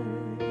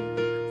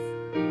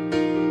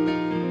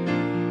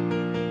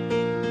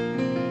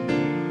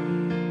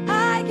 I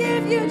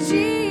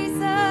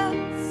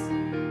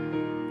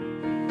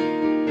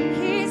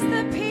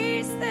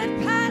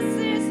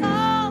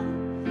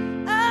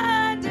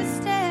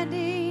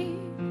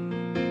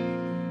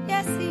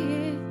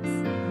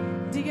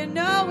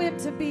him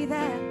to be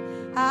that.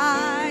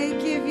 I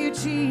give you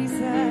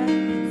Jesus.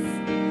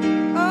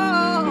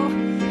 Oh,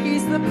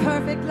 he's the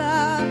perfect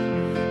love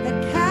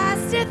that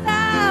casteth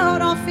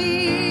out all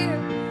fear.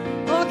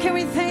 Oh, can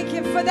we thank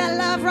him for that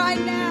love right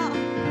now?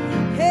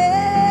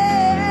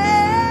 Hey,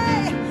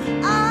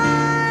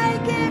 I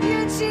give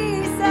you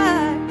Jesus.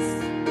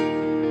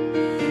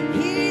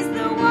 He's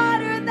the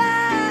water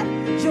that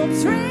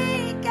you'll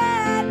drink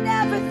and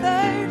never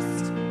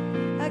thirst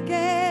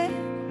again.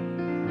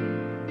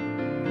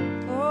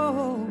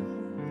 Oh,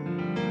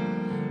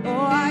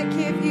 I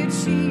give you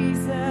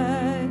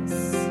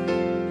Jesus,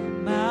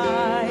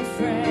 my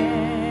friend.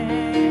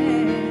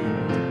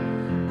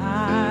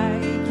 I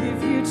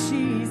give you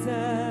Jesus.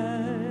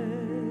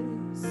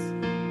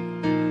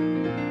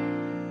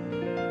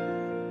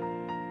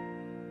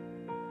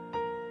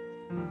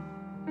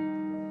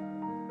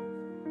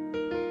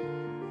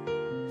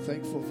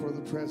 Thankful for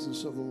the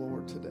presence of the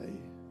Lord today.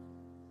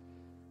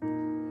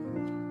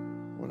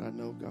 What I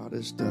know God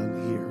has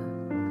done here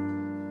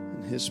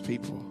and his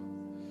people.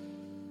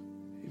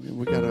 Amen.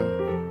 We got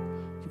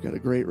a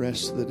great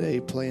rest of the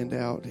day planned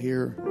out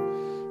here,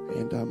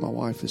 and my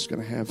wife is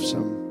going to have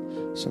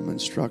some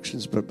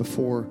instructions. But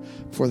before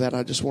that,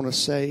 I just want to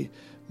say,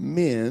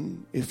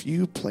 men, if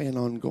you plan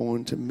on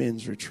going to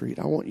men's retreat,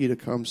 I want you to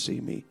come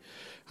see me.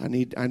 I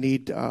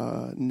need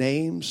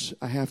names.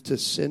 I have to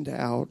send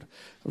out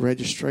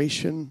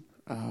registration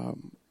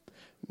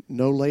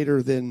no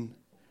later than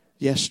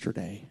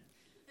yesterday.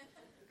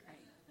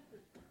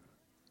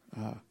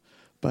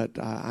 But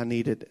I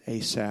need it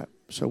ASAP.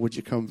 So would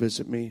you come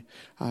visit me?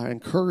 I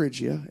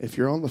encourage you, if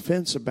you're on the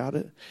fence about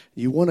it,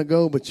 you want to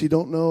go, but you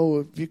don't know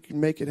if you can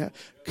make it happen,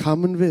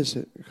 come and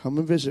visit. Come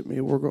and visit me.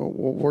 We'll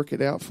work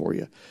it out for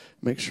you.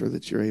 Make sure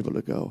that you're able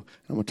to go.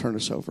 I'm going to turn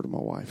this over to my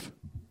wife.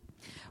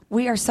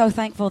 We are so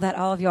thankful that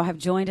all of y'all have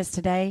joined us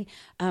today.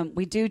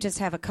 We do just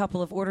have a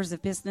couple of orders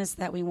of business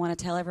that we want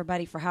to tell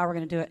everybody for how we're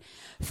going to do it.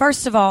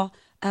 First of all,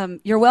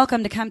 you're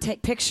welcome to come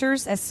take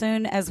pictures as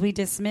soon as we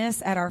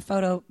dismiss at our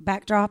photo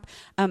backdrop.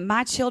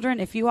 My children,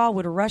 if you all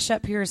would rush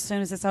up here as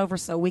soon as it's over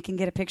so we can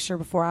get a picture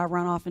before I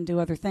run off and do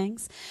other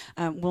things.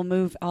 We'll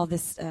move all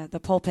this,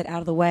 the pulpit out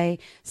of the way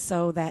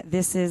so that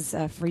this is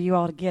for you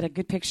all to get a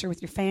good picture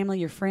with your family,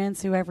 your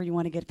friends, whoever you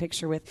want to get a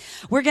picture with.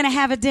 We're going to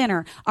have a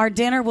dinner. Our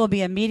dinner will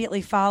be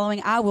immediately following.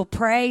 I will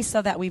pray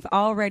so that we've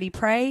already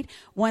prayed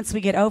once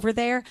we get over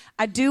there.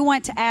 I do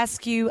want to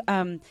ask you,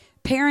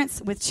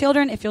 parents with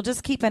children, if you'll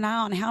just keep an eye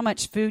on how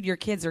much food your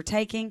kids are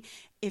taking.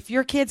 If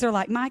your kids are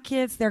like my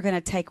kids, they're going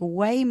to take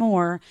way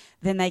more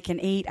than they can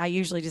eat. I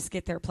usually just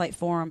get their plate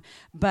for them.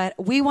 But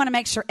we want to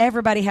make sure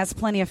everybody has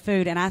plenty of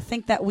food, and I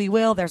think that we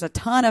will. There's a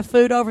ton of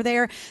food over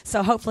there,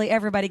 so hopefully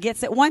everybody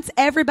gets it. Once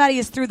everybody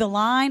is through the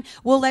line,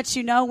 we'll let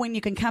you know when you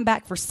can come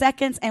back for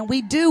seconds, and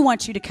we do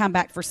want you to come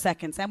back for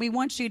seconds, and we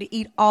want you to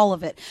eat all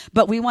of it.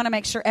 But we want to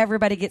make sure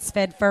everybody gets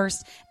fed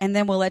first, and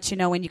then we'll let you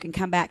know when you can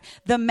come back.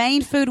 The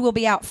main food will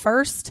be out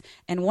first,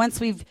 and once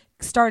we've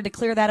started to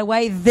clear that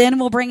away, then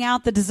we'll bring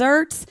out the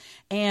desserts.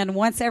 And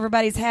once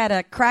everybody's had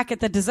a crack at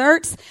the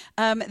desserts,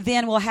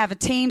 then we'll have a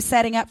team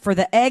setting up for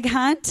the egg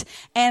hunt.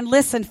 And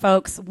listen,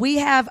 folks, we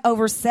have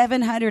over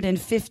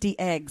 750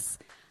 eggs.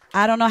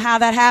 I don't know how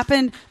that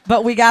happened,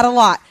 but we got a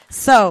lot.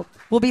 So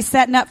we'll be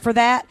setting up for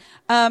that.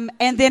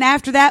 And then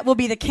after that will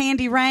be the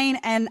candy rain.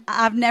 And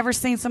I've never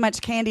seen so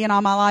much candy in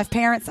all my life.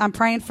 Parents, I'm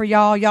praying for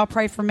y'all. Y'all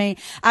pray for me.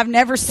 I've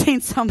never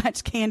seen so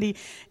much candy.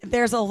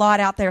 There's a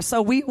lot out there.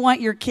 So we want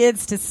your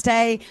kids to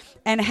stay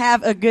and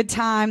have a good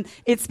time.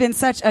 It's been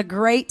such a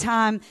great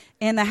time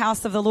in the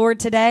house of the Lord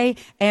today.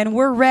 And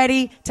we're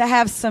ready to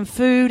have some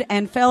food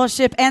and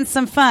fellowship and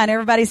some fun.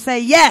 Everybody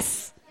say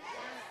yes.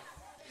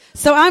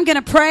 So I'm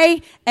going to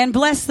pray and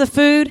bless the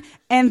food,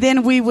 and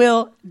then we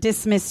will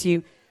dismiss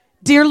you.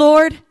 Dear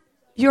Lord,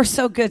 you're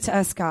so good to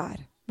us,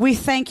 God. We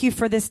thank you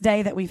for this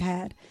day that we've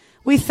had.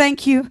 We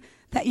thank you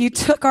that you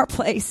took our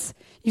place.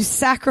 You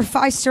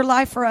sacrificed your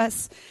life for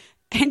us,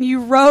 and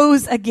you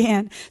rose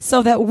again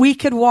so that we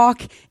could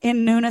walk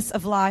in newness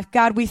of life.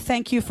 God, we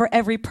thank you for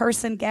every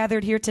person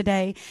gathered here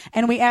today,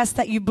 and we ask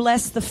that you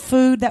bless the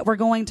food that we're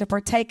going to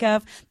partake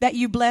of, that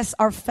you bless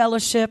our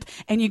fellowship,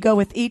 and you go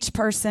with each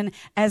person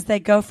as they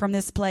go from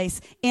this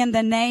place. In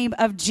the name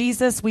of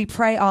Jesus, we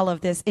pray all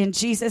of this. In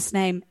Jesus'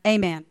 name,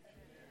 amen.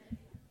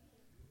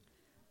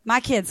 My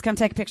kids, come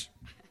take a picture.